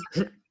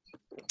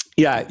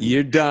 Yeah,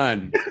 you're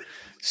done.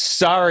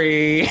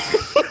 Sorry.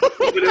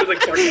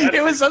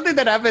 It was something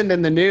that happened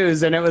in the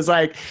news, and it was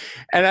like,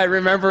 and I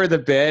remember the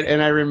bit,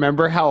 and I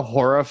remember how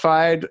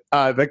horrified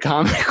the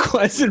comic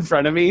was in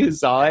front of me who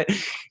saw it.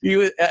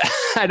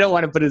 I don't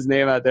want to put his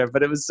name out there,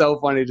 but it was so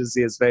funny to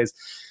see his face.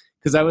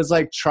 Because I was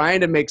like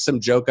trying to make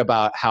some joke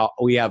about how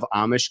we have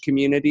Amish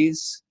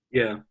communities,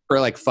 or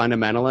like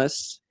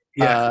fundamentalist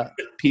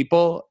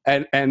people,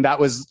 and that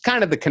was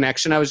kind of the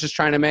connection I was just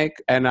trying to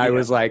make. And I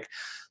was like,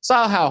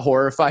 saw how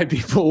horrified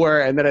people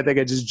were, and then I think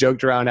I just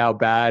joked around how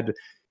bad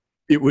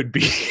it would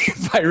be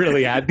if I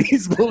really had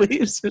these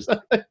beliefs or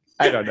something.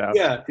 I don't know.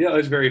 Yeah, it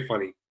was very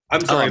funny.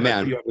 I'm sorry to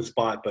put you on the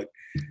spot, but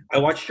I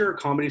watched your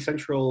Comedy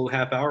Central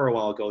half hour a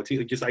while ago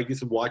too. I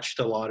just watched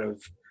a lot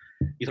of.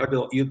 You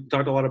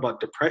talked a lot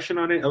about depression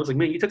on it. I was like,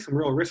 man, you took some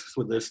real risks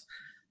with this,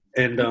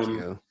 and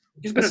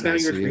you've been a fan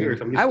of yours for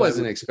years. I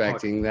wasn't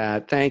expecting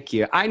that. Thank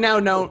you. I now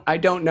know I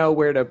don't know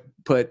where to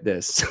put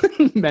this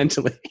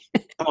mentally.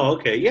 Oh,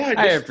 okay, yeah.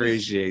 I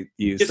appreciate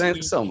you.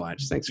 Thanks so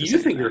much. Thanks. You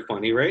think you're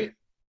funny, right?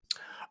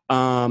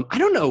 I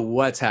don't know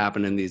what's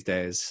happening these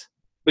days.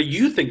 But do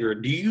you think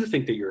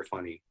that you're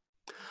funny?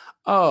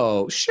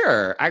 Oh,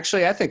 sure.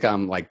 Actually, I think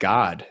I'm like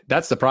God.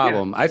 That's the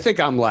problem. Yeah. I think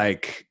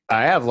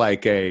I have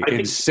like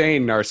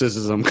insane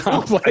narcissism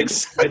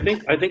complex. I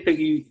think that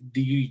you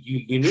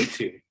need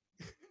to.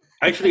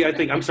 Actually,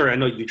 I'm sorry. I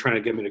know you're trying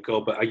to get me to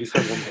go, but I just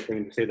have one more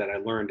thing to say that I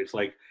learned. It's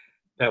like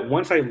that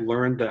once I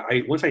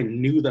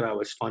knew that I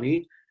was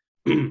funny.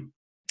 You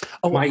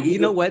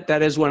know what?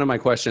 That is one of my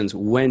questions.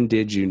 When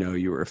did you know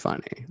you were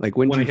funny? Like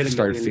when did you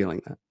start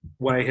feeling that?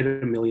 When I hit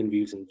 1 million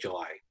views in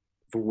July.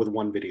 With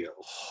one video.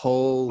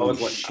 Holy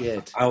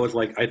shit. I was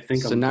like, I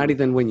think so. Not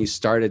even when you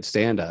started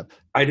stand-up.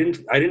 I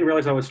didn't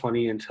realize I was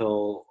funny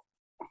until,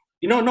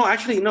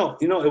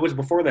 it was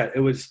before that. It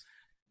was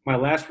my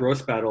last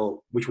roast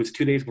battle, which was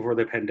 2 days before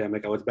the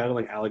pandemic. I was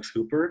battling Alex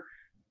Hooper,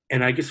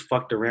 and I just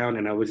fucked around,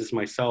 and I was just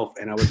myself,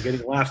 and I was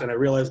getting laughs, and I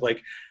realized like,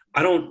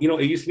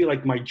 it used to be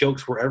like my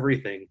jokes were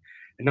everything,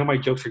 and now my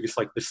jokes are just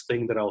like this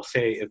thing that I'll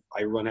say if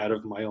I run out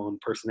of my own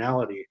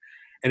personality.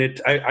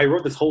 And I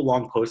wrote this whole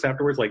long post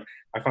afterwards. Like,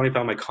 I finally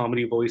found my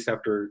comedy voice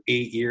after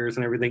 8 years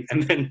and everything.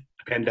 And then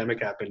the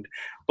pandemic happened.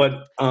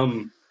 But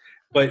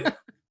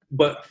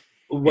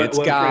it's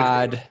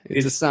God.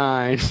 It's a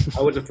sign.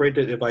 I was afraid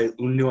that if I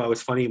knew I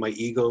was funny, my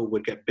ego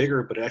would get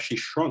bigger, but it actually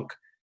shrunk.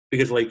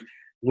 Because like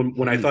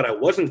when I thought I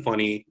wasn't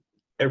funny,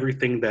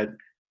 everything felt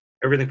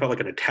like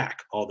an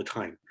attack all the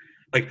time.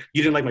 Like,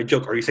 you didn't like my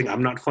joke. Are you saying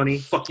I'm not funny?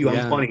 Fuck you,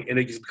 I'm funny. And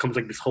it just becomes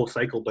like this whole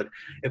cycle. But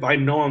if I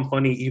know I'm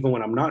funny, even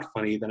when I'm not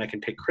funny, then I can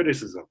take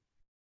criticism.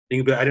 You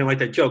can be like, I didn't like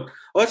that joke.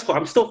 Oh, that's cool.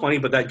 I'm still funny,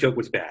 but that joke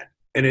was bad.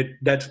 And it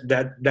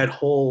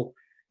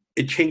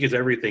changes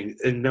everything.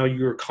 And now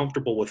you're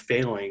comfortable with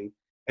failing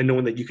and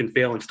knowing that you can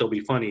fail and still be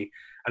funny.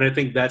 And I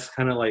think that's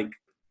kind of like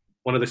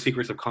one of the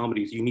secrets of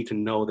comedy is you need to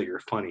know that you're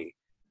funny.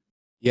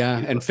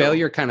 Yeah, and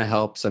failure kind of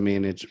helps. I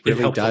mean, it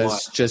really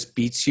does just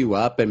beats you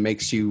up and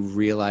makes you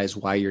realize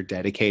why you're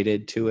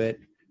dedicated to it.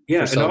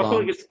 Yeah, and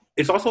also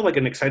it's also like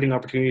an exciting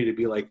opportunity to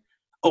be like,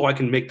 oh, I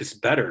can make this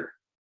better.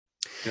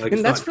 Like,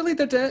 and that's really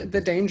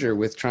the danger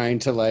with trying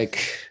to,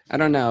 like, I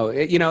don't know,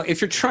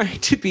 if you're trying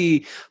to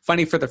be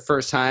funny for the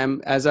first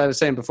time, as I was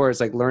saying before,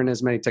 it's like learn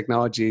as many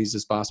technologies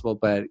as possible.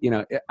 But,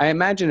 I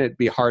imagine it'd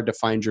be hard to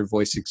find your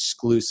voice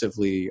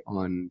exclusively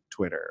on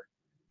Twitter.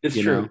 It's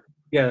true.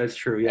 Yeah, that's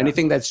true. Yeah.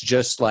 Anything that's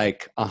just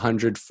like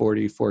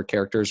 144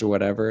 characters or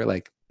whatever,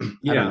 like, I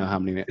don't know how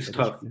many. It's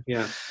tough.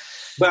 Yeah.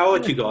 But I'll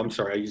let you go. I'm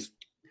sorry. I just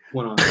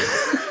went on.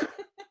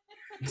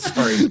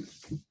 Sorry.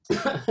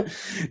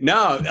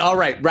 No. All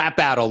right. Rap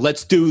battle.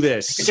 Let's do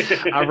this.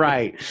 All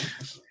right.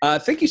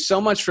 Thank you so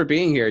much for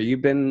being here.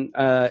 You've been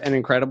an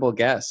incredible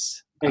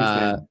guest. Thanks,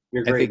 man.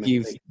 You're great. I think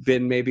you've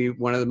been maybe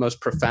one of the most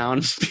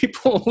profound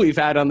people we've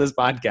had on this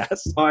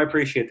podcast. Oh, I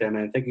appreciate that,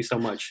 man. Thank you so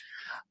much.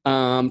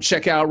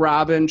 Check out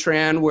Robin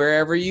Tran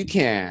wherever you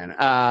can.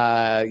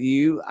 I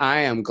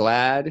am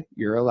glad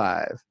you're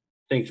alive.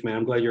 Thanks, man.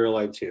 I'm glad you're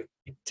alive too.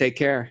 Take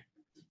care.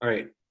 All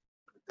right.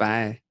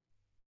 Bye.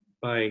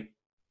 Bye.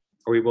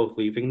 Are we both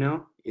leaving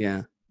now?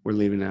 Yeah, we're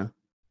leaving now.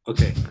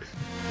 Okay.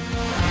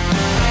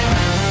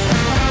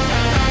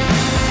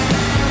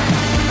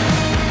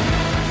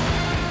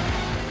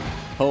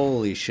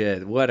 Holy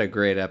shit. What a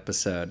great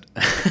episode.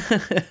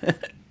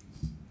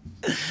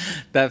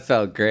 That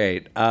felt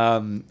great.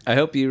 I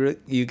hope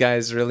you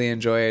guys really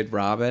enjoyed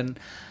Robin.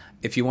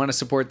 If you want to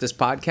support this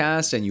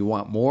podcast and you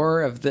want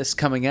more of this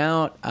coming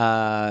out,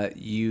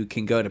 you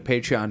can go to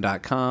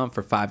patreon.com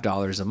for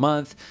 $5 a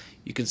month.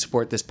 You can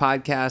support this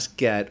podcast,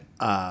 get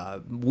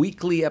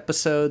weekly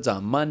episodes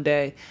on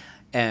Monday,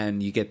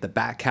 and you get the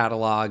back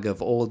catalog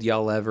of old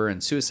Y'all Ever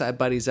and Suicide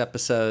Buddies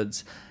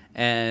episodes.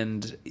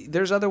 And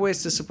there's other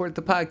ways to support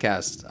the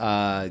podcast.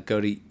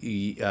 Go to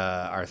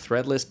our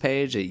Threadless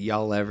page at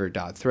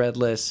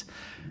y'allever.threadless,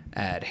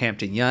 at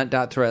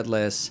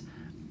hamptonyunt.threadless.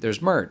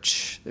 There's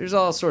merch. There's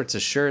all sorts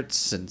of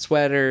shirts and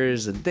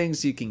sweaters and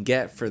things you can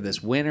get for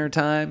this winter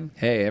time.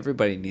 Hey,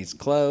 everybody needs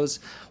clothes.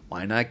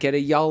 Why not get a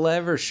Y'all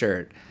Ever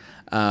shirt?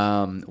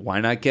 Why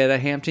not get a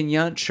Hampton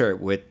Yunt shirt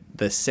with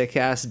the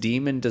sick-ass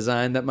demon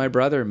design that my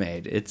brother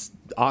made? It's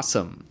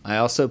awesome. I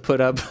also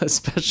put up a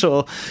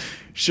special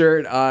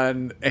shirt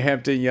on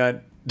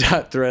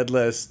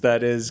hamptonyunt.threadless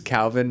that is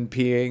Calvin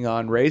peeing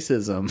on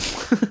racism.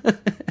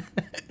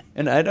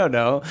 And I don't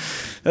know.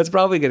 That's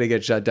probably going to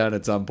get shut down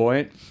at some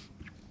point.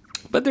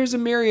 But there's a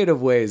myriad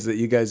of ways that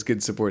you guys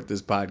could support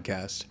this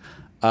podcast.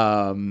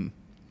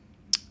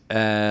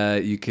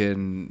 You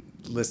can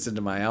listen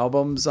to my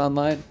albums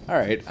online. All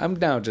right, I'm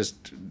now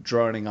just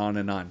droning on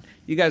and on.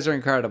 You guys are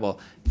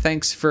incredible.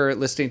 Thanks for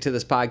listening to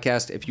this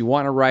podcast. If you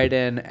want to write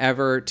in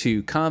ever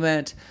to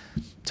comment,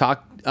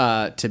 talk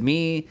to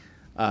me,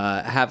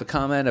 have a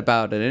comment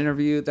about an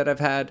interview that I've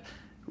had,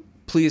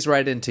 please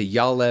write into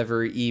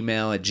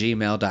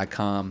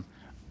y'alleveremail@gmail.com.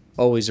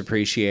 Always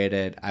appreciate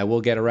it. I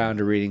will get around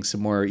to reading some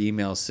more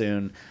emails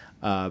soon.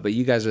 But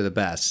you guys are the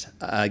best.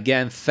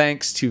 Again,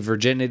 thanks to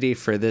Virginity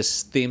for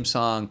this theme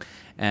song.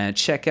 And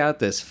check out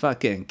this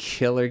fucking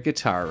killer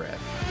guitar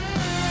riff.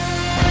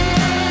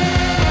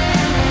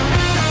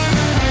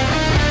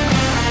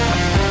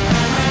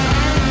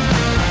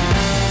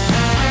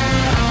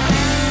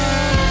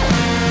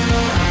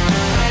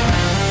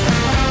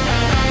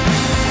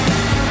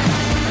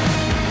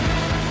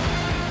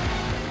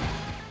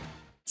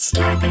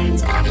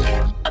 Starburns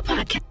Audio, a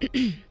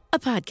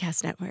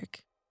podcast network.